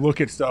really go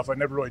look at stuff. I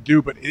never really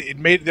do. But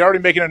they're already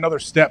making another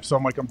step. So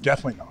I'm like, I'm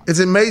definitely not. It's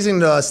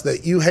amazing to us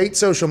that you hate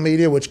social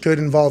media, which could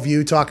involve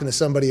you talking to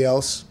somebody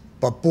else,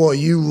 But boy,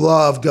 you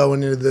love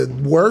going into the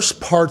worst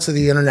parts of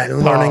the internet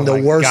and learning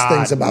the worst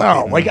things about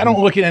No, people. like I don't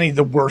look at any of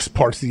the worst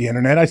parts of the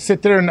internet. I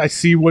sit there and I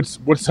see what's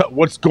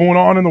going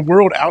on in the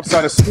world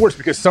outside of sports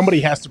because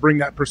somebody has to bring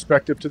that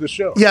perspective to the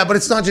show. Yeah, but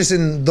it's not just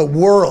in the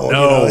world.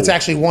 No. You know, it's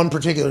actually one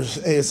particular.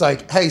 It's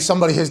like, hey,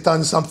 somebody has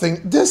done something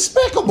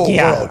despicable.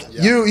 World.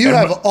 You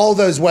have all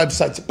those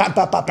websites.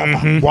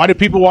 Why do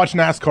people watch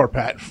NASCAR,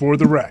 Pat? For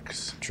the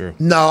wrecks. True.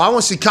 No, I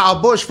want to see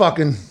Kyle Busch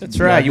fucking. That's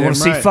right. You want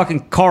to see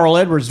fucking Carl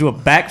Edwards do a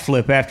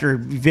backflip after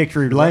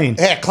victory lane.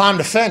 Yeah, climb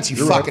the fence,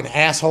 you fucking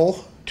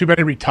asshole. Too bad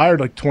he retired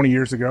like 20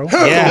 years ago.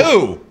 Yeah.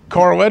 Who?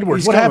 Carl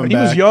Edwards. He's What happened? coming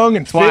He was back. young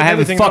and That's fit. why I and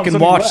haven't everything, all of a fucking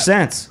sudden he watched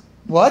left. since.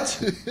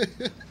 What?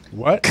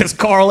 What? Because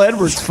Carl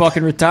Edwards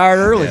fucking retired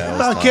early.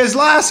 About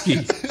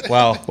Keselowski.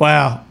 Well,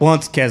 Wow.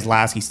 Once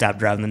Keselowski stopped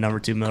driving the number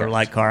 2 Miller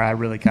Lite car, I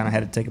really kind of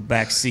had to take a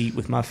back seat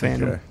with my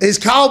fandom. Is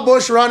Kyle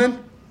Busch running?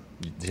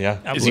 yeah.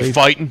 Is he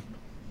fighting?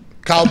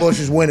 Kyle Busch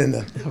is winning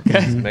then.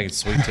 Make it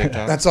sweet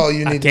TikTok. That's all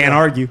you need to Can't know.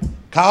 argue.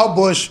 Kyle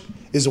Busch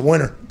is a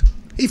winner.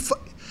 He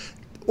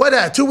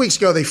 2 weeks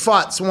ago they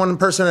fought. So one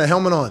person had a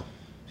helmet on.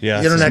 Yeah.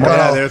 The internet Yeah,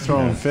 got they're all.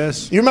 throwing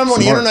fists. You remember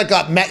when Smart. the internet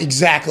got met?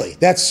 Exactly.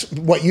 That's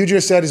what you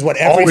just said. Is what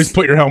every. Always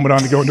put your helmet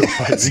on to go into a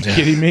fight. Are you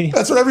kidding me?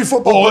 That's what every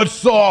football. Oh, that's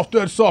soft.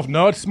 That's soft.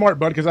 No, it's smart,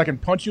 bud, because I can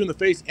punch you in the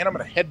face and I'm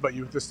going to headbutt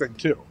you with this thing,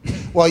 too.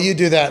 Well, you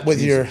do that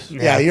with your.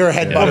 Yeah, you're a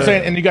headbutter. I'm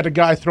saying, and you got the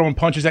guy throwing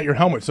punches at your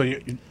helmet, so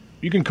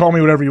you can call me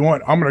whatever you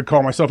want. I'm going to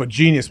call myself a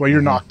genius while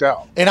you're knocked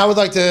out. And I would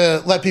like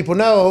to let people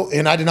know,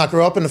 and I did not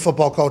grow up in the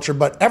football culture,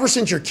 but ever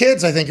since you're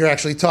kids, I think you're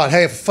actually taught,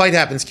 hey, if a fight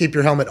happens, keep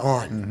your helmet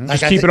on. Like,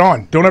 Just keep it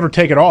on. Don't ever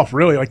take it off,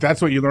 really. Like,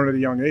 that's what you learn at a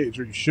young age,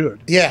 or you should.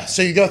 Yeah,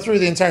 so you go through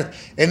the entire,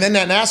 and then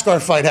that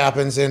NASCAR fight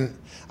happens, and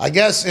I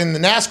guess in the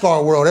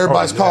NASCAR world,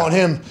 everybody's calling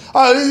him,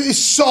 oh,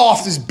 he's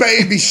soft as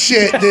baby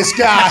shit, this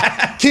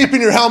guy.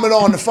 Keeping your helmet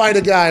on to fight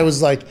a guy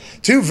was like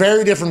two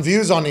very different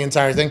views on the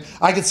entire thing.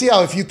 I could see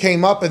how if you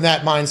came up in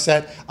that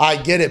mindset, I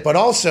get it. But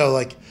also,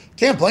 like,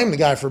 can't blame the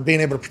guy for being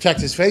able to protect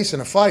his face in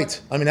a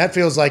fight. I mean, that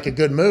feels like a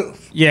good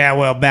move. Yeah,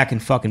 well, back in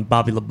fucking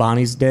Bobby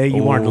Labonte's day,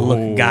 you wanted to look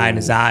a guy in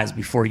his eyes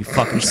before you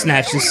fucking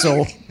snatched his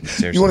soul.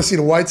 Seriously. You want to see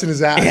the whites in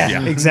his eyes?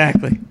 Yeah,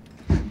 exactly.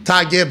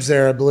 Ty Gibbs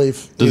there, I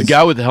believe. Did the is-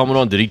 guy with the helmet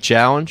on, did he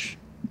challenge?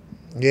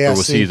 yeah, Or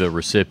was see. he the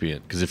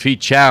recipient? Because if he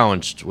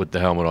challenged with the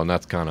helmet on,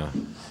 that's kind of...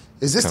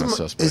 Is this kinda the,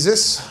 suspect. is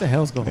this What the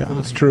hell's going on?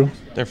 That's true.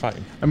 They're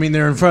fighting. I mean,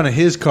 they're in front of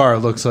his car, it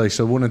looks like,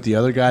 so wouldn't the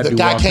other guy the be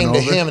guy walking came to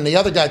over? him and the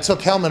other guy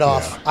took helmet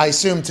off, I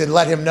assume to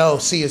let him know,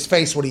 see his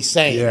face, what he's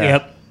saying. Yeah.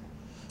 Yep,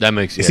 That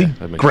makes Is that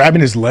he makes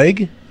grabbing his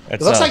leg? It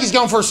looks like he's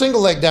going for a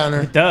single leg down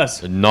there. it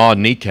does. Gnawed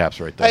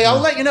kneecaps right there. Hey, I'll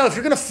let you know, if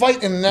you're going to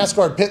fight in the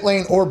NASCAR pit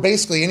lane or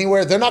basically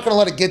anywhere, they're not going to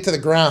let it get to the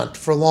ground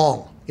for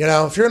long. You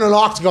know, if you're in an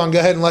octagon, go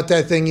ahead and let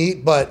that thing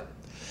eat. But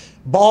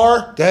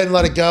bar, go ahead and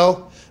let it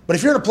go. But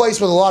if you're in a place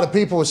with a lot of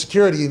people with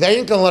security, they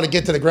ain't going to let it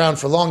get to the ground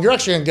for long. You're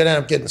actually going to end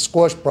up getting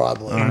squished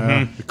probably.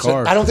 The So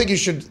car. I don't think you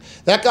should.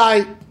 That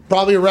guy,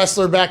 probably a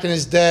wrestler back in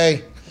his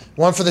day,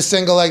 one for the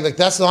single leg. Like,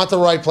 that's not the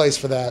right place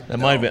for that. That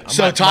might have been.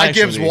 So might Ty Gibbs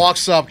actually be-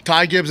 walks up.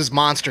 Ty Gibbs is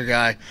monster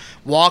guy.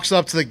 Walks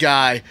up to the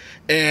guy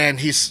and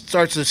he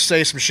starts to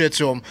say some shit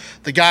to him.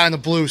 The guy in the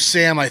blue,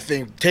 Sam, I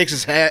think, takes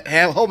his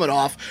helmet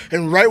off,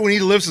 and right when he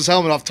lifts his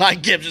helmet off, Ty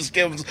Gibbs just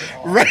gives him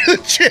right in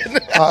the chin.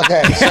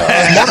 Okay, so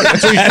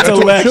That's What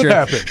should electric.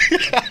 happen?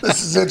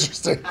 this is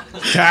interesting.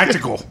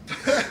 Tactical.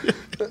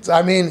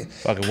 I mean,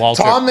 Fucking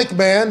Walter. Tom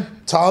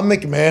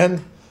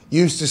McMahon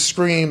used to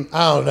scream,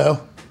 I don't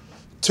know,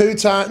 2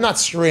 times, not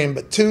scream,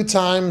 but 2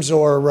 times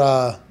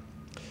or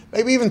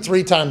maybe even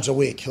 3 times a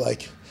week.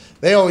 Like,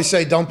 they always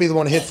say, don't be the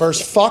one to hit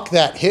first. Fuck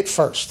that, hit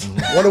first.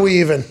 What are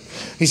we even?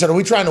 He said, are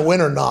we trying to win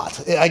or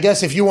not? I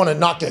guess if you want to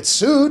not get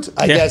sued,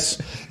 I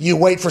guess you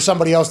wait for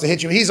somebody else to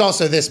hit you. He's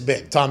also this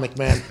big, Tom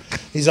McMahon.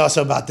 He's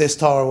also about this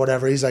tall or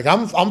whatever. He's like,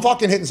 I'm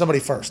fucking hitting somebody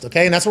first,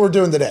 okay? And that's what we're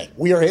doing today.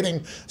 We are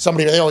hitting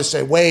somebody. They always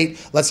say,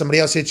 wait, let somebody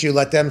else hit you,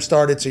 let them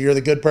start it so you're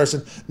the good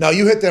person. No,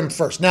 you hit them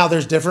first. Now,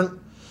 there's different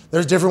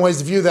ways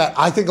to view that.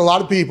 I think a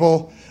lot of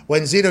people,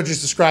 when Zito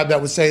just described that,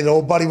 would say the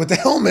old buddy with the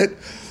helmet,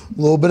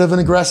 a little bit of an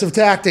aggressive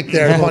tactic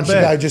there. A bunch of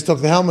guys just took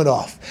the helmet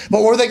off.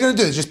 But what are they going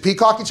to do? Just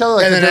peacock each other?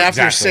 Like And then they're-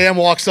 after Sam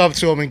walks up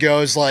to him and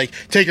goes like,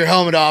 "Take your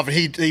helmet off,"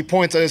 and he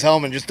points at his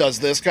helmet and just does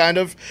this kind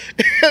of,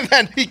 and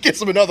then he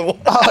gives him another one.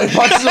 Oh, he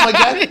punches him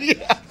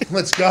again?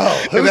 Let's go.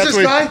 Who's that's this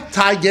what- guy?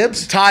 Ty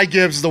Gibbs? Ty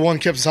Gibbs is the one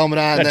keeps his helmet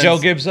on. and That then- Joe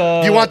Gibbs.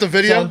 Do you want the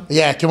video? son?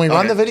 Yeah, can we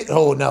run the video?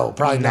 Oh, no,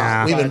 probably Nah.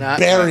 not. We've been Probably not.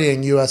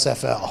 burying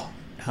USFL.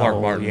 Mark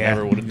Oh, Martin yeah.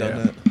 never would have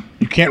done that.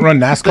 You can't run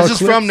NASCAR This is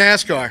clips? from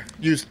NASCAR.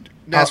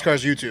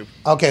 NASCAR's YouTube.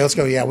 Okay, let's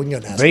go. Yeah, we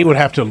can go now. They would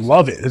have to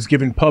love it. It's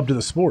giving pub to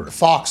the sport.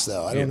 Fox,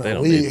 though. I don't they know.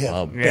 don't We need have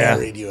pub. Yeah.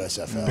 buried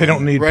USFL. They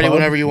don't need Ready pub.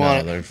 whenever you No, want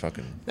it. they're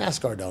fucking.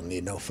 NASCAR don't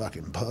need no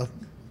fucking pub.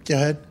 Go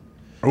ahead.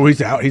 Oh,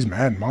 he's out. He's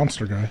mad.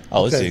 Monster guy.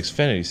 Oh, it's Okay. the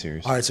Xfinity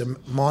series. All right, so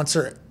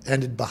Monster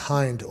ended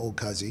behind Old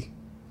Cuzzy.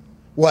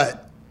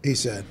 What? He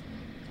said.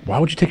 Why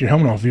would you take your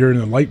helmet off if you're in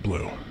the light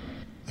blue?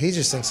 He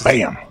just thinks. It's,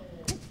 Bam.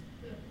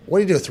 what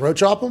do you do? Throat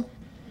chop him?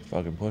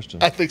 Fucking pushed him.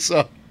 I think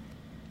so.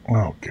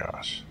 Oh,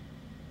 gosh.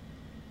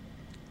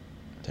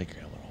 Take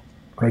your helmet off.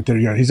 Right there,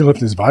 yeah. He's gonna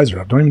lift his visor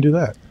up. Don't even do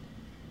that.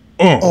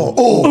 Okay,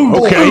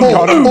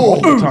 caught him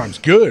multiple times.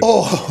 Good.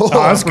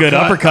 That's good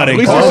uppercutting. At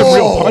least there's some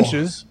real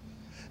punches.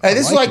 Hey,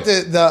 this is like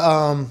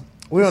the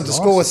we went to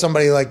school with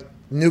somebody like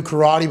knew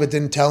karate but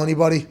didn't tell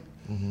anybody.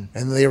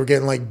 And they were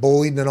getting like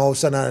bullied, and then all of a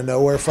sudden, out of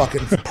nowhere,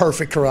 fucking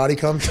perfect karate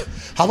comes.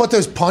 How about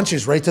those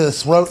punches right to the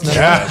throat? And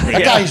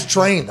that guy's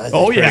trained. I think.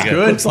 Oh yeah,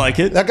 good. Looks like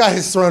it. That guy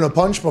has thrown a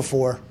punch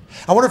before.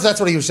 I wonder if that's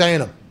what he was saying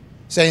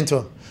to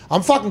him.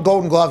 I'm fucking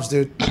Golden Gloves,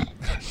 dude.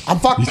 I'm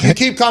fucking. You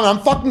keep coming. I'm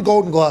fucking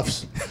Golden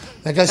Gloves.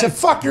 That guy said,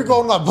 "Fuck your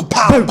Golden Gloves."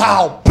 Pow,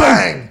 pow,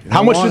 bang.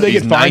 How much do they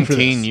get fined for this?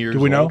 19 years Do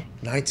we know? old.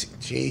 19.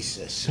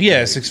 Jesus.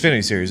 Yeah, it's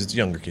Xfinity Series. It's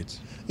younger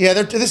kids. Yeah,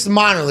 this is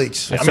minor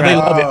leagues. I mean, they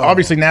love it.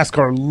 Obviously,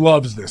 NASCAR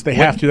loves this. They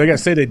have to. They got to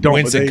say they don't.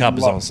 Winston but they Cup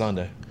is love on it.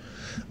 Sunday.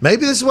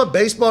 Maybe this is what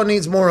baseball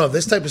needs more of,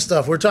 this type of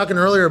stuff. We were talking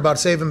earlier about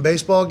saving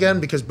baseball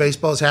again because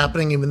baseball is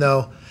happening, even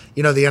though,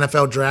 the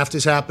NFL draft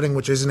is happening,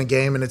 which isn't a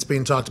game, and it's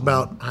being talked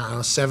about,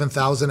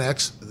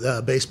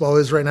 7,000x baseball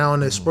is right now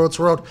in the sports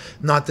world.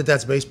 Not that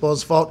that's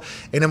baseball's fault.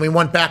 And then we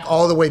went back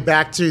all the way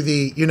back to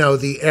the,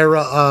 the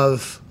era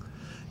of,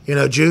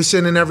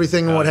 juicing and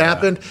everything and what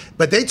happened.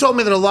 But they told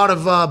me that a lot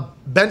of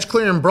bench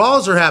clearing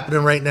brawls are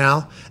happening right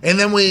now. And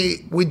then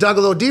we dug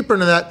a little deeper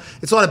into that.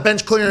 It's a lot of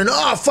bench clearing,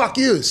 fuck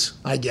yous,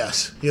 I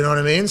guess. You know what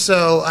I mean?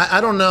 So I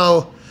don't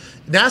know.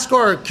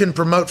 NASCAR can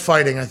promote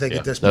fighting, I think,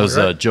 at this point. That was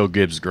right? Joe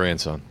Gibbs'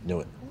 grandson.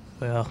 Knew it.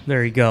 Well,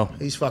 there you go.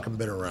 He's fucking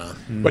been around.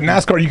 But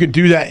NASCAR, you could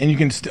do that, and you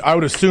can. I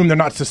would assume they're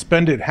not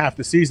suspended half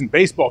the season.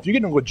 Baseball, if you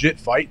get in a legit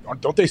fight,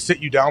 don't they sit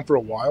you down for a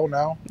while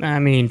now? I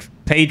mean,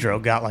 Pedro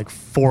got like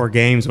 4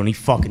 games when he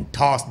fucking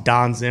tossed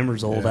Don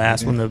Zimmer's old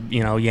ass when the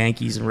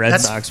Yankees and Red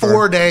That's Sox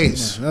 4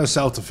 days. That was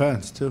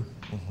self-defense, too.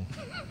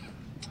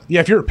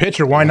 Yeah, if you're a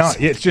pitcher, why not?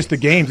 Yeah, it's just the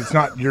games. It's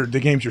not the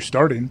games you're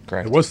starting.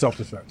 Correct. It was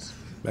self-defense.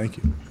 Thank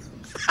you.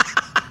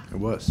 It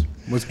was.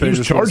 What's He was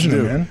Pedro supposed to charging him,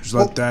 do? man. Just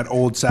let that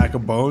old sack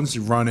of bones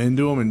run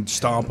into him and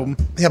stomp him.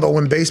 Yeah, but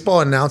when baseball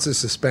announces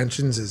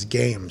suspensions as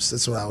games,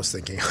 that's what I was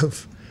thinking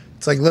of.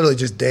 It's like literally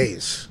just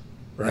days,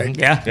 right?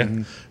 Yeah.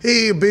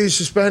 He'll be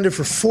suspended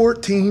for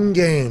 14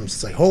 games.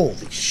 It's like, holy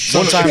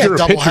shit. Sometimes If you're a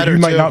pitcher, doubleheader, you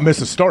might too. not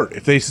miss a start.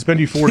 If they suspend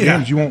you 4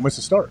 games, you won't miss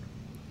a start.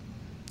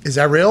 Is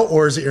that real,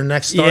 or is it your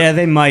next start? Yeah,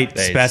 they might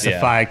They-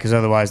 specify because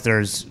otherwise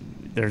there's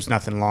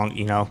nothing long.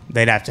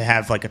 They'd have to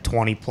have like a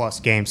 20-plus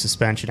game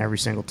suspension every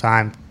single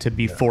time to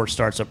be 4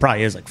 starts. So it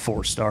probably is like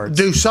 4 starts.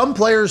 Do some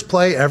players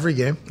play every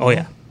game? Oh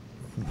yeah,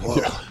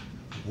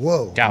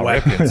 Whoa. Cal a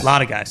Ripken's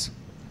lot of guys.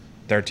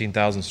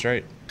 13,000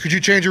 straight. Could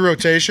you change your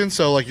rotation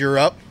so like you're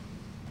up?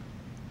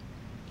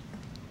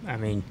 I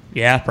mean,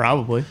 yeah,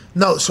 probably.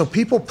 No, so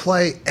people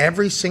play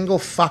every single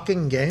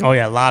fucking game? Oh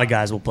yeah, a lot of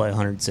guys will play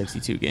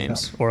 162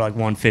 games or like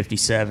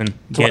 157.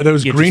 That's why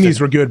those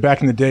greenies were good back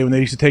in the day when they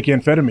used to take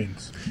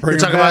amphetamines. You're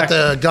talking about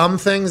the gum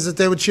things that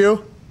they would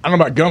chew? I don't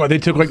know about gum, but they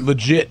took like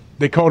legit.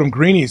 They called them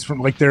greenies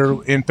from like their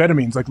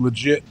amphetamines, like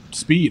legit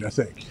speed. I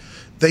think.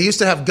 They used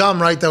to have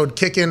gum, right, that would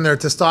kick in their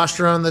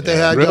testosterone that they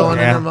had really? going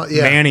in their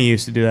Yeah, Manny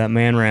used to do that.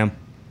 Man Ram.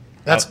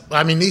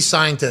 these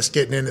scientists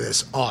getting into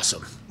this,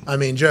 awesome. I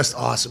mean, just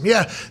awesome.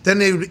 Yeah, then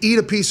they would eat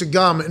a piece of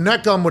gum, and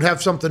that gum would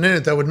have something in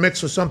it that would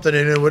mix with something,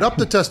 and it would up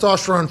the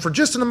testosterone for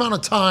just an amount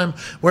of time,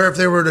 where if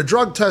they were to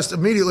drug test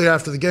immediately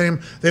after the game,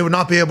 they would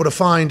not be able to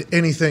find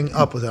anything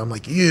up with it. I'm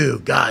like,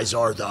 you guys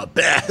are the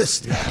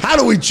best. How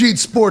do we cheat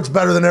sports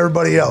better than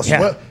everybody else? Yeah.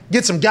 Well,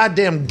 get some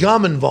goddamn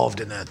gum involved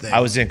in that thing. I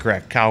was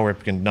incorrect. Cal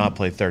Ripken did not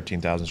play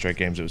 13,000 straight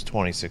games. It was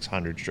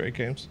 2,600 straight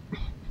games. You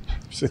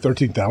say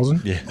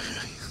 13,000. Yeah.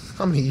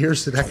 How many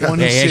years did that guy?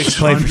 Yeah, he actually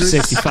played for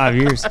 65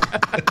 years.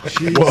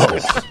 Whoa.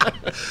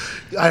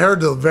 I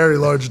heard a very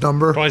large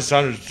number.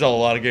 2,600 is still a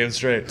lot of games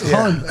straight.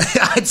 Yeah.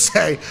 I'd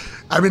say,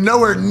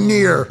 nowhere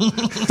near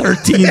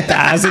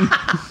 13,000.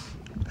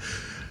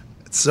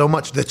 It's so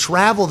much. The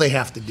travel they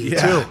have to do,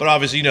 too. But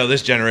obviously,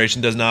 this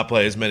generation does not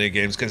play as many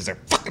games because they're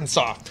fucking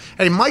soft.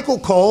 Hey, Michael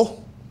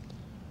Cole,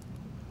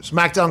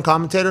 SmackDown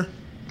commentator,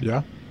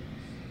 Yeah.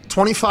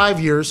 25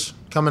 years,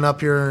 coming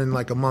up here in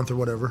like a month or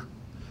whatever.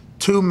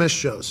 2 missed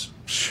shows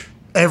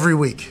every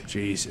week.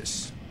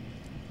 Jesus.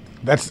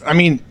 That's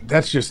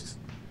just,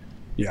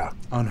 yeah.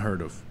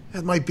 Unheard of.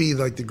 That might be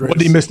like the greatest. What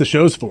did he miss the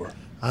shows for?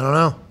 I don't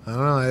know.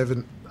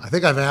 I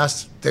think I've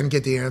asked, didn't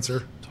get the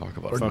answer. Talk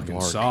about Fucking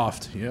Mark.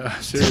 soft. Yeah,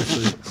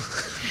 seriously.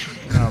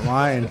 Not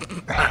lying.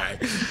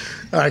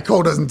 All right,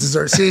 Cole doesn't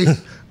deserve. See,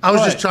 I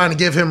was just trying to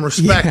give him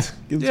respect.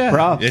 Yeah.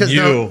 Props. And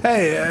you.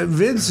 Hey,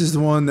 Vince is the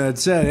one that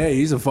said, hey,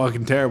 he's a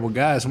fucking terrible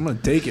guy, so I'm going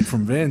to take it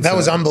from Vince. That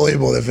was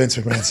unbelievable that Vince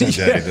McMahon said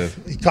Yeah, he that.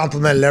 did. He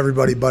complimented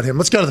everybody but him.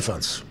 Let's go to the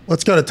phones.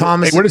 Let's go to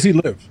Thomas. Hey, where does he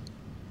live?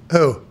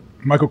 Who?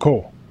 Michael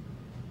Cole.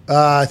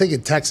 I think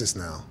in Texas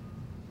now.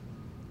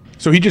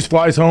 So he just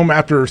flies home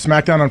after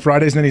SmackDown on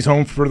Fridays, and then he's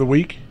home for the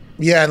week?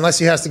 Yeah, unless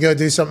he has to go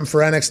do something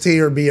for NXT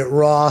or be at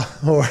Raw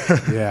or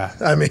Yeah.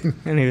 I mean,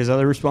 Any of his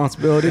other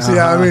responsibilities?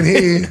 yeah, I mean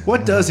he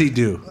What does he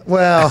do?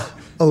 well,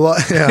 a lot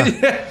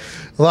yeah.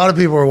 A lot of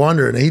people are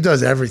wondering. He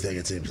does everything,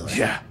 it seems like.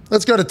 Yeah.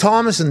 Let's go to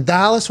Thomas in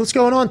Dallas. What's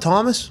going on,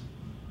 Thomas?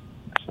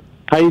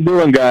 How you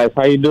doing, guys?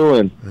 How you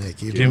doing? Hey,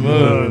 keep Keep it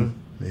moving.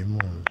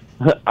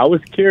 I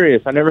was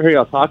curious. I never heard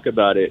y'all talk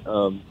about it.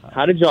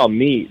 How did y'all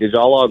meet? Did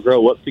y'all all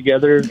grow up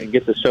together and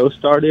get the show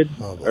started,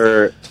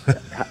 or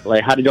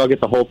like how did y'all get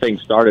the whole thing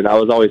started? I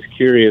was always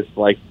curious,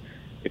 like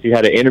if you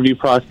had an interview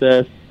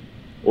process,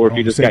 or if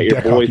you just got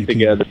your boys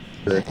together.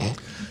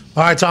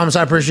 All right, Thomas,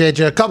 I appreciate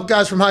you. A couple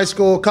guys from high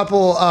school, a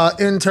couple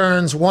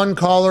interns, one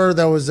caller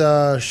that was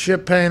a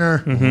ship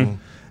painter,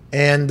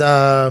 and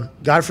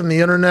guy from the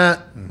internet.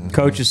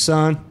 Coach's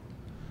son.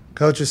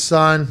 Coach's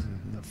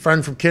son. A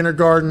friend from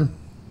kindergarten.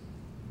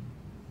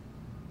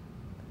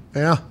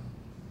 Yeah.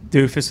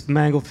 Doofus with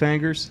mangled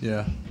fingers.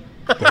 Yeah.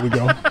 There we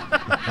go.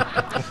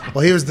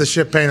 Well, he was the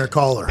ship painter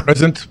caller.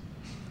 Present.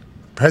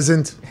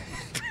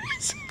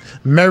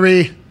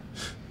 Merry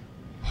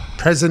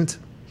Present.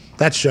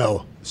 That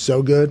show.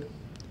 So good.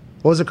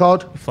 What was it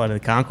called? Flight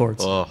of the Conchords.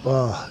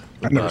 Oh,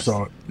 I never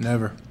saw it.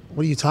 Never.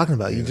 what are you talking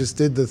about? You just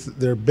did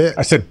their bit.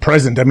 I said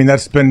present. I mean,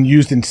 that's been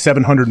used in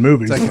 700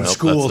 movies. It's like in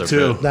school,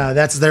 too. Nah,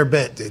 that's their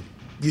bit, dude.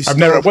 I've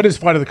never. What is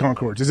Flight of the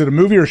Conchords? Is it a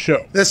movie or a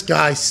show? This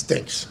guy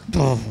stinks.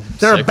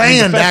 They're a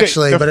band,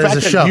 actually, but it's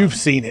a show. You've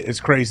seen it. It's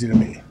crazy to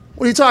me.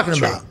 What are you talking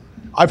about?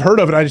 I've heard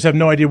of it. I just have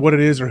no idea what it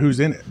is or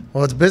who's in it.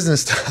 Well, it's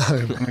business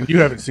time. I mean, you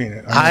haven't seen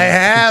it. I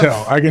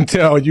have. I can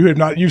tell. You have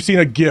not. You've seen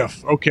a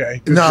GIF.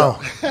 Okay. Good No,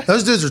 job.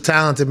 those dudes are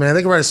talented, man.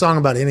 They can write a song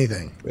about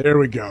anything. There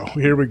we go.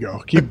 Here we go.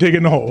 Keep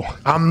digging the hole.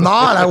 I'm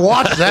not. I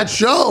watched that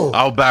show.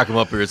 I'll back him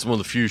up here. It's one of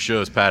the few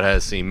shows Pat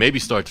has seen, maybe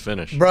start to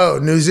finish. Bro,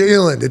 New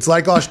Zealand. It's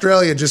like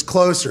Australia, just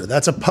closer.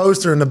 That's a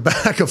poster in the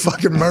back of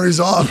fucking Murray's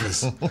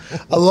office.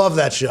 I love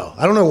that show.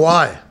 I don't know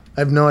why. I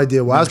have no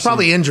idea why. I was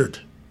probably injured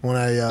when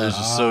I. It's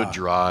just so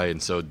dry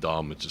and so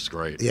dumb. It's just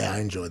great. Yeah, I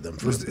enjoyed them.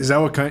 Is that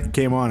what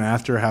came on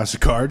after House of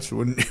Cards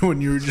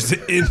when you were just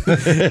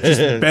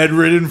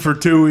bedridden for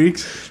 2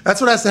 weeks? That's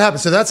what has to happen.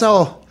 So that's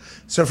how.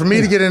 So for me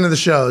to get into the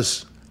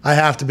shows, I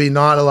have to be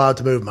not allowed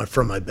to move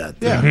from my bed.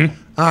 Yeah.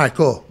 All right,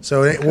 cool.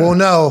 So we'll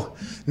know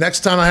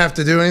next time I have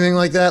to do anything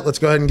like that. Let's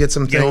go ahead and get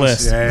some things. a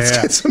list.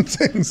 Let's get some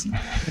things.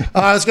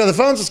 All right, let's go to the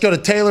phones. Let's go to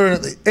Taylor.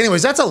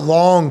 Anyways, that's a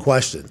long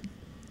question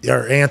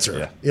or answer.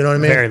 Yeah. You know what I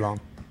mean? Very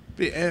long.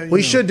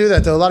 We should do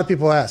that though. A lot of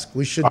people ask.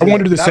 We should. I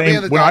wanted the That'll be in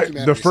same the when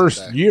documentary the first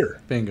someday.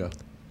 year. Bingo.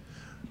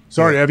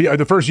 Sorry,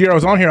 the first year I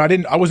was on here,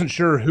 I wasn't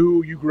sure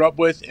who you grew up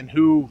with and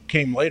who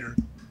came later.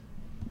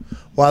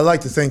 Well, I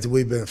like to think that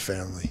we've been a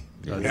family.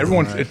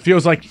 Everyone, it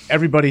feels like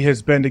everybody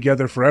has been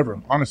together forever.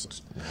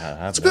 Honestly,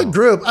 It's a good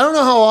group. I don't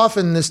know how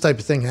often this type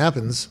of thing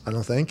happens. I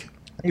don't think,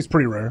 I think it's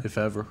pretty rare. If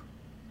ever.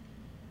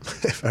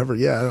 if ever.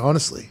 Yeah,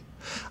 honestly,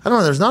 I don't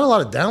know. There's not a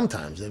lot of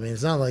downtimes. I mean,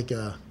 it's not like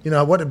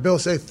what did Bill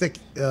say? Thick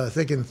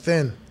and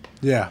thin.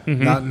 Yeah,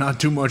 not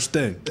too much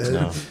thing.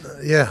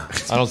 Yeah.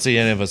 I don't see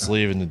any of us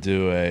leaving to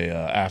do a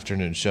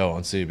afternoon show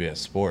on CBS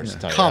Sports.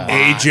 Come on,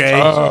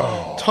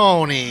 AJ.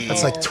 Tony.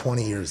 That's like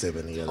 20 years they've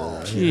been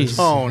together.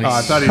 Tony.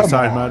 I thought he was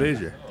talking about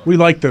AJ. We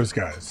like those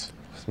guys.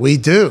 We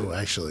do,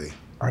 actually.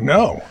 I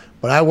know.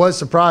 But I was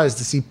surprised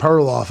to see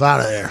Perloff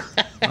out of there.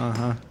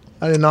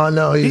 I did not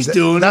know He's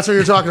doing That's what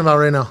you're talking about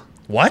right now.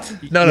 What?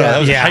 No, that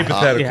was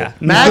hypothetical. Yeah.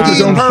 Maggie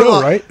his and own show,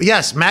 Perloff. right?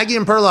 Yes, Maggie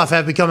and Perloff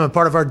have become a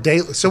part of our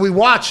daily. So we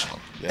watch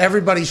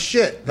everybody's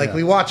shit. Like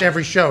we watch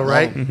every show,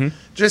 right?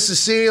 Just to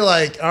see,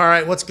 like, all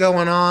right, what's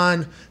going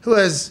on? Who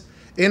has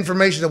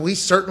information that we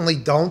certainly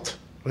don't,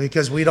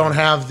 because we don't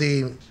have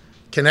the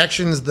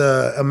connections,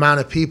 the amount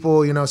of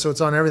people, so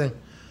it's on everything.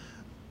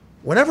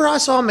 Whenever I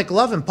saw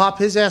McLovin pop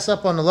his ass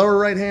up on the lower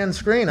right-hand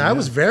screen, I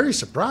was very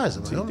surprised.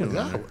 I'm like, oh my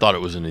God. Thought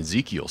it was an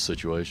Ezekiel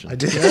situation. I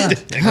did.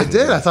 I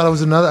did. I thought it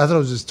was another. I thought it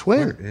was his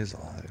twin. Where is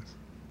Elias?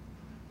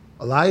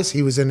 Elias,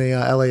 he was in the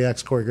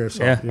LAX choreographed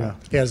song. Yeah.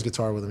 He had his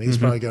guitar with him. He's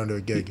probably going to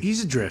a gig.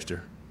 He's a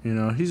drifter.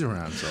 He's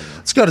around somewhere.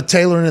 Let's go to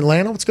Taylor in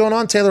Atlanta. What's going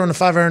on? Taylor on the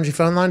 5 Energy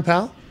phone line,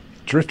 pal.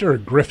 Drifter or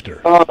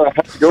grifter?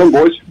 How's it going,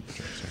 boys?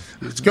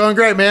 It's going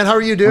great, man. How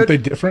are you, dude? Aren't they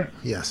different?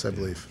 Yes, I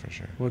believe. For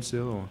sure. What's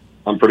the other one?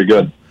 I'm pretty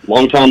good.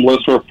 Long-time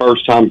listener,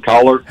 first-time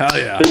caller. Hell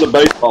yeah. To the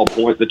baseball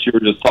point that you were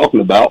just talking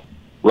about,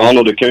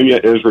 Ronald Acuna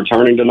is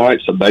returning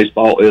tonight, so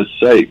baseball is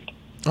saved.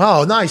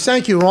 Oh, nice.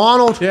 Thank you,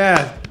 Ronald.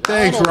 Yeah.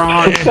 Thanks,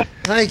 Ron.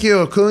 Thank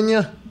you,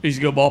 Acuna. He's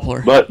a good ball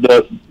player.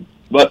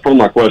 But for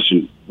my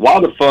question, why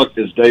the fuck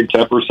is Dave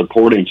Tepper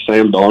supporting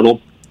Sam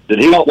Darnold? Did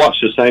he not watch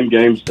the same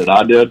games that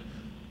I did?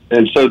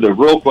 And so the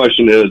real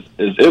question is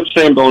if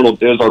Sam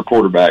Darnold is our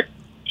quarterback,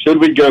 should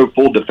we go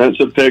full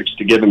defensive picks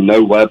to give him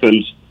no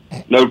weapons,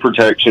 no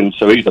protection,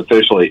 so he's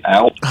officially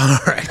out? All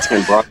right.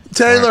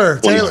 Taylor,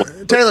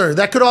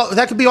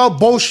 that could be all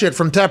bullshit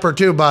from Tepper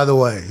too, by the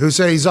way, who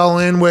say he's all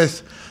in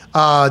with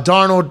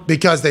Darnold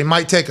because they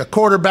might take a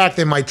quarterback,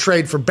 they might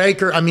trade for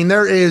Baker. I mean,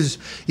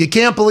 you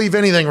can't believe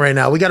anything right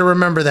now. We got to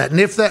remember that. And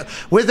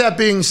with that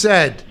being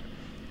said,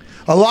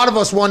 a lot of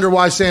us wonder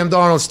why Sam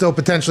Darnold's still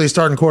potentially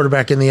starting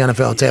quarterback in the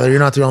NFL. Taylor, you're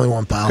not the only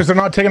one, pal. Because they're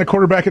not taking a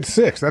quarterback at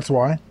 6. That's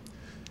why.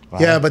 Wow.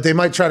 Yeah, but they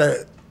might try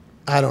to.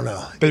 I don't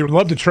know. They would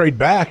love to trade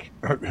back.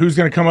 Who's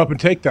going to come up and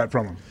take that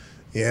from them?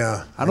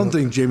 Yeah. I don't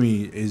think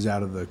Jimmy is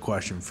out of the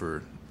question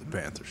for the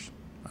Panthers.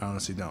 I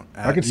honestly don't.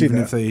 I can see even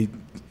that. if they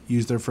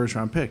use their first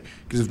round pick.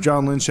 Because if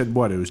John Lynch had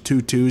what? It was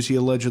 2 2s he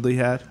allegedly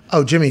had.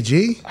 Oh, Jimmy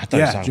G? I thought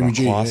you were talking Jimmy about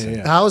G. Clausen.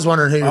 Yeah. I was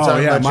wondering who you were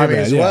talking about my Jimmy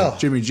bad, as yeah. well.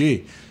 Jimmy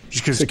G.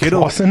 Just because Is it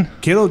Clausen?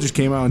 Kittle just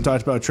came out and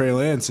talked about Trey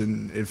Lance,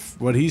 and if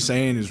what he's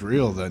saying is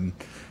real, then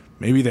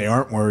maybe they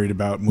aren't worried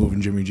about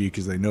moving Jimmy G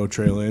because they know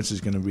Trey Lance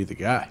is going to be the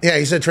guy. Yeah,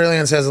 he said Trey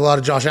Lance has a lot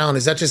of Josh Allen.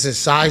 Is that just his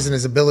size and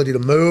his ability to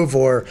move?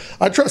 Or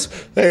I trust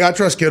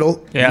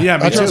Kittle. Yeah, me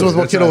I trust too. with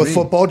That's Kittle what I with mean.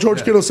 football.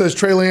 George Kittle says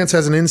Trey Lance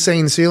has an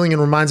insane ceiling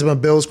and reminds him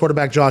of Bills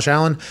quarterback Josh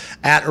Allen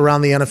at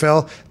around the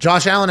NFL.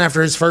 Josh Allen,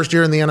 after his first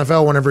year in the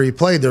NFL, whenever he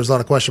played, there was a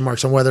lot of question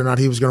marks on whether or not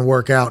he was going to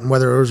work out and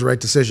whether it was the right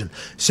decision.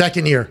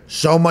 Second year,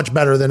 so much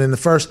better than in the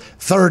first.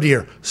 Third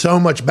year, so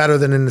much better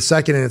than in the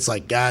second. And it's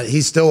like, God,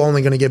 he's still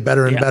only going to get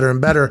better and better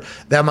and better.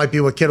 That might be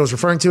what Kittle's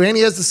referring to. And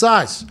he has the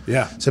size.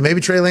 Yeah. So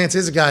maybe Trey Lance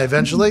is a guy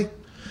eventually,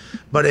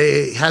 but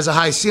he has a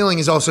high ceiling.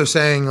 He's also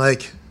saying,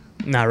 like,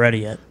 Not ready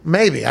yet.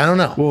 maybe. I don't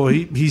know. Well,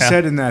 he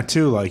said in that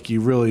too, like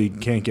you really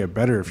can't get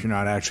better if you're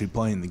not actually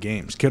playing the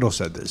games. Kittle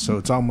said this, so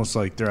it's almost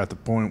like they're at the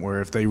point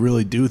where if they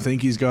really do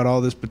think he's got all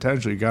this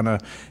potential, you're gonna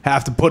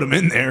have to put him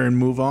in there and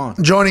move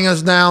on. Joining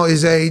us now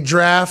is a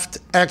draft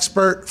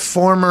expert,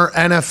 former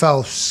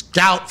NFL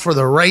scout for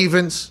the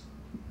Ravens.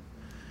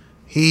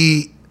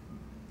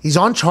 He's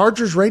on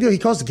Chargers radio. He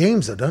calls the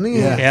games, though, doesn't he?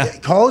 Yeah. He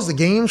calls the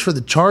games for the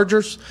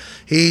Chargers.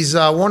 He's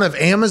one of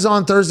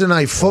Amazon Thursday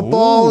Night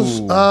Football's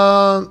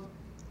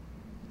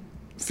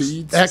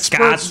Feeds,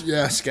 experts.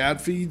 Yeah, scat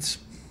feeds.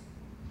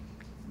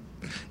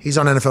 He's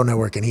on NFL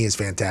Network, and he is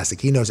fantastic.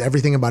 He knows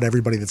everything about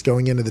everybody that's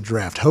going into the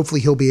draft.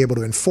 Hopefully, he'll be able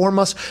to inform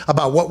us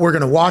about what we're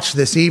going to watch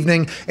this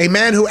evening. A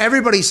man who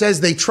everybody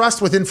says they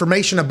trust with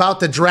information about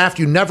the draft.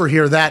 You never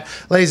hear that.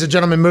 Ladies and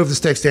gentlemen, move the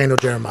sticks, Daniel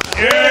Jeremiah.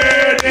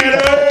 Yeah,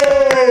 Dano!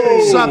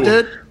 What's up,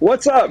 dude?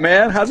 What's up,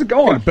 man? How's it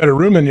going? Better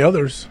room than the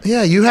others.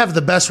 Yeah, you have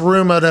the best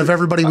room out of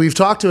everybody we've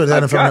talked to at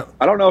NFL.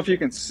 I don't know if you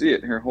can see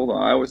it here. Hold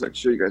on. I always like to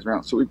show you guys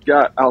around. So we've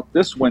got out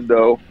this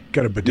window.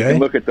 Got a You bidet? can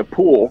look at the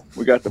pool.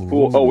 We got the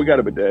pool. Oh, we got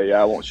a bidet.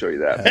 Yeah, I won't show you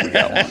that. We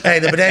got one. Hey,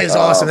 the bidet is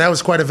awesome. That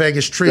was quite a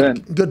Vegas treat.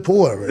 Then- Good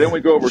pool over there. Then we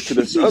go over to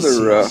this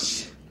other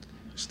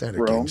Standard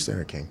room. King,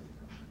 Standard King.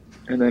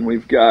 and then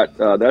we've got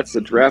that's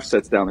the draft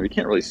sets down there. You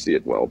can't really see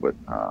it well, but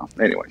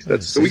anyways,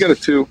 that's so we got a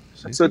two.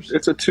 It's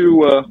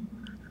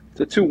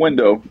a two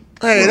window.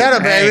 Hey, that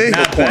a baby.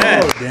 Not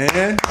bad. Oh,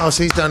 Dan. Oh,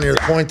 so he's down near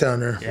the point down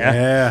there.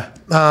 Yeah.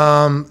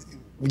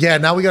 Yeah,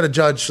 now we got to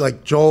judge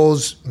like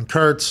Joel's and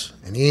Kurt's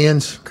and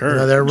Ian's. Kurt. You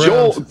know, their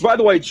Joel, rooms. by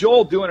the way,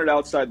 Joel doing it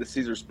outside the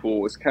Caesars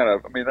pool was kind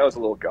of, I mean, that was a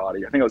little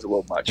gaudy. I think it was a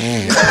little much.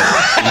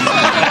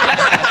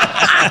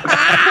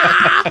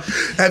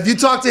 Have you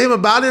talked to him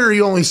about it, or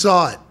you only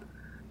saw it?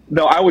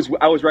 No, I was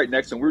right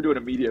next to him. We were doing a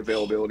media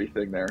availability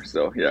thing there.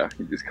 So yeah,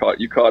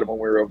 you caught him when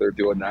we were over there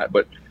doing that.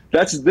 But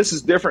this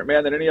is different,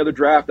 man, than any other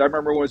draft. I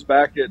remember when I was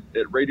back at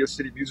Radio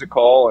City Music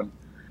Hall, and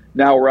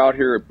now we're out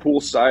here at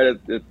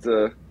poolside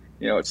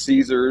at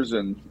Caesars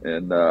and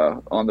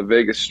on the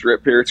Vegas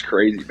Strip here. It's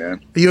crazy,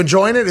 man. Are you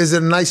enjoying it? Is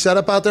it a nice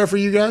setup out there for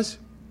you guys?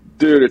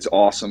 Dude, it's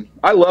awesome.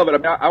 I love it. I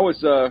mean, I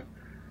was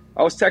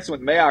texting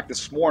with Mayock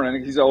this morning. I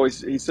think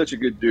he's such a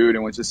good dude,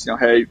 and was just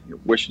hey,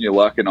 wishing you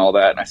luck and all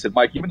that. And I said,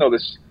 Mike, even though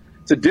it's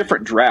a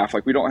different draft,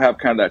 like we don't have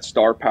kind of that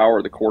star power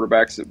of the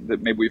quarterbacks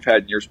that maybe we've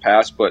had in years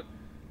past, but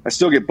I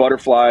still get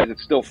butterflies.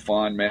 It's still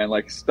fun, man.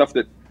 Like stuff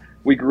that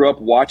we grew up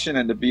watching,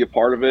 and to be a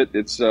part of it,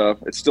 it's still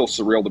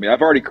surreal to me.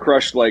 I've already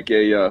crushed like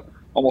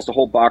almost a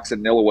whole box of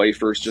Nilla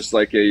wafers, just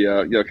like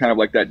kind of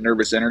like that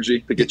nervous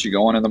energy to get you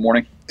going in the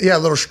morning. Yeah, a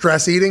little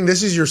stress eating.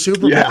 This is your Super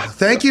Bowl. Yeah.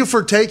 Thank you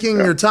for taking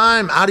your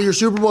time out of your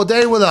Super Bowl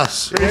day with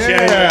us.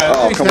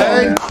 Oh, come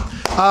on, man.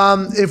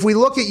 If we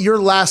look at your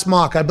last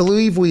mock, I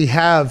believe we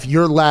have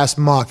your last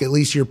mock, at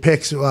least your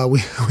picks. We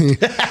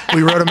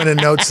wrote them in a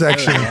notes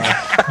section.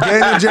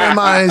 Daniel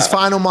Jeremiah's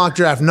final mock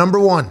draft. Number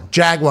 1,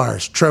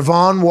 Jaguars,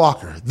 Trevon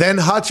Walker. Then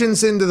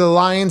Hutchinson to the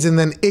Lions, and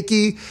then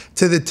Icky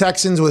to the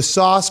Texans with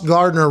Sauce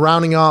Gardner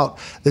rounding out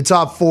the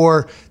top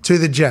 4 to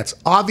the Jets.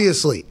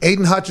 Obviously,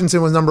 Aiden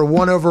Hutchinson was number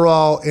 1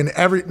 overall in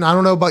I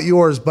don't know about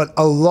yours, but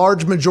a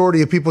large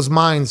majority of people's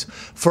minds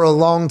for a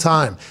long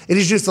time. It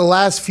is just the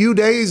last few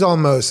days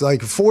almost,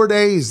 like 4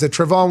 days, that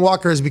Trevon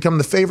Walker has become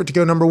the favorite to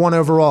go number 1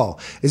 overall.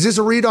 Is this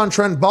a read on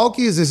Trent Baalke?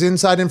 Is this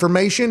inside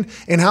information?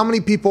 And how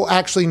many people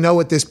actually know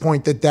at this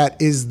point that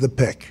is the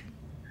pick?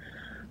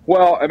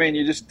 Well, I mean,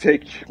 you just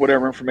take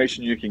whatever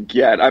information you can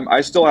get.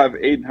 I still have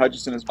Aiden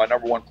Hutchinson as my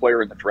number 1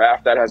 player in the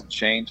draft. That hasn't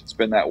changed. It's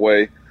been that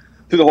way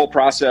through the whole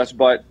process.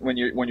 But when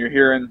you're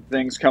hearing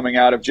things coming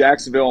out of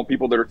Jacksonville and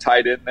people that are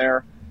tied in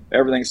there,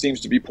 everything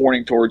seems to be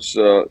pointing towards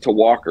to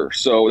Walker.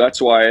 So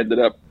that's why I ended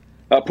up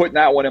putting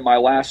that one in my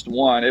last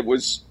one. It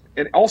was,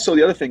 and also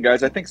the other thing,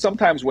 guys, I think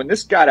sometimes when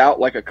this got out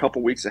like a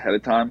couple weeks ahead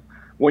of time,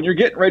 when you're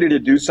getting ready to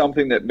do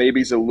something that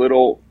maybe is a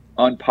little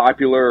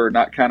unpopular or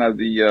not kind of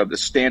the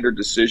standard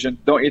decision,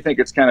 don't you think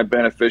it's kind of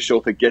beneficial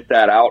to get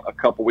that out a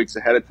couple weeks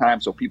ahead of time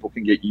so people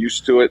can get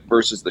used to it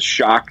versus the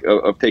shock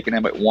of taking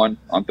him at 1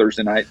 on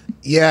Thursday night?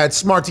 Yeah, it's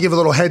smart to give a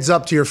little heads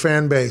up to your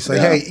fan base. Like,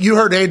 hey, you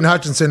heard Aiden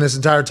Hutchinson this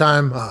entire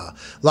time. A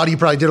lot of you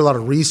probably did a lot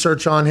of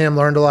research on him,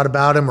 learned a lot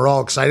about him. We're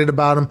all excited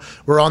about him.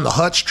 We're on the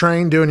Hutch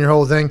train doing your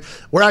whole thing.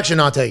 We're actually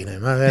not taking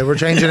him. Okay, we're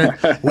changing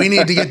it. We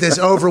need to get this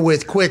over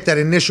with quick, that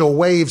initial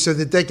wave, so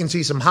that they can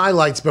see some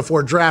highlights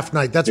before draft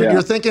night. That's what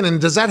you're thinking? And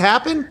does that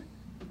happen?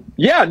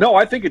 Yeah, no,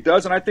 I think it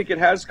does, and I think it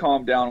has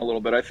calmed down a little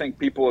bit. I think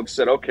people have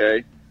said,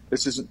 okay,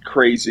 this isn't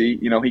crazy.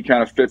 You know, he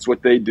kind of fits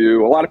what they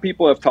do. A lot of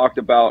people have talked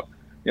about,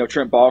 you know,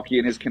 Trent Baalke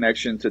and his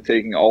connection to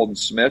taking Aldon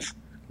Smith.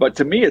 But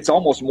to me, it's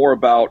almost more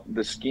about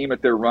the scheme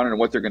that they're running and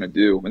what they're going to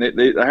do.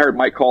 And I hired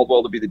Mike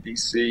Caldwell to be the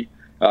DC.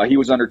 He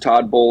was under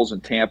Todd Bowles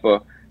in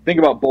Tampa. Think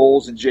about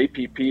Bowles and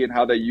JPP and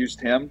how they used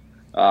him.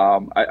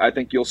 I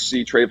think you'll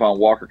see Trayvon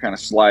Walker kind of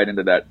slide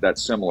into that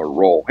similar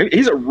role.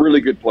 He's a really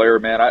good player,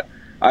 man.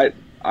 I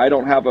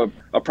don't have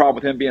a problem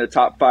with him being a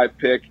top 5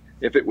 pick.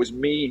 If it was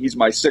me, he's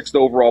my 6th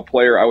overall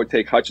player. I would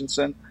take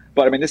Hutchinson.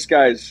 But I mean,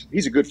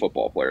 he's a good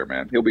football player,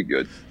 man. He'll be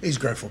good. He's a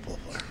great football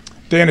player.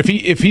 Dan,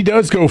 if he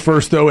does go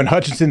first though, and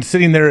Hutchinson's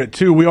sitting there at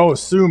 2, we all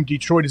assume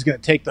Detroit is going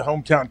to take the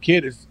hometown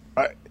kid.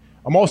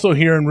 I'm also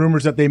hearing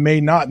rumors that they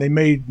may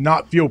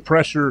not feel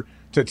pressure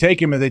to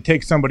take him if they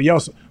take somebody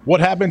else.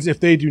 What happens if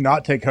they do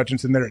not take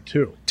Hutchinson there at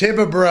 2?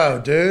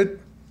 Tibba, dude.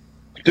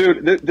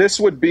 Dude, this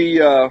would be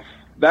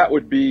that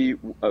would be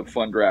a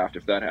fun draft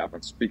if that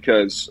happens,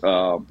 because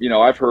you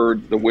know, I've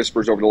heard the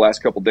whispers over the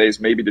last couple of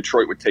days maybe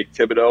Detroit would take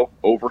Thibodeau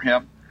over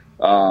him.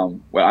 Well,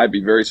 I'd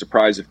be very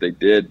surprised if they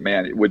did.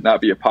 Man, it would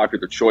not be a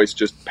popular choice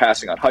just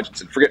passing on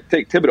Hutchinson.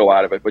 Take Thibodeau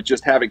out of it, but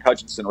just having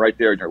Hutchinson right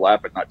there in your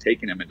lap and not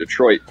taking him in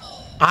Detroit.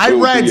 I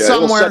read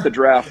somewhere. It'll set the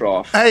draft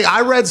off. Hey,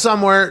 I read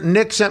somewhere.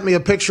 Nick sent me a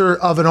picture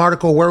of an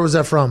article. Where was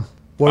that from?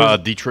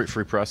 Detroit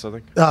Free Press, I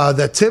think.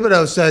 That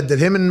Thibodeau said that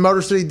him and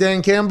Motor City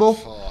Dan Campbell,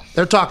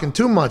 they're talking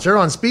too much. They're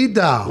on speed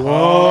dial.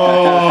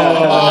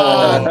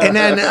 And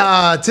then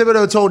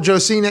Thibodeau told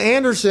Josina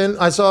Anderson,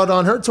 I saw it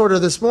on her Twitter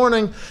this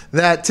morning,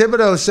 that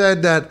Thibodeau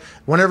said that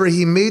whenever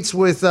he meets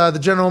with the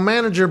general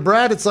manager,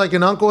 Brad, it's like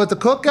an uncle at the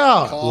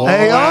cookout.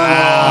 Hey,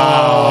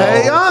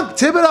 Unc,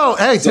 Thibodeau.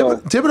 Hey,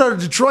 Thibodeau to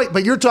Detroit.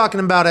 But you're talking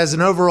about as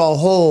an overall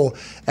whole,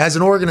 as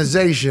an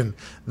organization,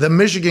 the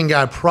Michigan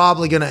guy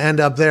probably going to end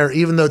up there,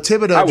 even though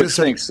Thibodeau. I would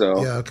think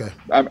so. Yeah, okay.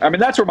 I mean,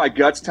 that's where my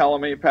gut's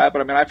telling me, Pat.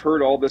 But I mean, I've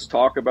heard all this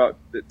talk about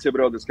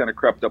Thibodeau that's kind of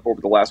crept up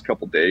over the last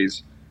couple of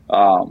days.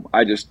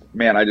 I just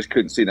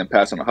couldn't see them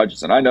passing on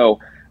Hutchinson. I know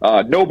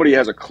nobody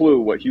has a clue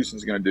what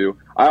Houston's going to do.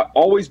 I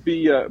always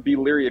be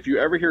leery if you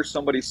ever hear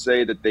somebody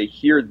say that they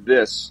hear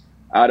this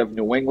out of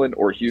New England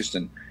or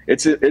Houston.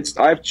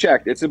 I've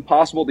checked. It's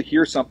impossible to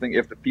hear something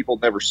if the people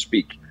never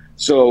speak.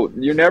 So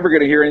you're never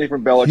going to hear anything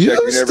from Belichick.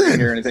 Houston. You're never going to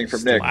hear anything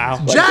from Nick. Wow.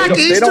 Like, Jack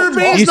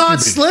Easterby's not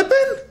slipping?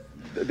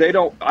 They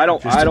don't. I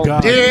don't.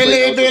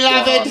 Dearly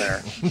beloved.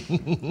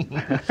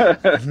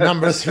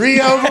 Number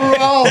 3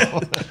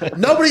 overall.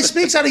 Nobody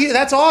speaks out of here.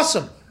 That's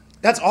awesome.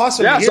 That's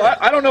awesome. Yeah. So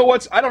I don't know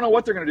what they're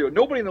going to do.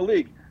 Nobody in the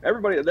league.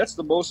 Everybody. That's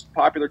the most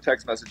popular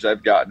text message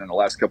I've gotten in the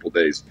last couple of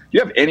days. Do you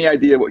have any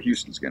idea what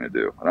Houston's going to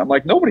do? And I'm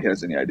like, nobody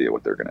has any idea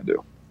what they're going to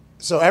do.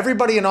 So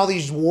everybody in all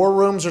these war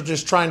rooms are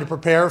just trying to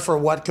prepare for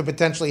what could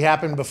potentially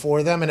happen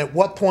before them. And at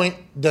what point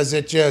does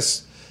it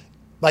just,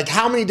 like,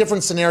 how many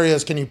different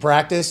scenarios can you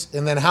practice?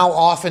 And then how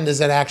often does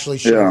it actually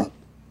show up?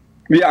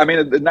 Yeah, I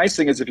mean, the nice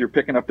thing is if you're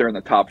picking up there in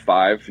the top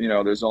 5, you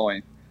know,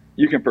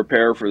 you can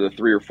prepare for the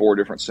 3 or 4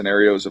 different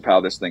scenarios of how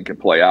this thing can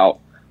play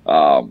out,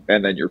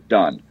 and then you're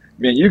done. I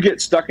mean, you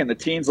get stuck in the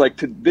teens. Like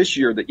this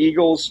year, the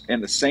Eagles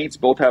and the Saints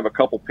both have a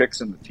couple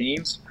picks in the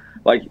teens.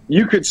 Like,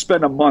 you could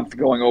spend a month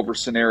going over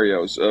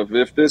scenarios of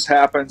if this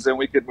happens, then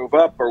we could move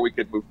up or we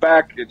could move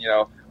back. And, you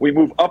know, we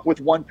move up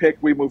with one pick,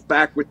 we move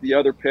back with the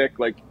other pick.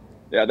 Like,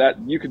 yeah, that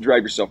you could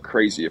drive yourself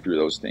crazy if you're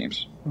those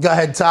teams. Go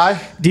ahead, Ty.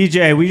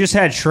 DJ, we just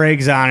had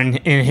Schrager on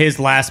in his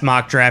last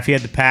mock draft. He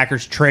had the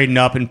Packers trading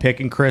up and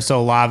picking Chris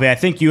Olave. I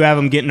think you have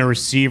him getting a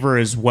receiver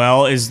as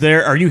well.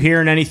 Are you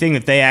hearing anything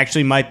that they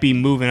actually might be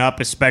moving up,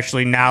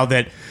 especially now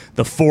that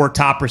the 4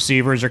 top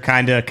receivers are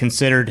kind of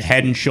considered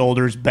head and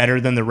shoulders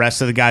better than the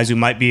rest of the guys who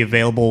might be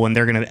available when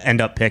they're going to end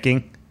up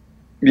picking?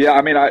 Yeah,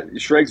 I mean,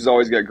 Schrager has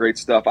always got great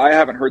stuff. I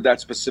haven't heard that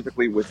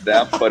specifically with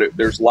them, but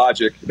there's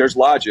logic. There's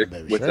logic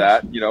with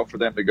that, you know, for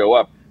them to go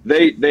up.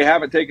 They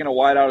haven't taken a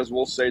wideout, as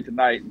we'll say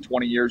tonight, in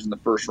 20 years in the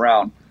first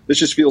round. This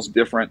just feels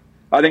different.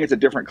 I think it's a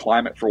different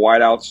climate for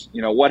wideouts.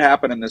 You know, what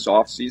happened in this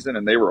offseason,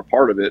 and they were a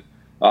part of it.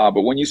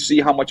 But when you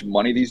see how much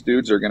money these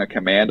dudes are going to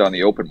command on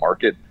the open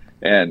market,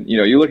 and, you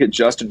know, you look at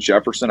Justin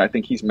Jefferson, I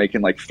think he's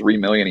making like $3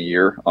 million a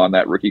year on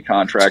that rookie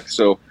contract.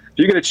 So if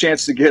you get a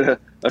chance to get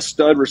a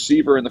stud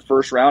receiver in the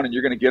first round and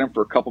you're going to get him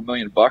for a couple $1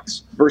 million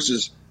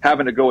versus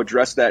having to go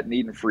address that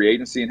need in free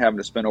agency and having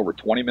to spend over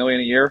 $20 million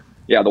a year,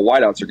 yeah, the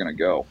wideouts are going to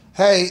go.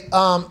 Hey,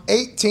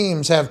 8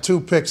 teams have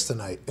 2 picks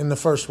tonight in the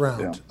first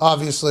round. Yeah.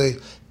 Obviously,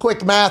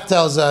 quick math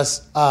tells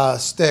us,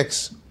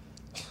 Sticks,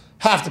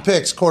 half the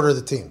picks, quarter of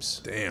the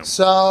teams. Damn.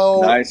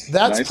 So that's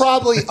nice.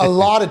 probably a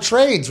lot of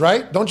trades,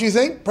 right? Don't you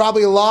think?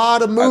 Probably a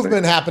lot of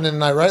movement happening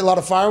tonight, right? A lot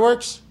of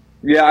fireworks?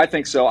 Yeah, I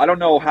think so. I don't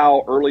know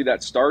how early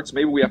that starts.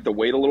 Maybe we have to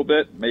wait a little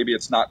bit. Maybe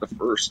it's not the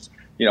first,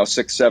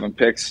 6, 7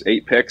 picks,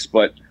 8 picks.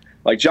 But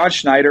like John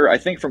Schneider, I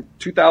think from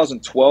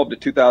 2012 to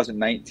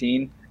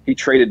 2019, he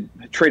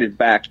traded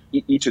back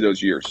each of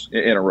those years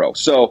in a row.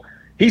 So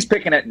he's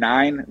picking at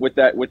 9 with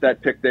that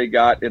pick they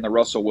got in the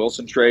Russell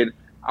Wilson trade.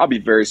 I'll be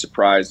very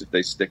surprised if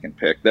they stick and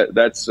pick.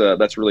 That's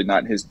really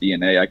not in his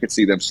DNA. I could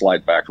see them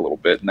slide back a little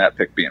bit and that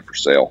pick being for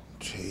sale.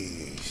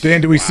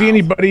 Dan, do we see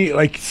anybody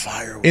like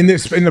in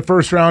the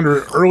first round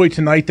or early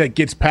tonight that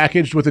gets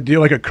packaged with a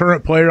deal, like a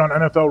current player on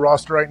NFL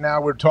roster right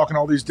now? We're talking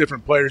all these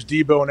different players,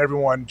 Debo and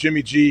everyone,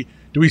 Jimmy G.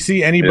 Do we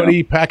see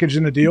anybody packaged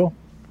in a deal?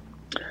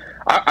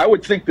 I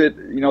would think that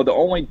the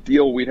only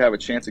deal we'd have a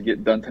chance of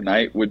getting done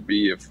tonight would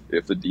be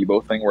if the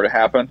Debo thing were to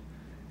happen.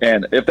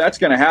 And if that's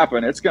going to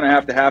happen, it's going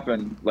to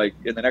happen like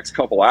in the next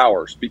couple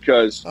hours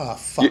because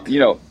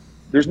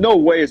there's no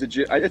way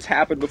it's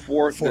happened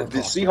before. The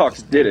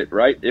Seahawks did it,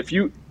 right? If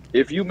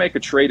you make a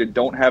trade and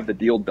don't have the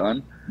deal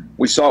done,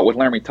 we saw it with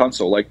Laramie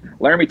Tunsil. Like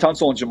Laramie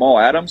Tunsil and Jamal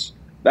Adams,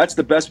 that's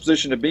the best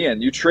position to be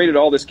in. You traded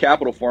all this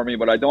capital for me,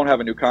 but I don't have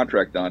a new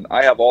contract done.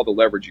 I have all the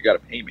leverage. You got to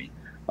pay me.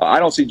 I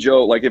don't see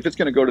Joe, like if it's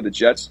going to go to the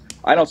Jets,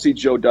 I don't see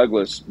Joe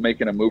Douglas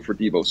making a move for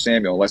Deebo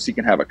Samuel unless he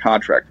can have a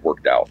contract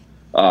worked out.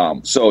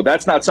 So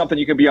that's not something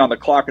you can be on the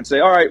clock and say,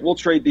 all right, we'll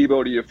trade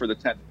Deebo to you for the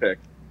 10th pick.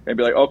 And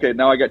be like, okay,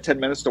 now I got 10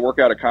 minutes to work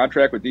out a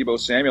contract with Deebo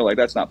Samuel. Like,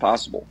 that's not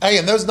possible. Hey,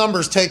 and those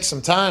numbers take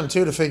some time,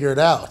 too, to figure it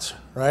out,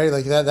 right?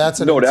 Like, that's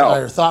an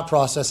entire thought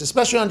process,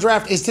 especially on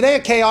draft. Is today a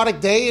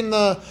chaotic day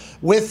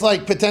with,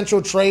 like,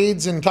 potential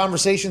trades and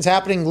conversations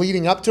happening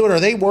leading up to it? Are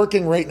they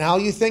working right now,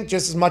 you think,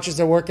 just as much as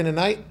they're working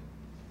tonight?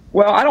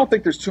 Well, I don't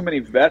think there's too many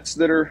vets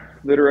that are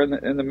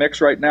in the mix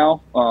right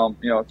now.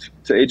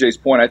 To AJ's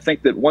point, I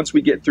think that once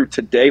we get through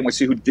today and we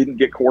see who didn't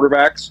get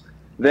quarterbacks,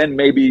 then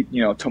maybe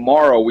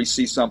tomorrow we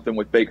see something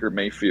with Baker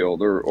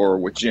Mayfield or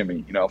with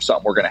Jimmy.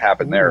 Something we're going to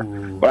happen there.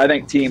 But I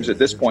think teams at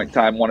this point in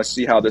time want to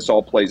see how this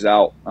all plays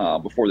out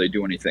before they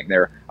do anything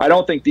there. I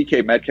don't think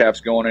DK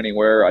Metcalf's going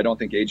anywhere. I don't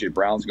think AJ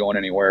Brown's going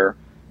anywhere.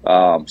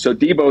 So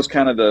Debo's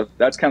kind of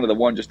the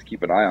one just to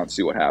keep an eye on,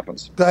 see what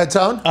happens. Go ahead,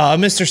 Tone.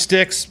 Mr.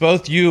 Sticks,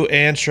 both you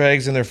and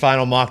Schrags in their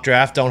final mock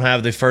draft don't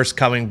have the first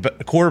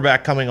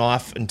quarterback coming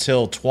off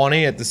until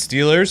 20 at the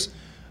Steelers.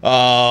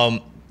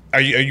 Are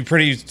you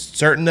pretty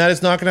certain that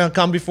it's not going to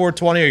come before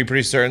 20? Are you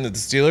pretty certain that the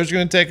Steelers are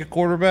going to take a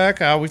quarterback?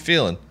 How are we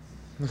feeling?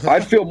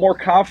 I'd feel more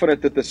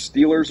confident that the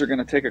Steelers are going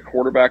to take a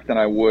quarterback than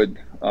I would,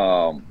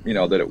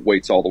 that it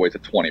waits all the way to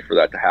 20 for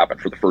that to happen,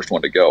 for the first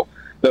one to go.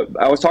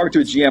 I was talking to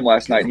a GM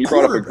last night, and he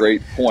brought up a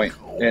great point,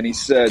 and he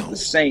said the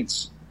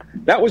Saints,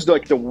 that was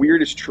like the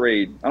weirdest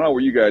trade. I don't know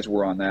where you guys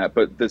were on that,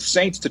 but the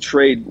Saints to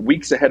trade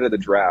weeks ahead of the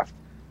draft,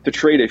 to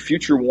trade a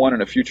future 1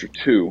 and a future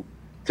 2,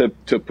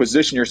 to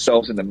position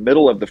yourselves in the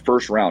middle of the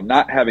first round,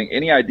 not having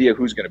any idea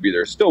who's going to be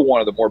there. Still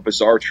one of the more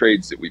bizarre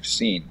trades that we've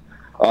seen.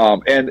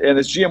 And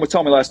this GM was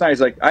telling me last night,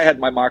 he's like, I had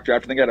my mock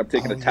draft, I think I'm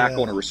taking a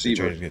tackle and a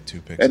receiver.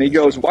 And he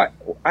goes, "Why?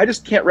 I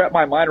just can't wrap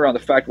my mind around the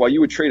fact why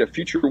you would trade a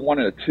future 1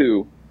 and a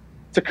 2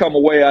 to come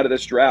away out of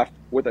this draft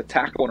with a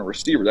tackle and a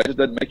receiver. That just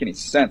doesn't make any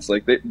sense."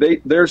 Like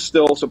there's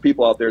still some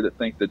people out there that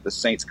think that the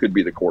Saints could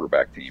be the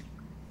quarterback team.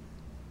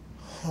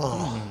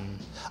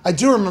 I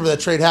do remember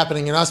that trade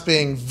happening and us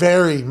being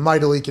very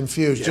mightily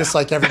confused, just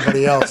like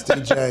everybody else,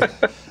 DJ.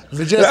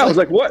 I was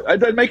like, what?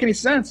 That doesn't make any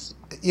sense.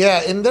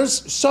 Yeah, and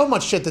there's so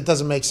much shit that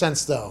doesn't make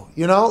sense, though.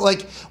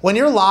 Like when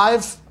you're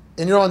live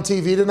and you're on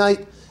TV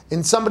tonight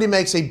and somebody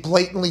makes a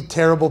blatantly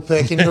terrible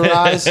pick in your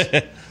eyes,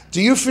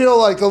 do you feel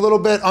like a little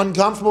bit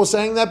uncomfortable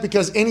saying that?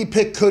 Because any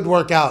pick could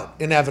work out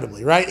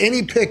inevitably, right?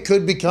 Any pick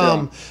could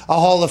become a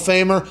Hall of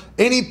Famer.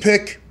 Any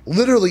pick,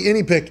 literally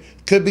any pick,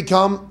 could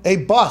become a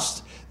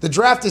bust. The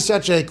draft is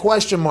such a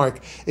question mark.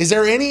 Is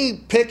there any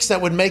picks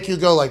that would make you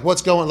go like,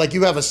 what's going, like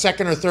you have a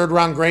second or third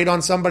round grade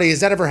on somebody?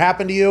 Has that ever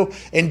happened to you?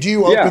 And do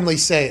you openly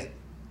say it?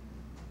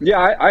 Yeah,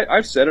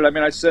 I've said it. I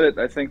mean, I said it,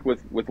 I think,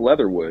 with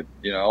Leatherwood.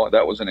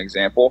 That was an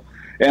example.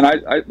 And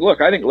I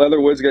think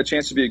Leatherwood's got a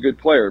chance to be a good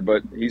player,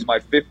 but he's my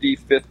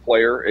 55th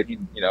player, and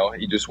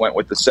he just went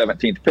with the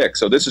 17th pick.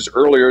 So this is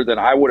earlier than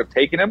I would have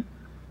taken him.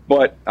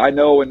 But I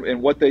know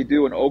in what they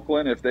do in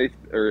Oakland, if they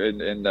or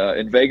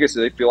in Vegas,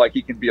 they feel like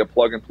he can be a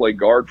plug and play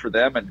guard for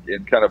them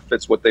and kind of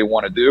fits what they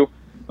want to do.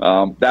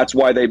 That's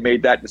why they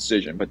made that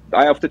decision. But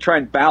I have to try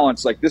and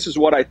balance, like, this is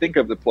what I think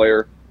of the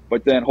player,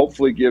 but then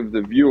hopefully give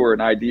the viewer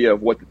an idea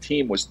of what the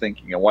team was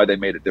thinking and why they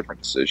made a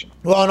different decision.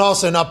 Well, and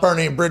also not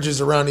burning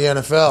bridges around the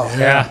NFL.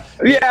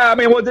 Yeah. I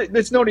mean, well,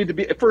 there's no need to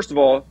be. First of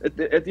all, at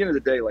the end of the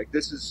day, like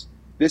this is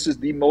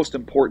the most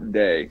important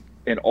day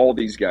in all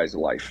these guys'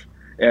 life.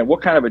 And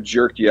what kind of a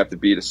jerk do you have to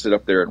be to sit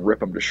up there and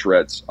rip them to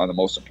shreds on the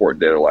most important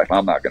day of their life?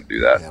 I'm not going to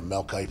do that. Yeah,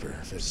 Mel Kiper.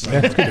 That's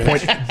a good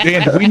point.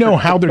 Dan, do we know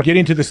how they're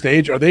getting to the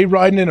stage? Are they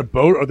riding in a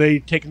boat? Are they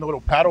taking the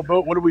little paddle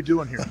boat? What are we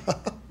doing here?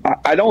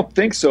 I don't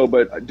think so,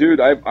 but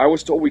dude, I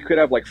was told we could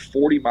have like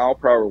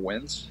 40-mile-per-hour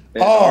winds.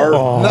 And No.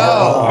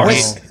 I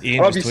Wait. don't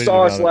know if you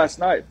saw us last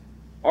night.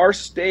 Our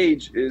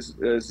stage is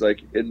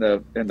like in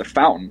the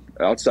fountain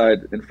outside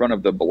in front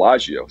of the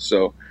Bellagio.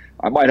 So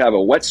I might have a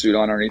wetsuit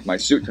on underneath my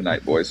suit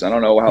tonight, boys. I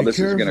don't know how this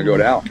is going to go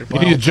down. You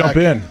need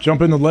to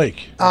jump in the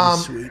lake.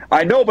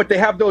 I know, but they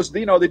have those.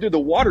 They do the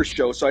water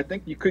show, so I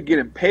think you could get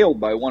impaled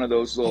by one of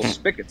those little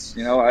spigots.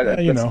 That's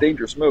a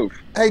dangerous move.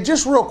 Hey,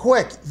 just real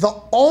quick, the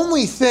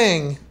only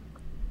thing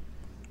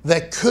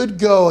that could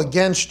go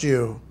against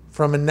you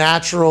from a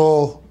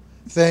natural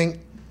thing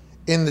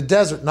in the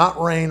desert, not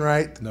rain,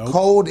 right? Nope.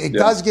 Cold. It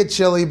does get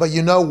chilly, but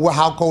you know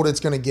how cold it's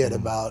going to get.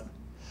 About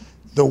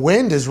the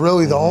wind is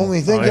really the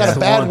only thing. You got a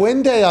bad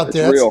wind day out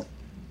there. It's real.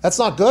 That's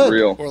not good. It's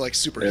real. Or like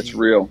super It's heat.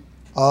 real.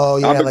 Oh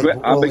yeah,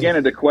 I'm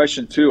beginning to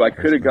question too. I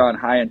could have gone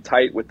high and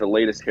tight with the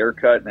latest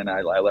haircut, and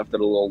I left it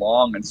a little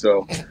long, and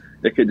so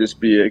it could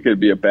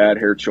be a bad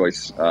hair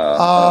choice. Is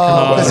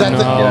that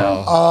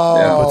the?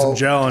 Put some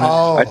gel in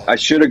it. I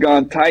should have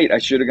gone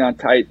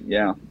tight.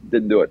 Yeah,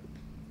 didn't do it.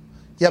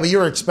 Yeah, but you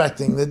were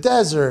expecting the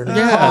desert.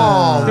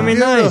 Yeah, it's gonna be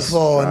nice.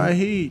 Beautiful. Dry And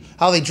heat.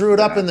 how they drew it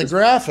up in the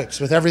graphics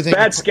with everything.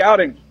 Bad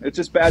scouting. It's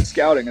just bad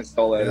scouting. That's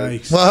all that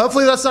is. Yikes. Well,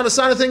 hopefully that's not a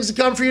sign of things to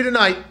come for you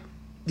tonight.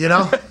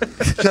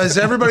 Because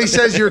everybody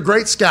says you're a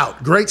great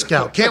scout. Great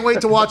scout. Can't wait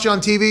to watch you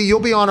on TV. You'll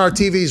be on our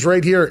TVs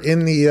right here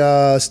in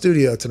the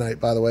studio tonight,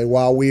 by the way,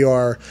 while we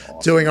are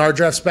doing our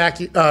draft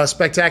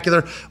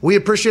spectacular. We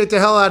appreciate the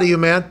hell out of you,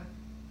 man.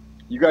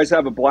 You guys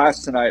have a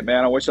blast tonight,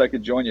 man. I wish I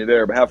could join you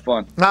there, but have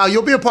fun. Now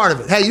you'll be a part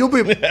of it. Hey, you'll be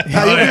a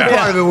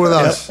part of it with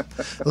us.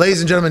 Ladies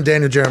and gentlemen,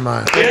 Daniel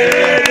Jeremiah.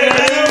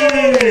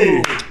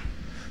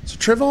 So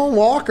Trevon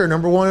Walker,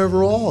 number 1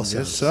 overall.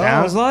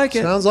 Sounds like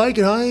it. Sounds like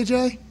it, huh,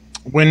 AJ?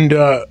 When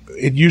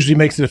it usually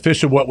makes it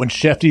official, when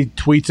Shefty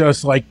tweets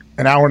us like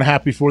an hour and a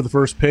half before the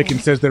first pick and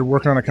says they're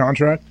working on a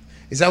contract?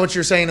 Is that what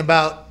you're saying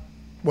about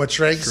what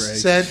Schrager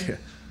said?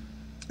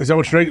 Is that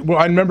what Schrager? Well,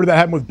 I remember that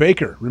happened with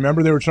Baker.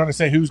 Remember they were trying to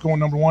say who's going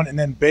number 1, and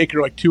then Baker,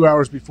 like 2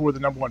 hours before the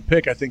number 1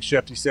 pick, I think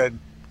Shefty said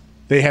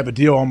they have a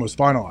deal almost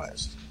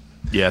finalized.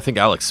 Yeah, I think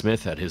Alex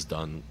Smith had his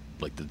done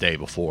like the day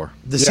before.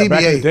 The Yeah, CBA.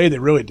 back in the day, they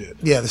really did.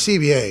 Yeah, the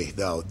CBA,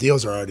 though,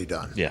 deals are already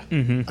done. Yeah. I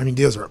mean,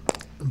 deals are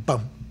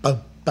bum,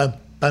 bum, bum,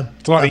 bum.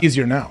 It's a lot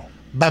easier now.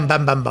 Bum,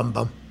 bum, bum, bum,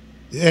 bum.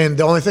 And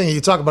the only thing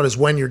you talk about is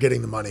when you're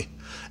getting the money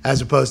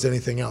as opposed to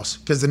anything else.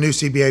 Because the new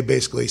CBA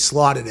basically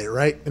slotted it,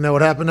 right? You know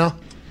what happened now?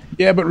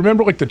 Yeah, but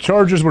remember, like the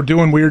Chargers were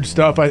doing weird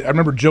stuff. I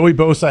remember Joey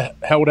Bosa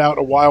held out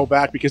a while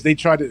back because they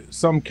tried to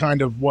some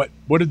kind of what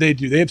did they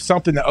do? They have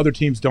something that other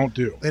teams don't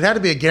do. It had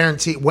to be a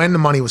guarantee when the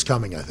money was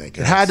coming, I think.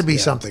 It had to be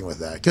something with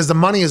that. Because the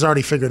money is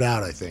already figured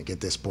out, I think, at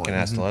this point. Can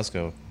ask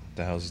Telesco what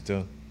the hell's he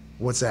doing.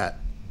 What's that?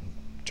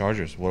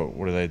 Chargers. What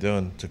are they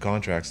doing to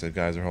contracts that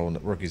guys are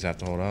holding? Rookies have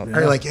to hold out.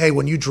 Are you like, hey,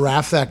 when you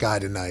draft that guy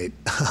tonight,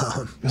 So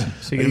are you're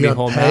you gonna be gonna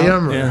holding pay out?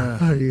 him? Or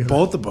Yeah. are you-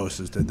 Both the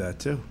Bosses did that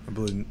too. I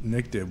believe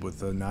Nick did with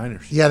the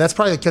Niners. Yeah, that's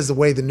probably because the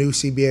way the new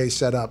CBA is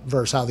set up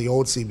versus how the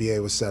old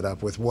CBA was set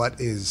up with what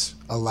is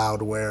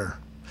allowed where.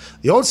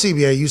 The old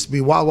CBA used to be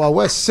Wild Wild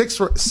West.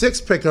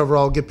 Sixth pick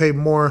overall get paid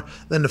more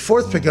than the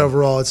 4th pick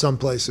overall at some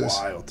places.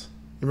 Wild.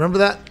 You remember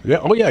that? Yeah.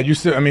 Oh yeah.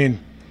 Used to. I mean,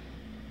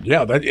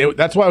 yeah.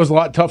 That's why it was a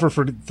lot tougher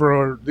for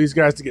these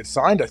guys to get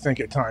signed. I think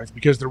at times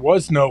because there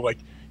was no like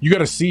you got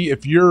to see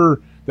if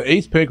you're the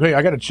 8th pick. Hey,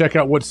 I got to check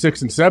out what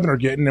 6 and 7 are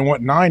getting and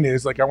what 9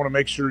 is. Like I want to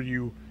make sure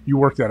you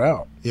work that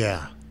out.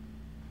 Yeah.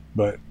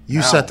 But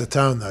You set the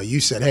tone though. You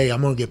said, "Hey, I'm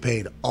going to get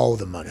paid all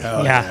the money.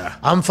 Yeah.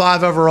 I'm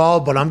 5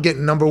 overall, but I'm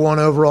getting number 1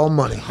 overall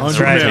money, That's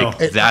right.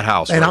 Take that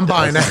house. and right I'm there.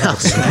 buying that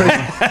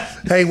house."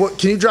 Hey,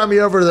 can you drive me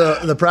over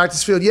to the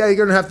practice field? Yeah, you're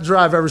going to have to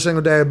drive every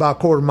single day about a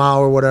quarter mile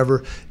or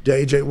whatever.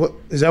 AJ, what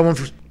is that one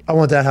for? I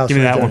want that house. Give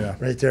me right that there. one.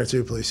 Right there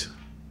too, please.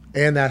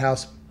 And that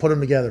house. Put them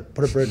together.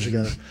 Put a bridge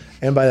together.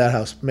 And buy that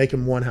house. Make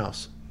them one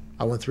house.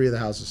 I want 3 of the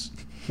houses.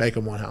 Make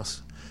them one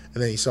house.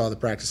 And then you saw the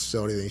practice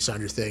facility. Then you signed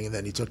your thing. And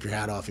then you took your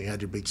hat off and you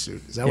had your big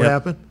suit. Is that what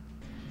happened?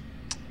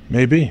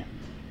 maybe.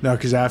 No,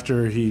 because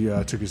after he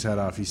took his hat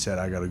off, he said,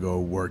 "I got to go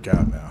work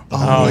out now."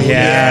 Oh,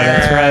 yeah,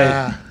 that's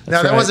right.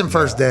 Now that wasn't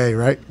first day,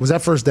 right? Was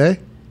that first day?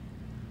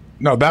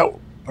 No,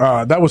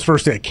 that was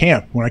first day at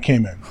camp when I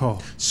came in.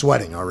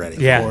 Sweating already.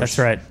 of Yeah, course. that's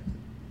right.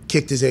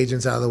 Kicked his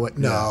agents out of the way.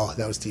 No,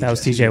 that was TJ. That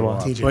was TJ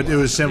Watt. TJ But it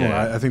was similar.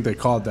 Yeah. I think they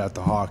called that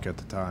the Hawk at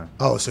the time.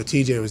 Oh, so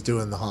TJ was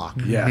doing the hawk.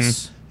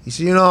 Yes. He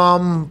said,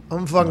 I'm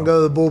fucking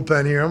go to the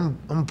bullpen here. I'm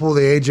gonna pull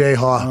the AJ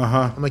Hawk.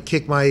 I'm gonna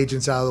kick my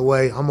agents out of the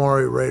way. I'm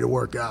already ready to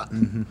work out.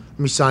 Let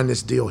me sign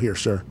this deal here,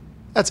 sir.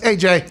 That's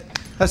AJ.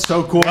 That's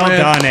so cool, Well man.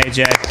 done,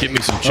 AJ. Get me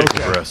some chicken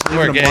breast.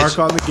 Putting a mark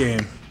on the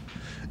game.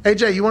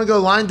 AJ, you want to go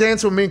line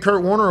dance with me and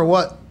Kurt Warner or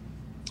what?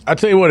 I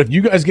tell you what, if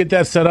you guys get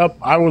that set up,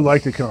 I would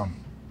like to come.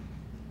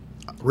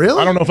 Really?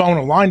 I don't know if I want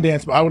to line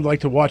dance, but I would like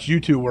to watch you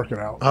two work it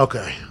out.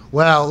 Okay.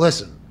 Well,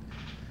 listen.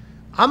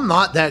 I'm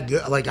not that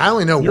good. Like, I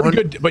only know You're one.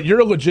 good, but you're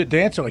a legit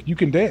dancer. Like, you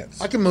can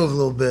dance. I can move a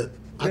little bit.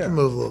 I can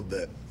move a little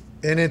bit.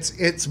 And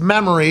it's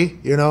memory,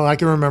 I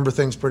can remember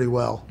things pretty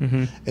well.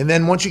 Mm-hmm. And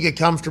then once you get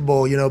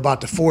comfortable,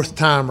 about the fourth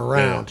time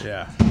around,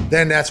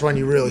 then that's when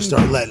you really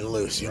start letting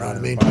loose, you know what I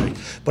mean?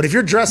 But if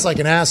you're dressed like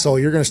an asshole,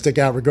 you're going to stick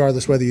out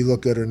regardless whether you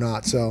look good or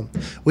not. So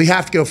we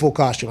have to go full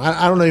costume.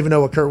 I don't even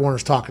know what Kurt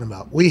Warner's talking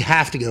about. We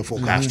have to go full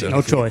costume.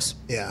 No choice.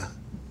 Yeah.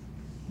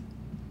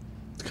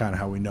 It's kind of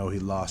how we know he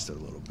lost it a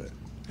little bit.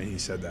 And he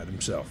said that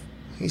himself.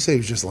 He said he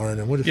was just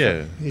learning. What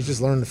if he's just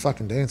learning the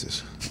fucking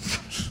dances?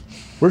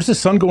 Where's his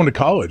son going to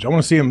college? I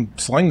want to see him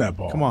sling that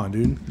ball. Come on,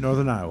 dude.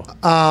 Northern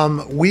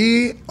Iowa.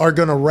 We are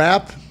going to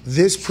wrap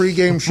this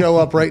pregame show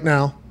up right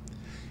now.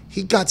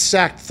 He got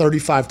sacked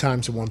 35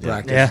 times in one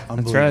practice. Yeah,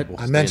 that's right.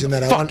 I mentioned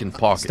that. Fucking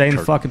pocket. Stay in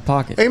the fucking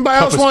pocket. Anybody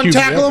else want to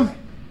tackle him?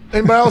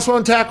 Anybody else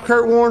want to tackle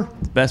Kurt Warner?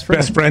 Best friend.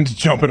 Best friend's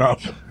jumping up.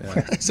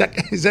 Is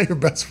that your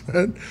best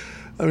friend?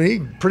 I mean, he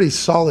pretty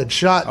solid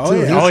shot, too.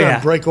 yeah. He was trying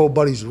to break old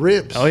buddy's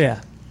ribs. Oh,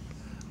 yeah.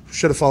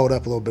 Should have followed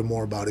up a little bit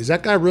more about it. Is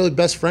that guy really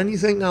best friend, you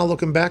think, now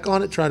looking back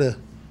on it? Try to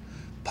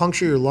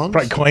puncture your lungs?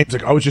 Probably claims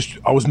like I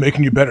was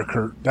making you better,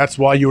 Kurt. That's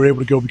why you were able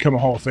to go become a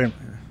Hall of Famer.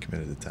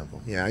 Committed to Temple.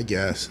 Yeah, I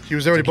guess. He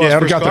was already Yeah, bought I'd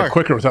have his got first there car.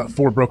 quicker without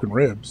 4 broken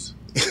ribs.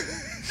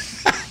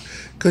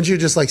 Couldn't you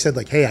just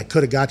said hey, I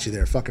could have got you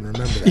there. Fucking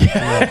remember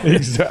that.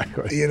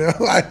 Exactly.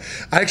 I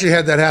actually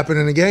had that happen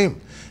in a game.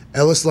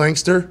 Ellis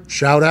Langster,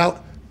 shout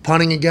out,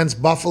 punting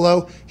against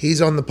Buffalo.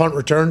 He's on the punt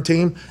return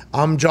team.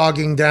 I'm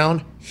jogging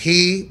down.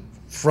 He,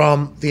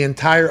 from the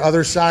entire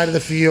other side of the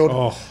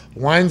field,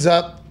 winds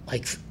up.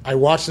 I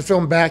watched the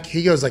film back.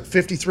 He goes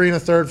 53 and a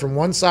third from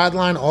one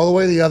sideline all the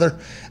way to the other.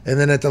 And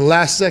then at the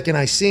last second,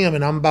 I see him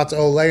and I'm about to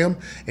Olay him.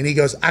 And he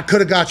goes, I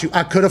could have got you.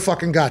 I could have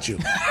fucking got you.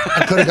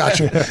 I could have got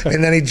you.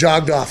 And then he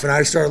jogged off and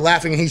I started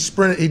laughing and he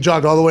sprinted. He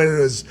jogged all the way to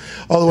his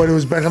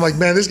bench. I'm like,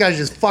 man, this guy's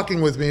just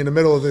fucking with me in the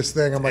middle of this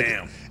thing. I'm like,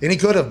 and he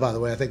could have, by the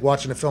way, I think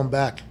watching the film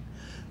back.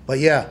 But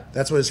yeah,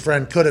 that's what his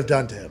friend could have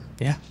done to him.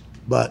 Yeah.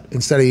 But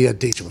instead he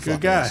had to teach him a fucking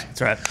guy. lesson.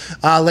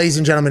 That's right. Ladies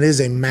and gentlemen, it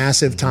is a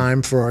massive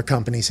time for our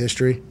company's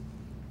history.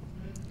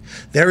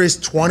 There is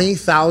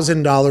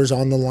 $20,000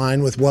 on the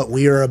line with what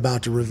we are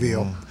about to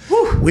reveal.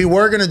 We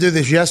were going to do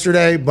this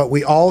yesterday, but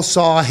we all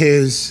saw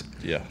his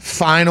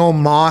final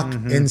mock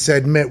and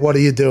said, Mitt, what are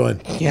you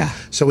doing? Yeah.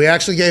 So we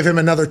actually gave him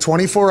another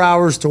 24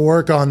 hours to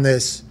work on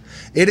this.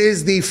 It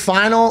is the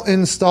final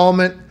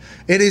installment.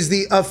 It is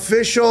the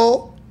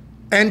official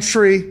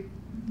entry.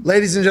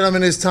 Ladies and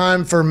gentlemen, it's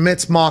time for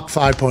Mitt's Mock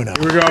 5.0.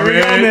 Here we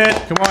go, Mitt.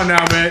 Come on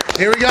now, Mitt.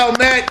 Here we go,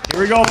 Mitt.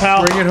 Here we go,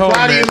 pal. Bring it home,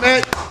 Proud of you,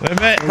 Mitt.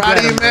 Mitt. Proud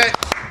of you, Mitt.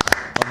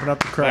 Pumping up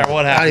the crowd.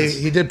 What happens?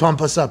 He did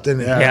pump us up,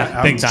 didn't he?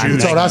 Yeah, big time. He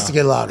told us to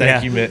get louder.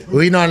 Thank you, Mitt.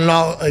 We not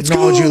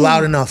acknowledge you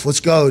loud enough. Let's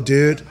go,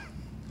 dude.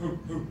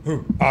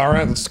 All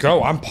right, let's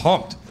go. I'm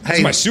pumped. This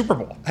is my Super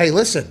Bowl. Hey,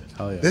 listen.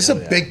 This is a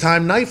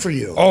big-time night for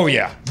you. Oh,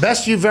 yeah.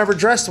 Best you've ever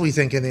dressed, we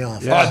think, in the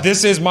office.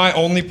 This is my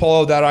only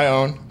polo that I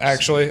own,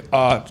 actually.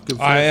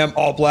 I am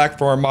all black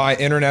for my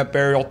internet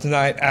burial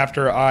tonight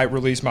after I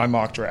release my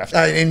mock draft.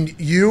 And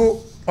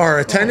you are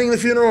attending the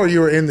funeral or you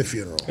were in the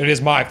funeral? It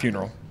is my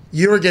funeral.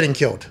 You were getting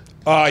killed.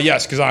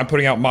 Yes, because I'm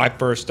putting out my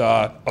first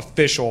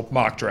official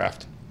mock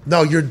draft.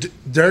 No,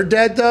 they're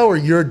dead, though, or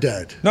you're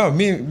dead? No,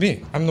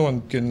 me. I'm the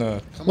one getting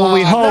the... Well,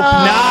 we hope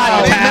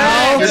not,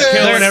 pal.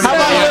 How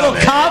about a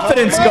little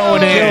confidence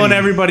going in? Killing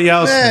everybody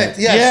else. Yes.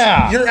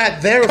 Yeah. You're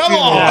at their Come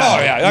funeral. on.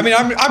 Oh, yeah. I mean,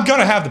 I'm going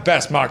to have the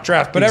best mock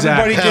draft, but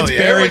Exactly. everybody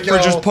gets buried for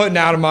just putting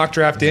out a mock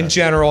draft in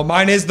general.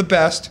 Mine is the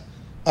best.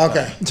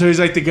 Okay. So he's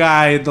like the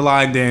guy at the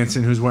line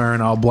dancing who's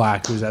wearing all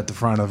black, who's at the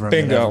front of him.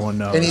 Bingo. And everyone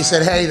knows. And he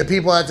said, hey, the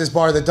people at this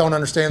bar that don't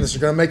understand this are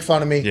going to make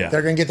fun of me. Yeah.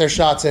 They're going to get their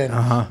shots in,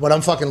 but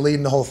I'm fucking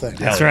leading the whole thing.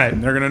 That's right.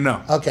 And they're going to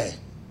know. Okay.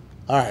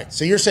 All right.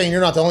 So you're saying you're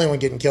not the only one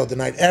getting killed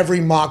tonight. Every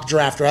mock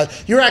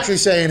drafter. You're actually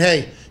saying,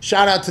 hey,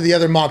 shout out to the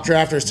other mock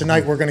drafters.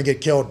 Tonight we're going to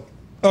get killed.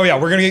 Oh,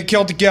 yeah, we're going to get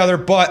killed together,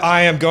 but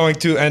I am going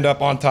to end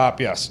up on top,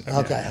 yes.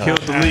 Okay.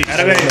 Killed the league.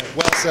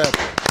 Well said.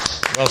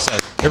 Well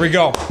said. Here we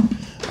go.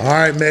 All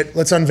right, Mitt.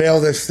 Let's unveil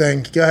this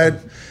thing. Go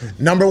ahead.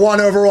 Number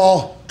 1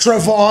 overall,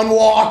 Travon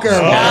Walker.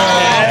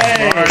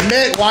 Wow.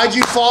 Mitt, why'd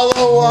you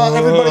follow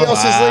everybody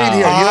else's lead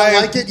here? You don't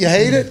like it? You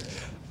hate it?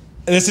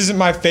 This isn't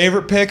my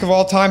favorite pick of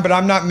all time, but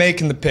I'm not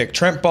making the pick.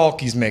 Trent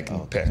Baalke's making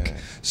the pick.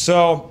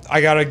 So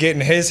I got to get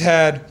in his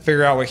head,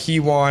 figure out what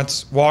he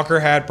wants. Walker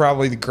had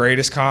probably the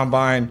greatest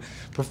combine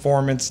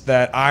performance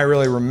that I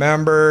really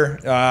remember.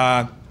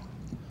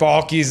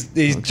 Baalke's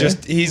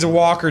he's a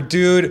Walker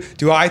dude.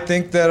 Do I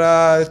think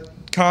that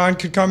Khan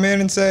could come in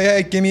and say,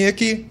 hey, give me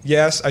Icky?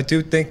 Yes, I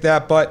do think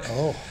that, but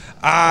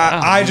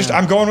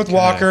I'm going with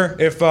Walker.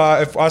 If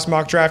us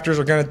mock drafters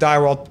are going to die,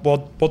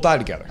 we'll die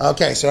together.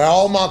 Okay, so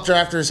all mock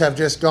drafters have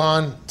just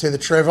gone to the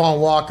Trayvon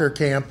Walker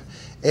camp,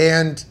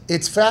 and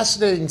it's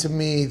fascinating to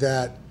me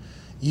that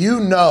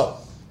you're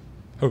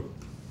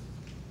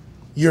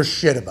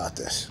shit about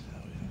this.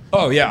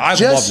 Oh, yeah, I love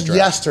the Just draft.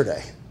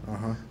 yesterday,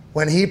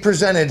 when he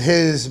presented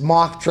his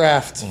mock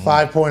draft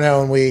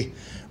 5.0, and we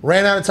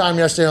ran out of time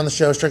yesterday on the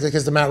show strictly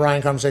because the Matt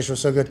Ryan conversation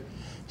was so good.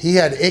 He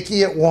had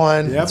Icky at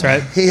 1. That's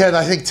right. He had,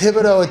 I think,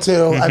 Thibodeau at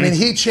 2. I mean,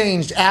 he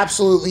changed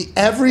absolutely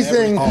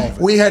everything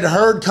we had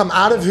heard come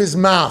out of his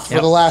mouth for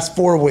the last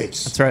 4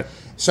 weeks. That's right.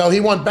 So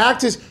he went back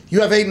to. You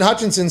have Aiden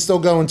Hutchinson still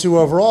going 2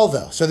 overall,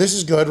 though. So this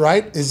is good,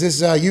 right? Is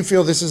this you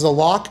feel this is a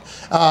lock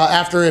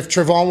after if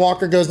Trevon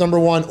Walker goes number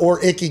 1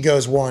 or Icky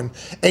goes 1?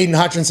 Aiden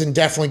Hutchinson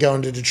definitely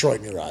going to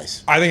Detroit in your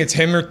eyes. I think it's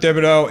him or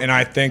Thibodeau, and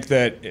I think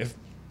that if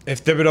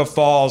Thibodeau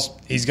falls,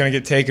 he's going to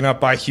get taken up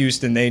by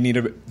Houston.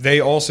 They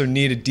also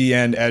need a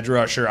D-end edge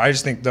rusher. I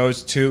just think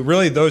those two,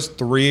 really those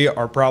 3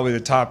 are probably the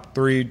top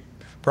 3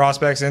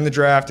 prospects in the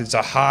draft. It's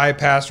a high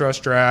pass rush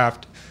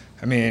draft.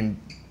 I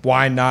mean,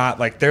 why not?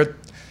 Like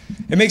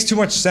it makes too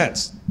much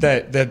sense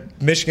that the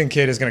Michigan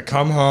kid is going to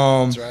come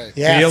home. That's right.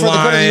 Yeah, for the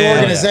good of the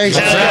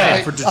organization.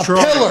 Yeah. For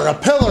Detroit. A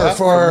pillar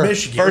for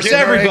Michigan. First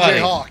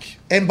everybody.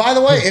 And by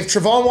the way, if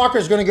Trevon Walker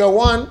is going to go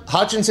 1,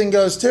 Hutchinson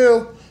goes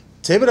 2,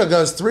 Thibodeau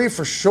goes 3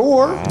 for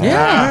sure.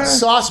 Yeah.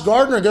 Sauce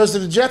Gardner goes to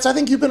the Jets. I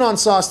think you've been on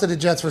Sauce to the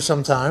Jets for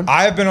some time.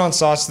 I have been on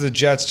Sauce to the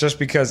Jets just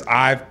because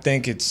I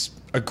think it's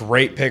a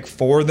great pick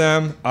for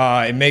them.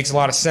 It makes a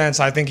lot of sense.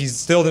 I think he's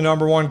still the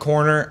number 1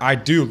 corner. I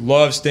do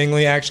love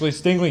Stingley, actually.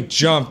 Stingley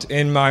jumped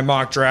in my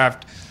mock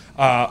draft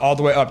all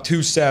the way up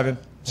to 7.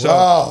 So,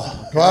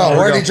 Whoa,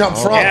 where did he jump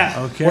from?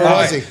 Yeah. Okay. Where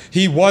was he?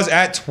 He was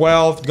at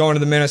 12 going to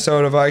the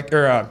Minnesota Vikings.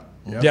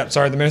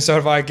 The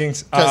Minnesota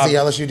Vikings. Because the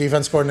LSU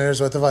defense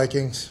coordinators with the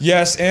Vikings.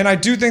 Yes, and I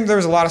do think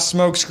there's a lot of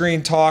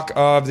smokescreen talk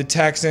of the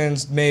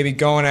Texans maybe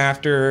going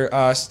after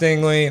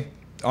Stingley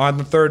on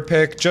the 3rd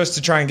pick just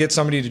to try and get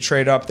somebody to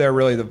trade up there.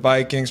 Really, the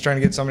Vikings trying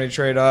to get somebody to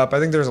trade up. I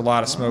think there's a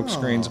lot of smoke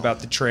screens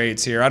about the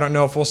trades here. I don't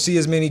know if we'll see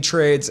as many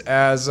trades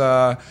as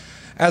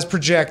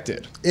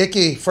projected.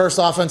 Icky, first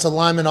offensive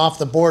lineman off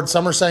the board.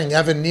 Some are saying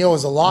Evan Neal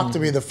is a lock to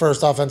be the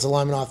first offensive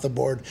lineman off the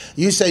board.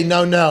 You say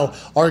no.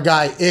 Our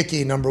guy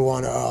Icky, number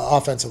 1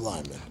 offensive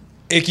lineman.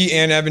 Icky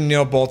and Evan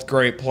Neal, both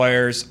great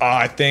players.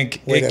 I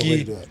think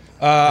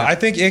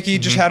Icky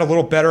just had a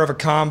little better of a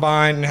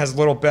combine and has a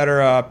little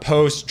better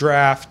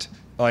post-draft,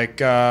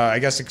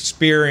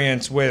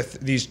 experience with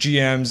these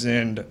GMs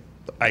and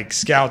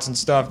scouts and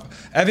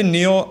stuff. Evan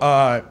Neal,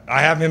 I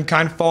have him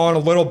kind of falling a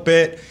little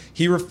bit.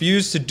 He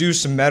refused to do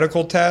some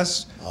medical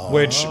tests,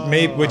 which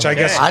I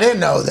guess I didn't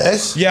know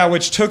this. Yeah,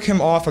 which took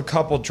him off a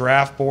couple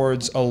draft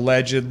boards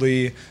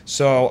allegedly.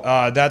 So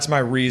that's my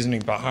reasoning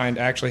behind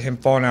actually him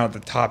falling out of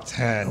the top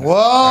 10.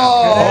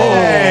 Whoa!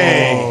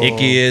 Okay.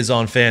 Icky is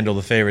on FanDuel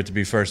the favorite to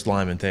be first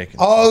lineman taken.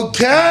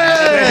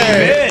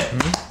 Okay.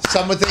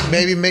 Some would think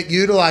maybe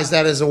utilize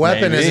that as a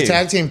weapon as a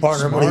tag team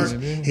partner, but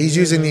he's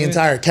using the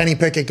entire. Kenny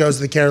Pickett goes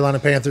to the Carolina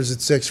Panthers at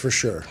 6 for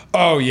sure.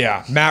 Oh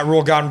yeah, Matt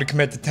Rule got him to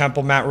commit to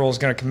Temple. Matt Rule is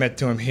going to commit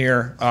to him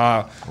here.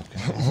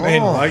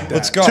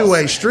 Let's go.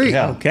 2-way street.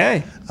 Yeah.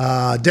 Okay.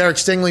 Derek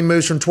Stingley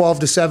moves from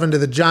 12 to 7 to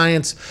the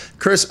Giants.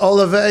 Chris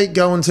Olave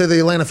going to the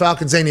Atlanta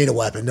Falcons. They need a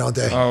weapon, don't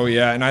they? Oh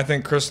yeah, and I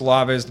think Chris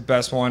Olave is the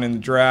best one in the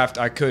draft.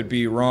 I could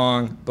be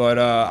wrong, but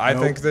I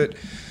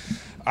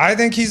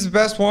think he's the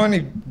best one.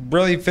 He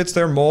really fits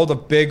their mold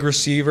of big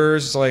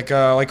receivers like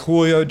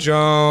Julio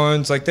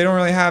Jones. Like they don't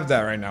really have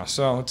that right now,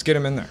 so let's get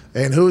him in there.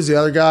 And who's the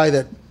other guy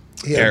that?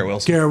 Garrett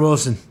Wilson. Garrett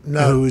Wilson.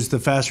 No. Who's the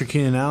faster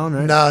Keenan Allen,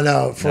 right?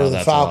 No, for the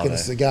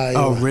Falcons, the guy.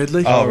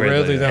 Ridley?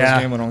 Ridley. That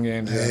was game-winning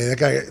games. Yeah, that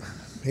guy,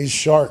 he's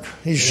sharp.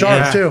 He's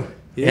sharp, too.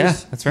 Yeah,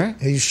 that's right.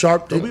 He's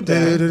sharp.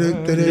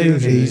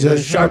 He's a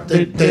sharp.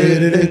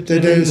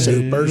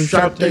 Super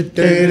sharp. Win.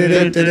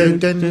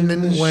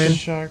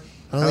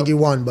 I don't think he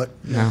won, but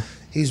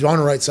he's on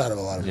the right side of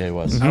a lot of them. Yeah, he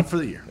was. Out for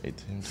the year.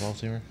 18,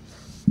 12 teamer.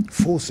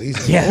 Full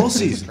season. Yeah. Full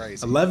season.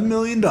 $11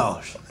 million.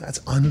 That's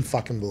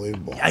unfucking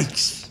believable.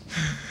 Yikes.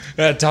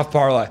 Tough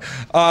parlay.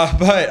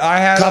 But I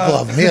had a couple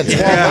of them. He had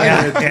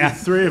 12.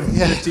 3 of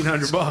them,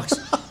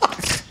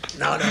 $1,500.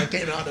 No, it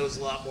came out. It was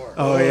a lot more.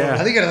 Oh, yeah.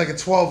 I think it had like a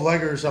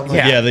 12-legger or something.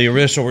 Yeah, the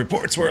initial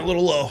reports were a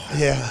little low.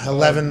 Yeah,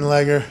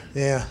 11-legger.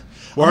 Yeah.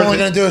 I'm only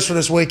going to do this for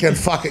this weekend.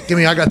 Fuck it.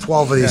 I got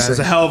 12 of these. It's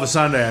a hell of a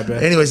Sunday, I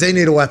bet. Anyways, they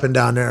need a weapon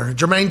down there.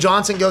 Jermaine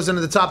Johnson goes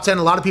into the top 10.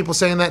 A lot of people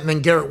saying that. And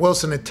then Garrett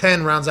Wilson at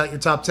 10 rounds out your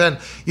top 10.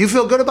 You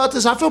feel good about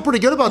this? I feel pretty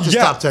good about this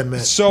top 10, man.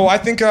 So I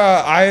think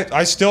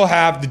I still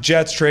have the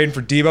Jets trading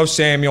for Deebo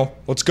Samuel.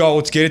 Let's go.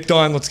 Let's get it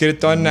done. Let's get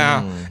it done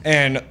now.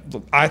 And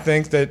I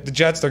think that the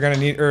Jets, they're going to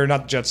need, or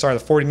not the Jets, sorry,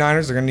 the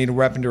 49ers, they're going to need a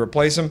weapon to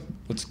replace him.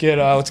 Let's get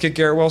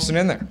Garrett Wilson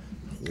in there.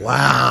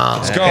 Wow.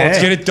 Let's go. Let's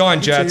get it done,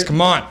 Jets.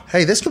 Come on.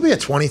 Hey, this could be a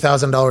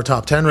 $20,000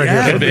 top 10 right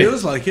here. It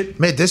feels like it.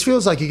 Mate, this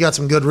feels like you got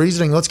some good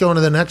reasoning. Let's go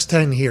into the next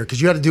 10 here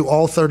because you had to do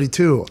all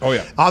 32. Oh,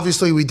 yeah.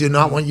 Obviously, we do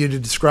not want you to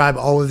describe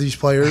all of these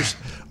players.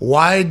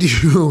 Why do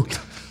you...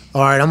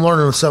 All right, I'm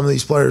learning some of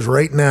these players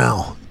right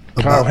now.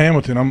 Kyle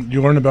Hamilton.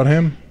 You learned about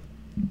him?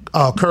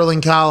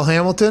 Curling Kyle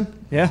Hamilton?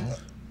 Yeah.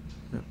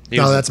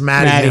 No, that's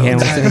Matty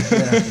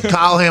Hamilton.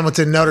 Kyle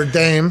Hamilton, Notre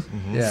Dame,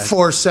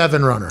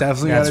 4.7 runner.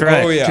 Definitely. That's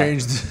right. Oh, yeah.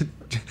 Changed.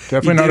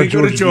 Definitely not a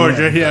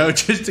Georgia. Yeah,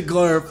 just to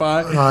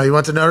clarify. You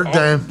went to Notre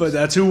Dame. But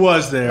that's who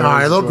was there. All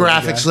right, a little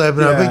graphic slip.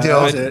 No big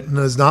deal. It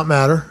does not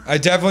matter. I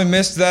definitely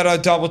missed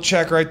that double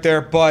check right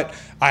there, but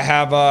I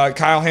have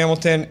Kyle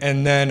Hamilton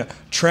and then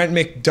Trent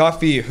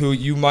McDuffie, who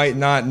you might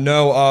not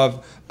know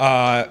of.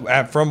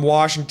 From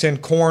Washington,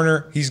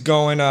 corner. He's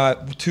going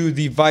to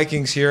the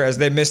Vikings here as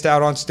they missed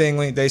out on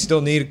Stingley. They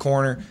still need a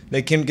corner.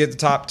 They can get the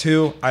top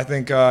 2. I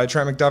think Trent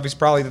McDuffie's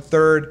probably the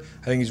 3rd.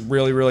 I think he's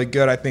really, really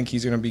good. I think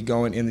he's going to be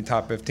going in the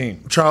top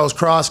 15. Charles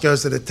Cross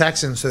goes to the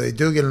Texans, so they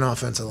do get an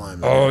offensive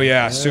lineman. Oh,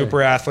 yeah.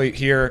 Super athlete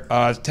here.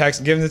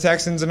 Giving the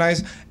Texans a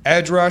nice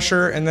edge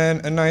rusher and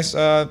then a nice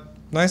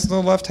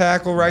little left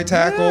tackle, right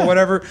tackle,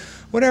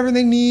 whatever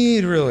they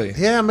need, really.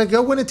 Yeah, I mean,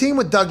 go win a team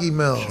with Dougie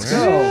Mills.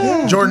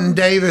 Yeah. Jordan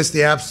Davis,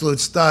 the absolute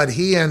stud.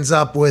 He ends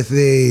up with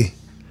the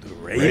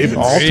Ravens.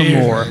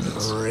 Baltimore.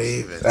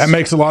 Ravens. That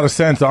makes a lot of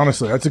sense,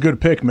 honestly. That's a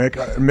good pick, Mick.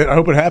 I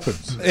hope it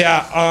happens.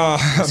 Yeah,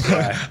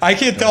 I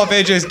can't tell if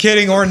AJ's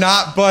kidding or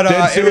not, but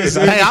Dead serious.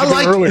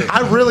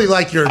 I really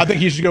like your. I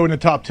think he should go in the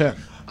top 10.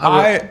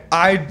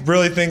 I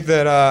really think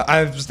that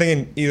I was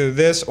thinking either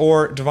this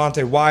or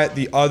Devontae Wyatt,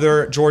 the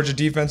other Georgia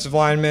defensive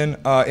lineman,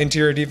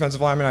 interior defensive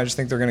lineman. I just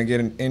think they're going to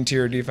get an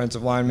interior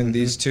defensive lineman. Mm-hmm.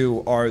 These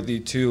two are the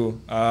two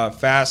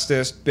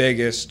fastest,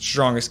 biggest,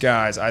 strongest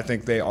guys. I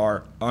think they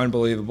are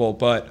unbelievable,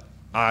 but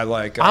I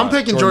like I'm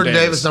picking Jordan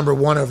Davis number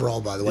 1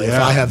 overall, by the way, if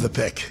I have the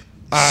pick.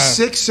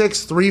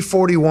 6'6",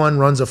 341,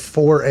 runs a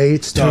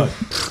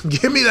 4.8.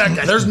 Give me that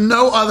guy. There's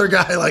no other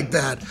guy like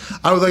that.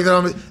 I would like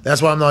that. That's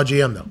why I'm not a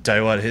GM, though. Tell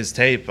you what, his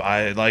tape,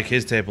 I like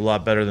his tape a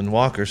lot better than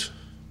Walker's.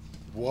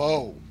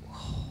 Whoa.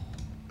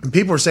 And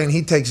people are saying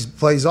he takes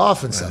plays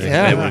off and stuff.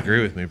 They would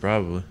agree with me,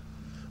 probably.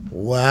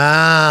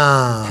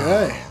 Wow.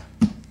 Okay.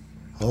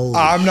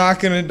 I'm not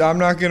gonna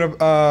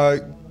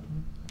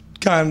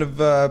kind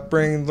of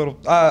bring a little.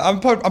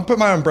 I'm put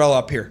my umbrella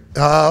up here.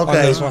 Oh, okay.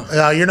 On this one.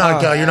 You're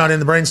not in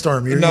the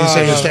brainstorm. You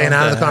say you're staying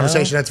out of the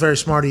conversation. That's very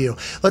smart of you.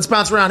 Let's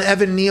bounce around.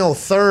 Evan Neal,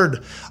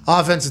 3rd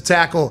offensive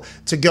tackle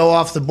to go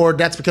off the board.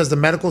 That's because the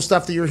medical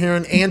stuff that you're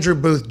hearing. Andrew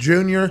Booth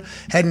Jr.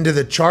 heading to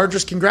the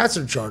Chargers. Congrats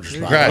to the Chargers.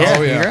 Congrats.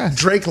 Oh yeah.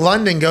 Drake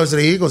London goes to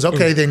the Eagles.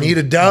 Okay, they need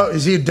a dog.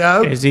 Is he a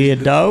dog? Is he a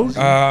dog?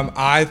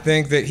 I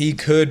think that he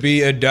could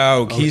be a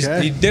dog. Okay.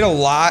 He did a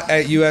lot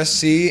at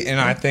USC, and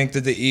I think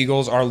that the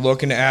Eagles are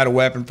looking to add a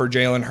weapon for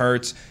Jalen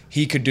Hurts.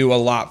 He could do a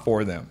lot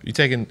for them. You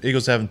taking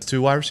Eagles having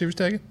 2 wide receivers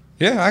taken?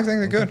 Yeah, I think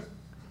they're good.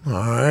 All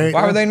right.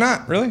 Why would they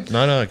not? Really?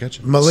 No, I got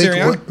you.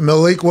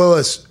 Malik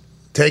Willis,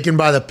 taken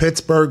by the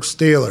Pittsburgh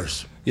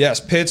Steelers. Yes,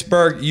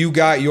 Pittsburgh, you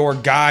got your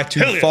guy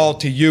to fall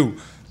to you.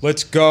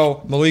 Let's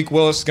go. Malik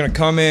Willis is going to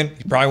come in.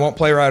 He probably won't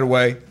play right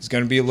away. It's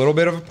going to be a little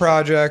bit of a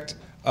project.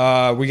 We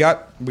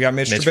got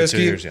Mitch Trubisky. For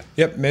 2 years, yeah.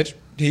 Yep, Mitch.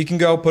 He can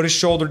go put his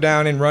shoulder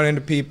down and run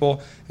into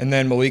people, and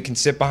then Malik can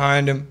sit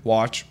behind him,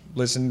 watch,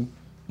 listen,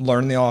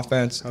 learn the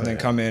offense, and then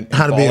come in.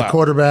 How to be a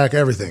quarterback,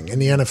 everything in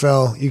the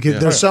NFL.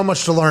 There's so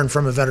much to learn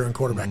from a veteran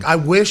quarterback. Mm-hmm. I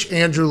wish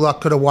Andrew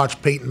Luck could have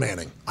watched Peyton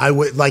Manning. I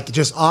would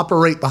just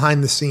operate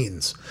behind the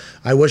scenes.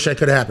 I wish I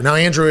could have happened. Now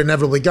Andrew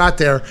inevitably got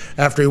there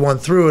after he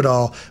went through it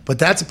all, but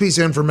that's a piece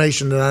of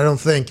information that I don't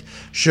think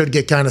should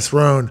get kind of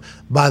thrown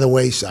by the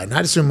wayside. And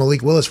I'd assume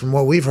Malik Willis, from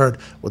what we've heard,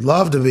 would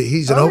love to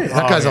be.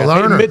 That guy's a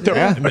learner.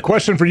 The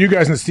question for you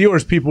guys and the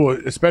Steelers people,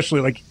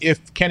 especially, like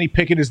if Kenny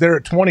Pickett is there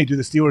at 20, do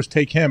the Steelers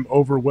take him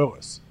over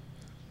Willis?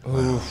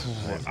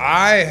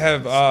 I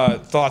have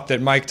thought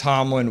that Mike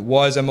Tomlin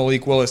was a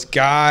Malik Willis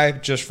guy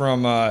just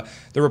from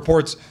the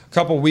reports a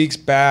couple weeks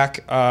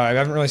back. I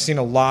haven't really seen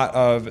a lot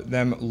of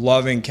them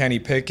loving Kenny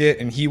Pickett,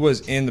 and he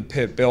was in the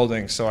Pitt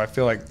building, so I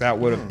feel like that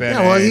would have been.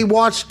 Yeah, well, he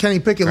watched Kenny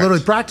Pickett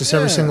literally practice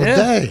every single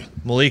day.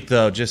 Malik,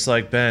 though, just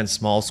like Ben,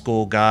 small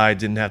school guy,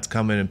 didn't have to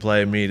come in and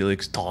play immediately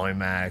because Tommy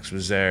Max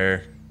was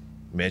there.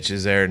 Mitch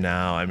is there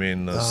now. I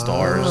mean, the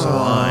stars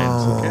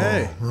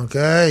aligned.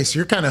 Okay. So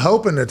you're kind of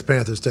hoping that the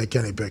Panthers take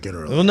Kenny Pickett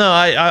early. Well, no,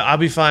 I'll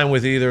be fine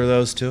with either of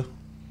those two.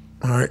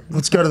 All right.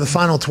 Let's go to the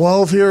final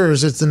 12 here, or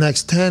is it the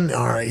next 10?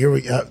 All right. Here we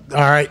go.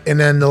 All right. And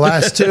then the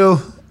last 2.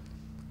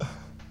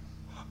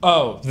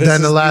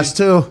 Then the last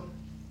 2.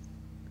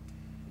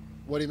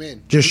 What do you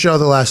mean? Just show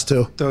the last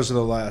 2. Those are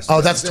the last.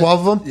 Oh, that's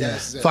 12 of them?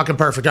 Yes. Fucking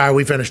perfect. All right.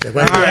 We finished it.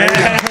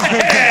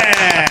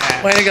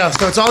 Way to go.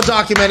 So it's all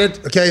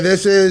documented. Okay,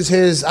 this is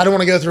his. I don't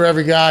want to go through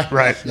every guy.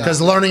 Right. Because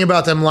learning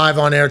about them live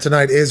on air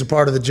tonight is a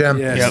part of the gem.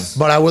 Yes.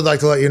 But I would like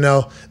to let you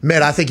know,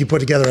 Mitt, I think you put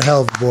together a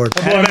hell of a board.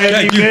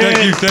 Thank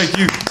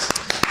you.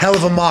 Hell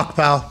of a mock,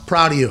 pal.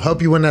 Proud of you.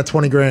 Hope you win that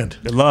 20 grand.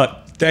 Good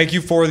luck. Thank you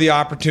for the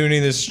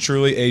opportunity. This is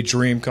truly a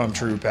dream come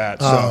true,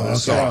 Pat. So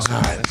That's awesome.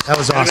 All right. That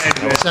was awesome.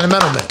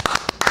 Sentimental, Mitt.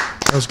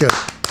 That was good.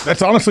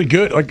 That's honestly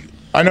good. Like,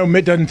 I know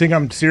Mitt doesn't think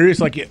I'm serious.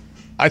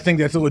 I think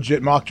that's a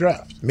legit mock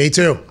draft. Me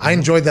too. I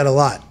enjoyed that a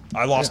lot.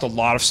 I lost a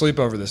lot of sleep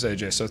over this,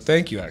 AJ, so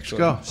thank you, actually.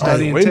 Go.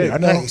 Study and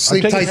tape. Hey,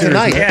 sleep tight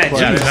tonight.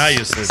 Now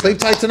you sleep. Sleep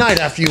tight tonight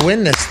after you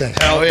win this thing.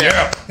 Hell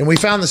yeah. And we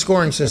found the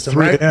scoring system,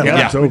 right?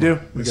 Yeah, we do.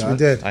 Yes, we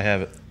did. I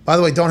have it. By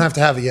the way, don't have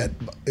to have it yet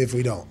if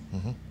we don't.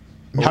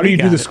 How do you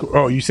do the score?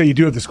 Oh, you say you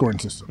do have the scoring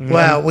system.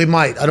 Well, we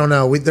might. I don't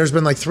know. There's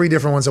been like 3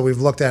 different ones that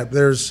we've looked at.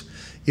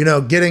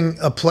 getting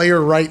a player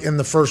right in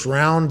the first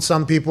round,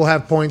 some people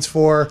have points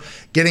for.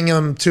 Getting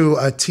them to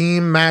a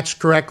team matched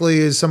correctly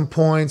is some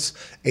points.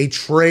 A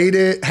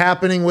trade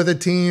happening with a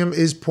team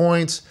is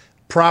points.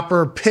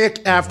 Proper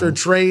pick after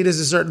trade is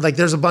a certain,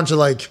 there's a bunch of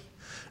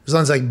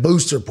there's like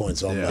booster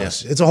points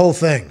almost. It's a whole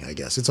thing, I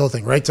guess. It's a whole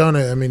thing, right,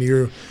 Tony? I mean,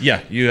 you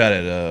had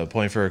it. A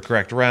point for a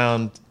correct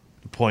round,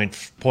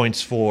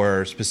 points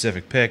for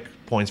specific pick,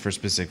 points for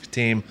specific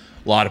team,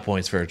 a lot of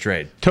points for a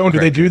trade. Tone, do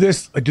they do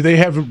this? Do they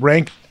have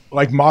rank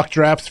mock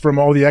drafts from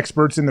all the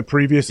experts in the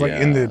previous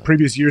in the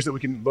previous years that we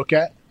can look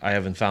at? I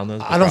haven't found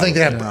those. I don't think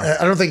they have.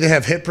 I don't think they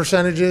have hit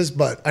percentages,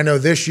 but I know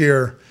this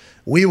year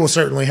we will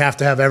certainly have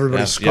to have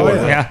everybody's score.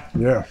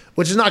 Yeah.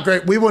 Which is not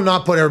great. We will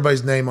not put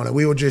everybody's name on it.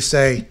 We will just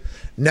say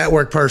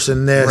network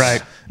person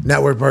this,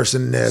 network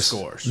person this,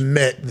 scores,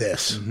 Mitt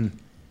this.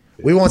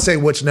 We won't say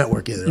which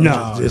network either.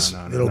 No,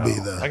 it'll be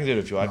the. I can do it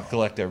if you want. I can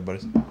collect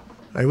everybody's. All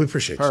right, we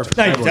appreciate it.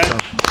 Thank you,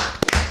 Ted.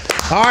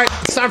 All right,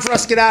 it's time for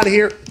us to get out of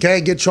here.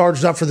 Okay, get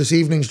charged up for this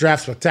evening's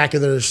Draft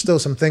Spectacular. There's still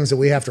some things that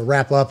we have to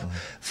wrap up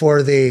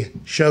for the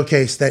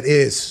showcase that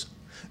is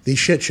the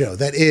shit show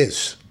that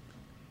is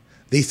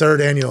the third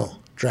annual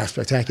Draft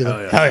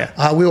Spectacular. Hell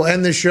yeah. We will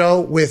end the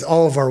show with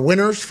all of our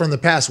winners from the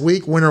past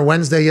week. Winner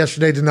Wednesday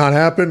yesterday did not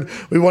happen.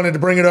 We wanted to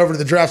bring it over to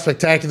the Draft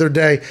Spectacular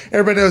Day.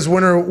 Everybody knows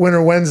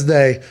Winner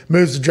Wednesday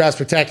moves to Draft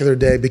Spectacular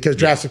Day because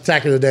Draft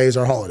Spectacular Day is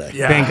our holiday.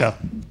 Yeah. Bingo.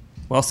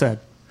 Well said.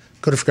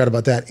 Could have forgot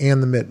about that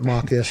and the Mitt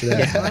mock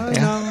yesterday.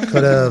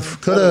 Could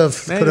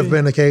have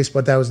been the case,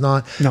 but that was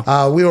not.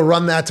 No. We will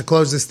run that to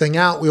close this thing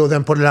out. We will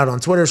then put it out on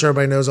Twitter so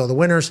everybody knows all the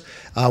winners.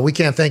 We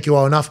can't thank you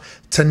all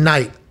enough.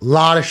 Tonight, a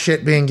lot of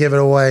shit being given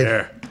away.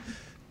 Yeah.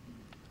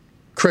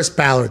 Chris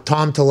Ballard,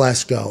 Tom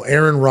Telesco,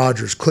 Aaron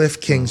Rodgers, Cliff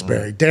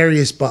Kingsbury,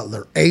 Darius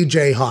Butler,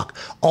 AJ Hawk,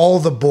 all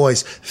the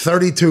boys,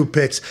 32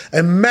 picks,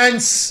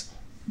 immense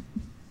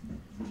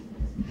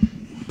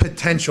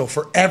potential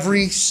for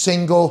every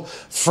single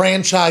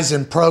franchise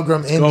and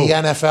program in the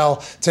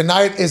NFL.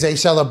 Tonight is a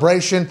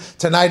celebration.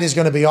 Tonight is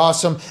going to be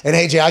awesome. And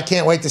AJ, I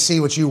can't wait to see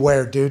what you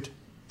wear, dude.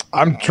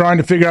 I'm trying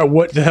to figure out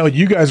what the hell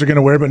you guys are going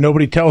to wear, but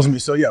nobody tells me.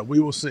 So, we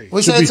will see.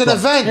 We said it's an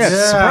event.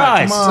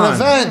 Surprise. It's an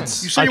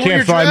event. I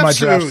can't find my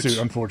draft suit,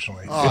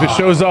 unfortunately. If it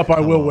shows up, I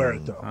will wear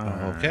it, though.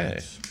 Okay.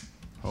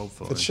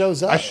 If it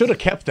shows up. I should have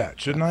kept that,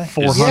 shouldn't I?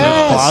 400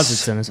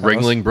 closets in his house.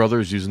 Ringling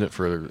Brothers using it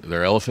for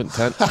their elephant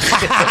tent.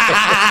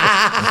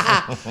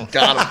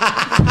 Got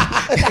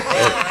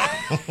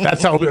him.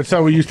 That's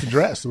how we used to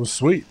dress. It was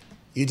sweet.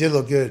 You did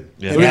look good.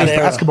 Yeah. Look at those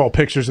basketball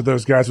pictures of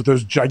those guys with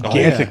those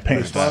gigantic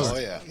pants. Oh,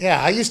 yeah. Yeah,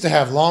 I used to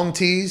have long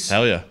tees.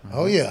 Hell yeah.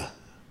 Oh, yeah.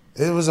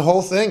 It was a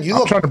whole thing.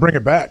 I'm trying to bring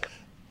it back.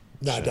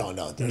 No, don't.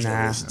 There's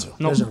no reason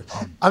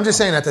to. I'm just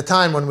saying at the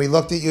time when we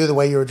looked at you, the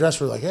way you were dressed,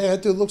 we were like, hey,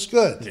 that dude looks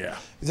good. Yeah.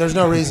 There's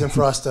no reason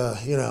for us to,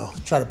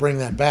 try to bring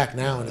that back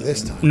now into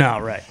this time. No,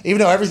 right. Even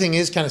though everything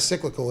is kind of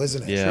cyclical,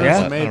 isn't it? Yeah,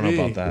 I don't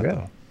know about that,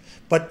 though.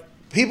 But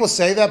people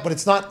say that, but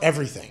it's not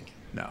everything.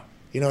 No.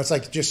 It's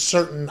like just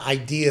certain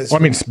ideas.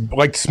 Well, I mean,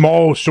 like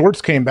small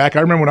shorts came back.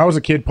 I remember when I was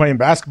a kid playing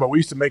basketball, we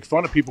used to make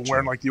fun of people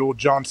wearing like the old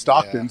John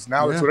Stocktons.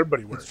 Now that's what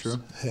everybody wears. That's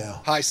true. Yeah.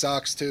 High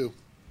socks, too.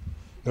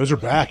 Those are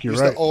back. You're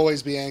Used right. to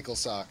always be ankle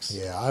socks.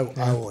 Yeah,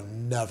 I will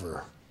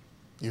never.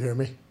 You hear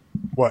me?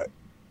 What?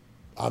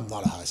 I'm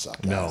not a high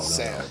sock guy. No.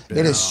 Sam.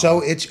 It is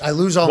so itchy. I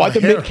lose all Why'd my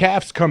the hair. mid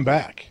calves come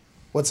back?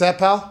 What's that,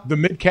 pal? The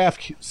mid calf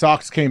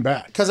socks came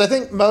back. Because I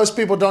think most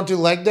people don't do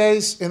leg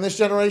days in this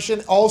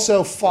generation.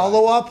 Also,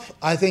 follow up,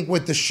 I think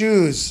with the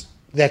shoes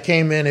that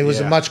came in, it was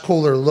a much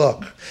cooler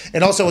look.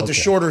 And also with the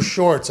shorter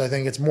shorts, I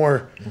think it's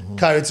more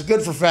it's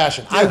good for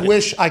fashion. I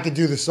wish I could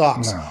do the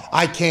socks. No.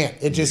 I can't.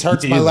 It just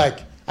hurts my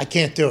leg. I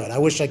can't do it. I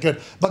wish I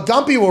could. But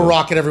Gumpy will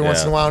rock it every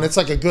once in a while, and it's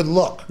like a good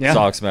look. Yeah.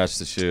 Socks match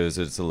the shoes.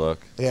 It's a look.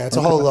 Yeah, it's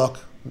a whole look.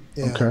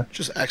 Yeah. Okay.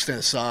 Just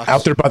extant socks.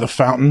 Out there by the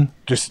fountain,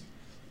 just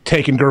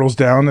taking girls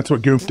down. That's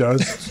what Goop does.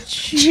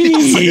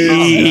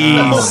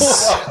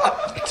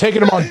 Taking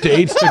them on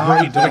dates to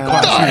great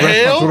classy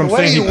restaurants. What I'm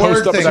saying, he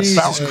posts up at that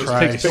fountain. Just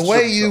take pictures The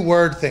way of you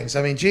word things.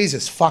 I mean,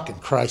 Jesus fucking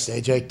Christ,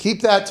 AJ.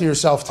 Keep that to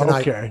yourself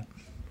tonight. Okay.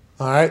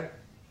 All right?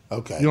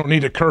 Okay. You don't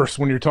need to curse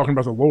when you're talking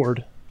about the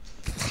Lord.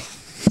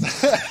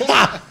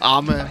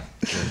 Amen.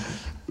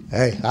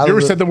 Hey, You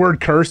ever said the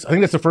word curse? I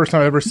think that's the first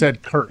time I ever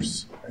said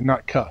curse and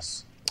not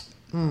cuss.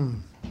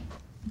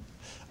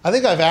 I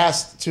think I've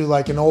asked to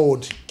like an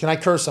old, can I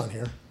curse on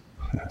here?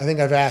 I think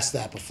I've asked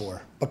that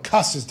before. But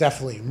cuss is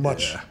definitely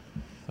much,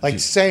 like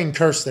saying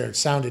curse there, it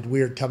sounded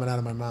weird coming out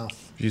of my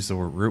mouth. I've used the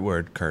root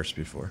word curse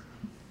before.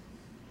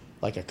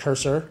 Like a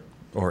cursor?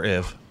 Or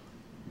if.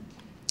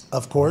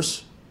 Of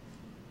course.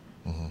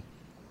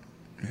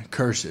 Yeah,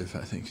 cursive, I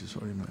think is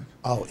what he meant.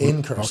 Oh,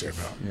 in cursive.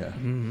 Yeah.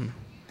 Mm-hmm.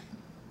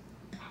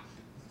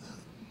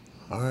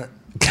 All right.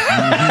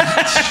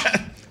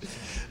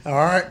 All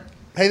right.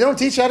 Hey, they don't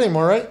teach that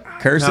anymore, right?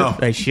 Cursive? No.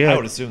 They should. I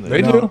would assume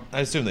They do. I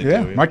assume they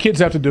Yeah, do. my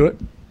kids have to do it.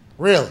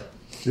 Really?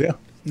 Yeah.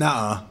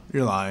 Nuh-uh.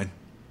 You're lying.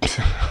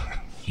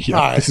 Yeah,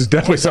 All right. this is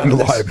definitely something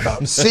to lie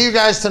about. See you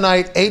guys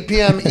tonight, 8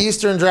 p.m.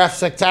 Eastern. Draft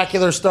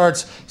Spectacular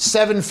starts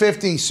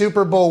 7:50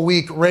 Super Bowl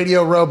week.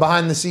 Radio Row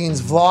behind the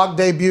scenes vlog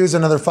debuts,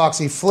 another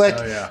Foxy flick.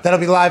 That'll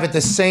be live at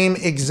the same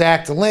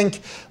exact link.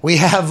 We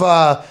have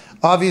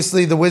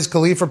obviously the Wiz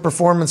Khalifa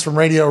performance from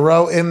Radio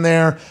Row in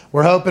there.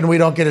 We're hoping we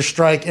don't get a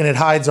strike and it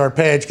hides our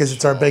page because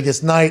it's our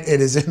biggest night.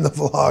 It is in the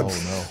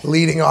vlog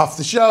leading off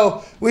the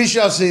show. We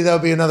shall see. There'll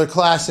be another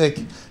classic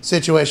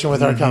situation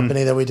with our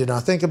company that we did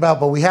not think about,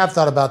 but we have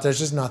thought about. There's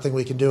just nothing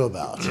we can do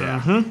about.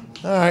 All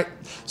right.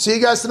 See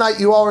you guys tonight.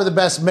 You all are the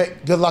best.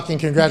 Good luck and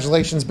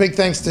congratulations. Big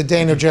thanks to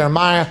Daniel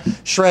Jeremiah,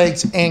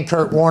 Schrags, and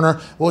Kurt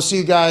Warner. We'll see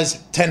you guys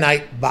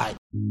tonight. Bye.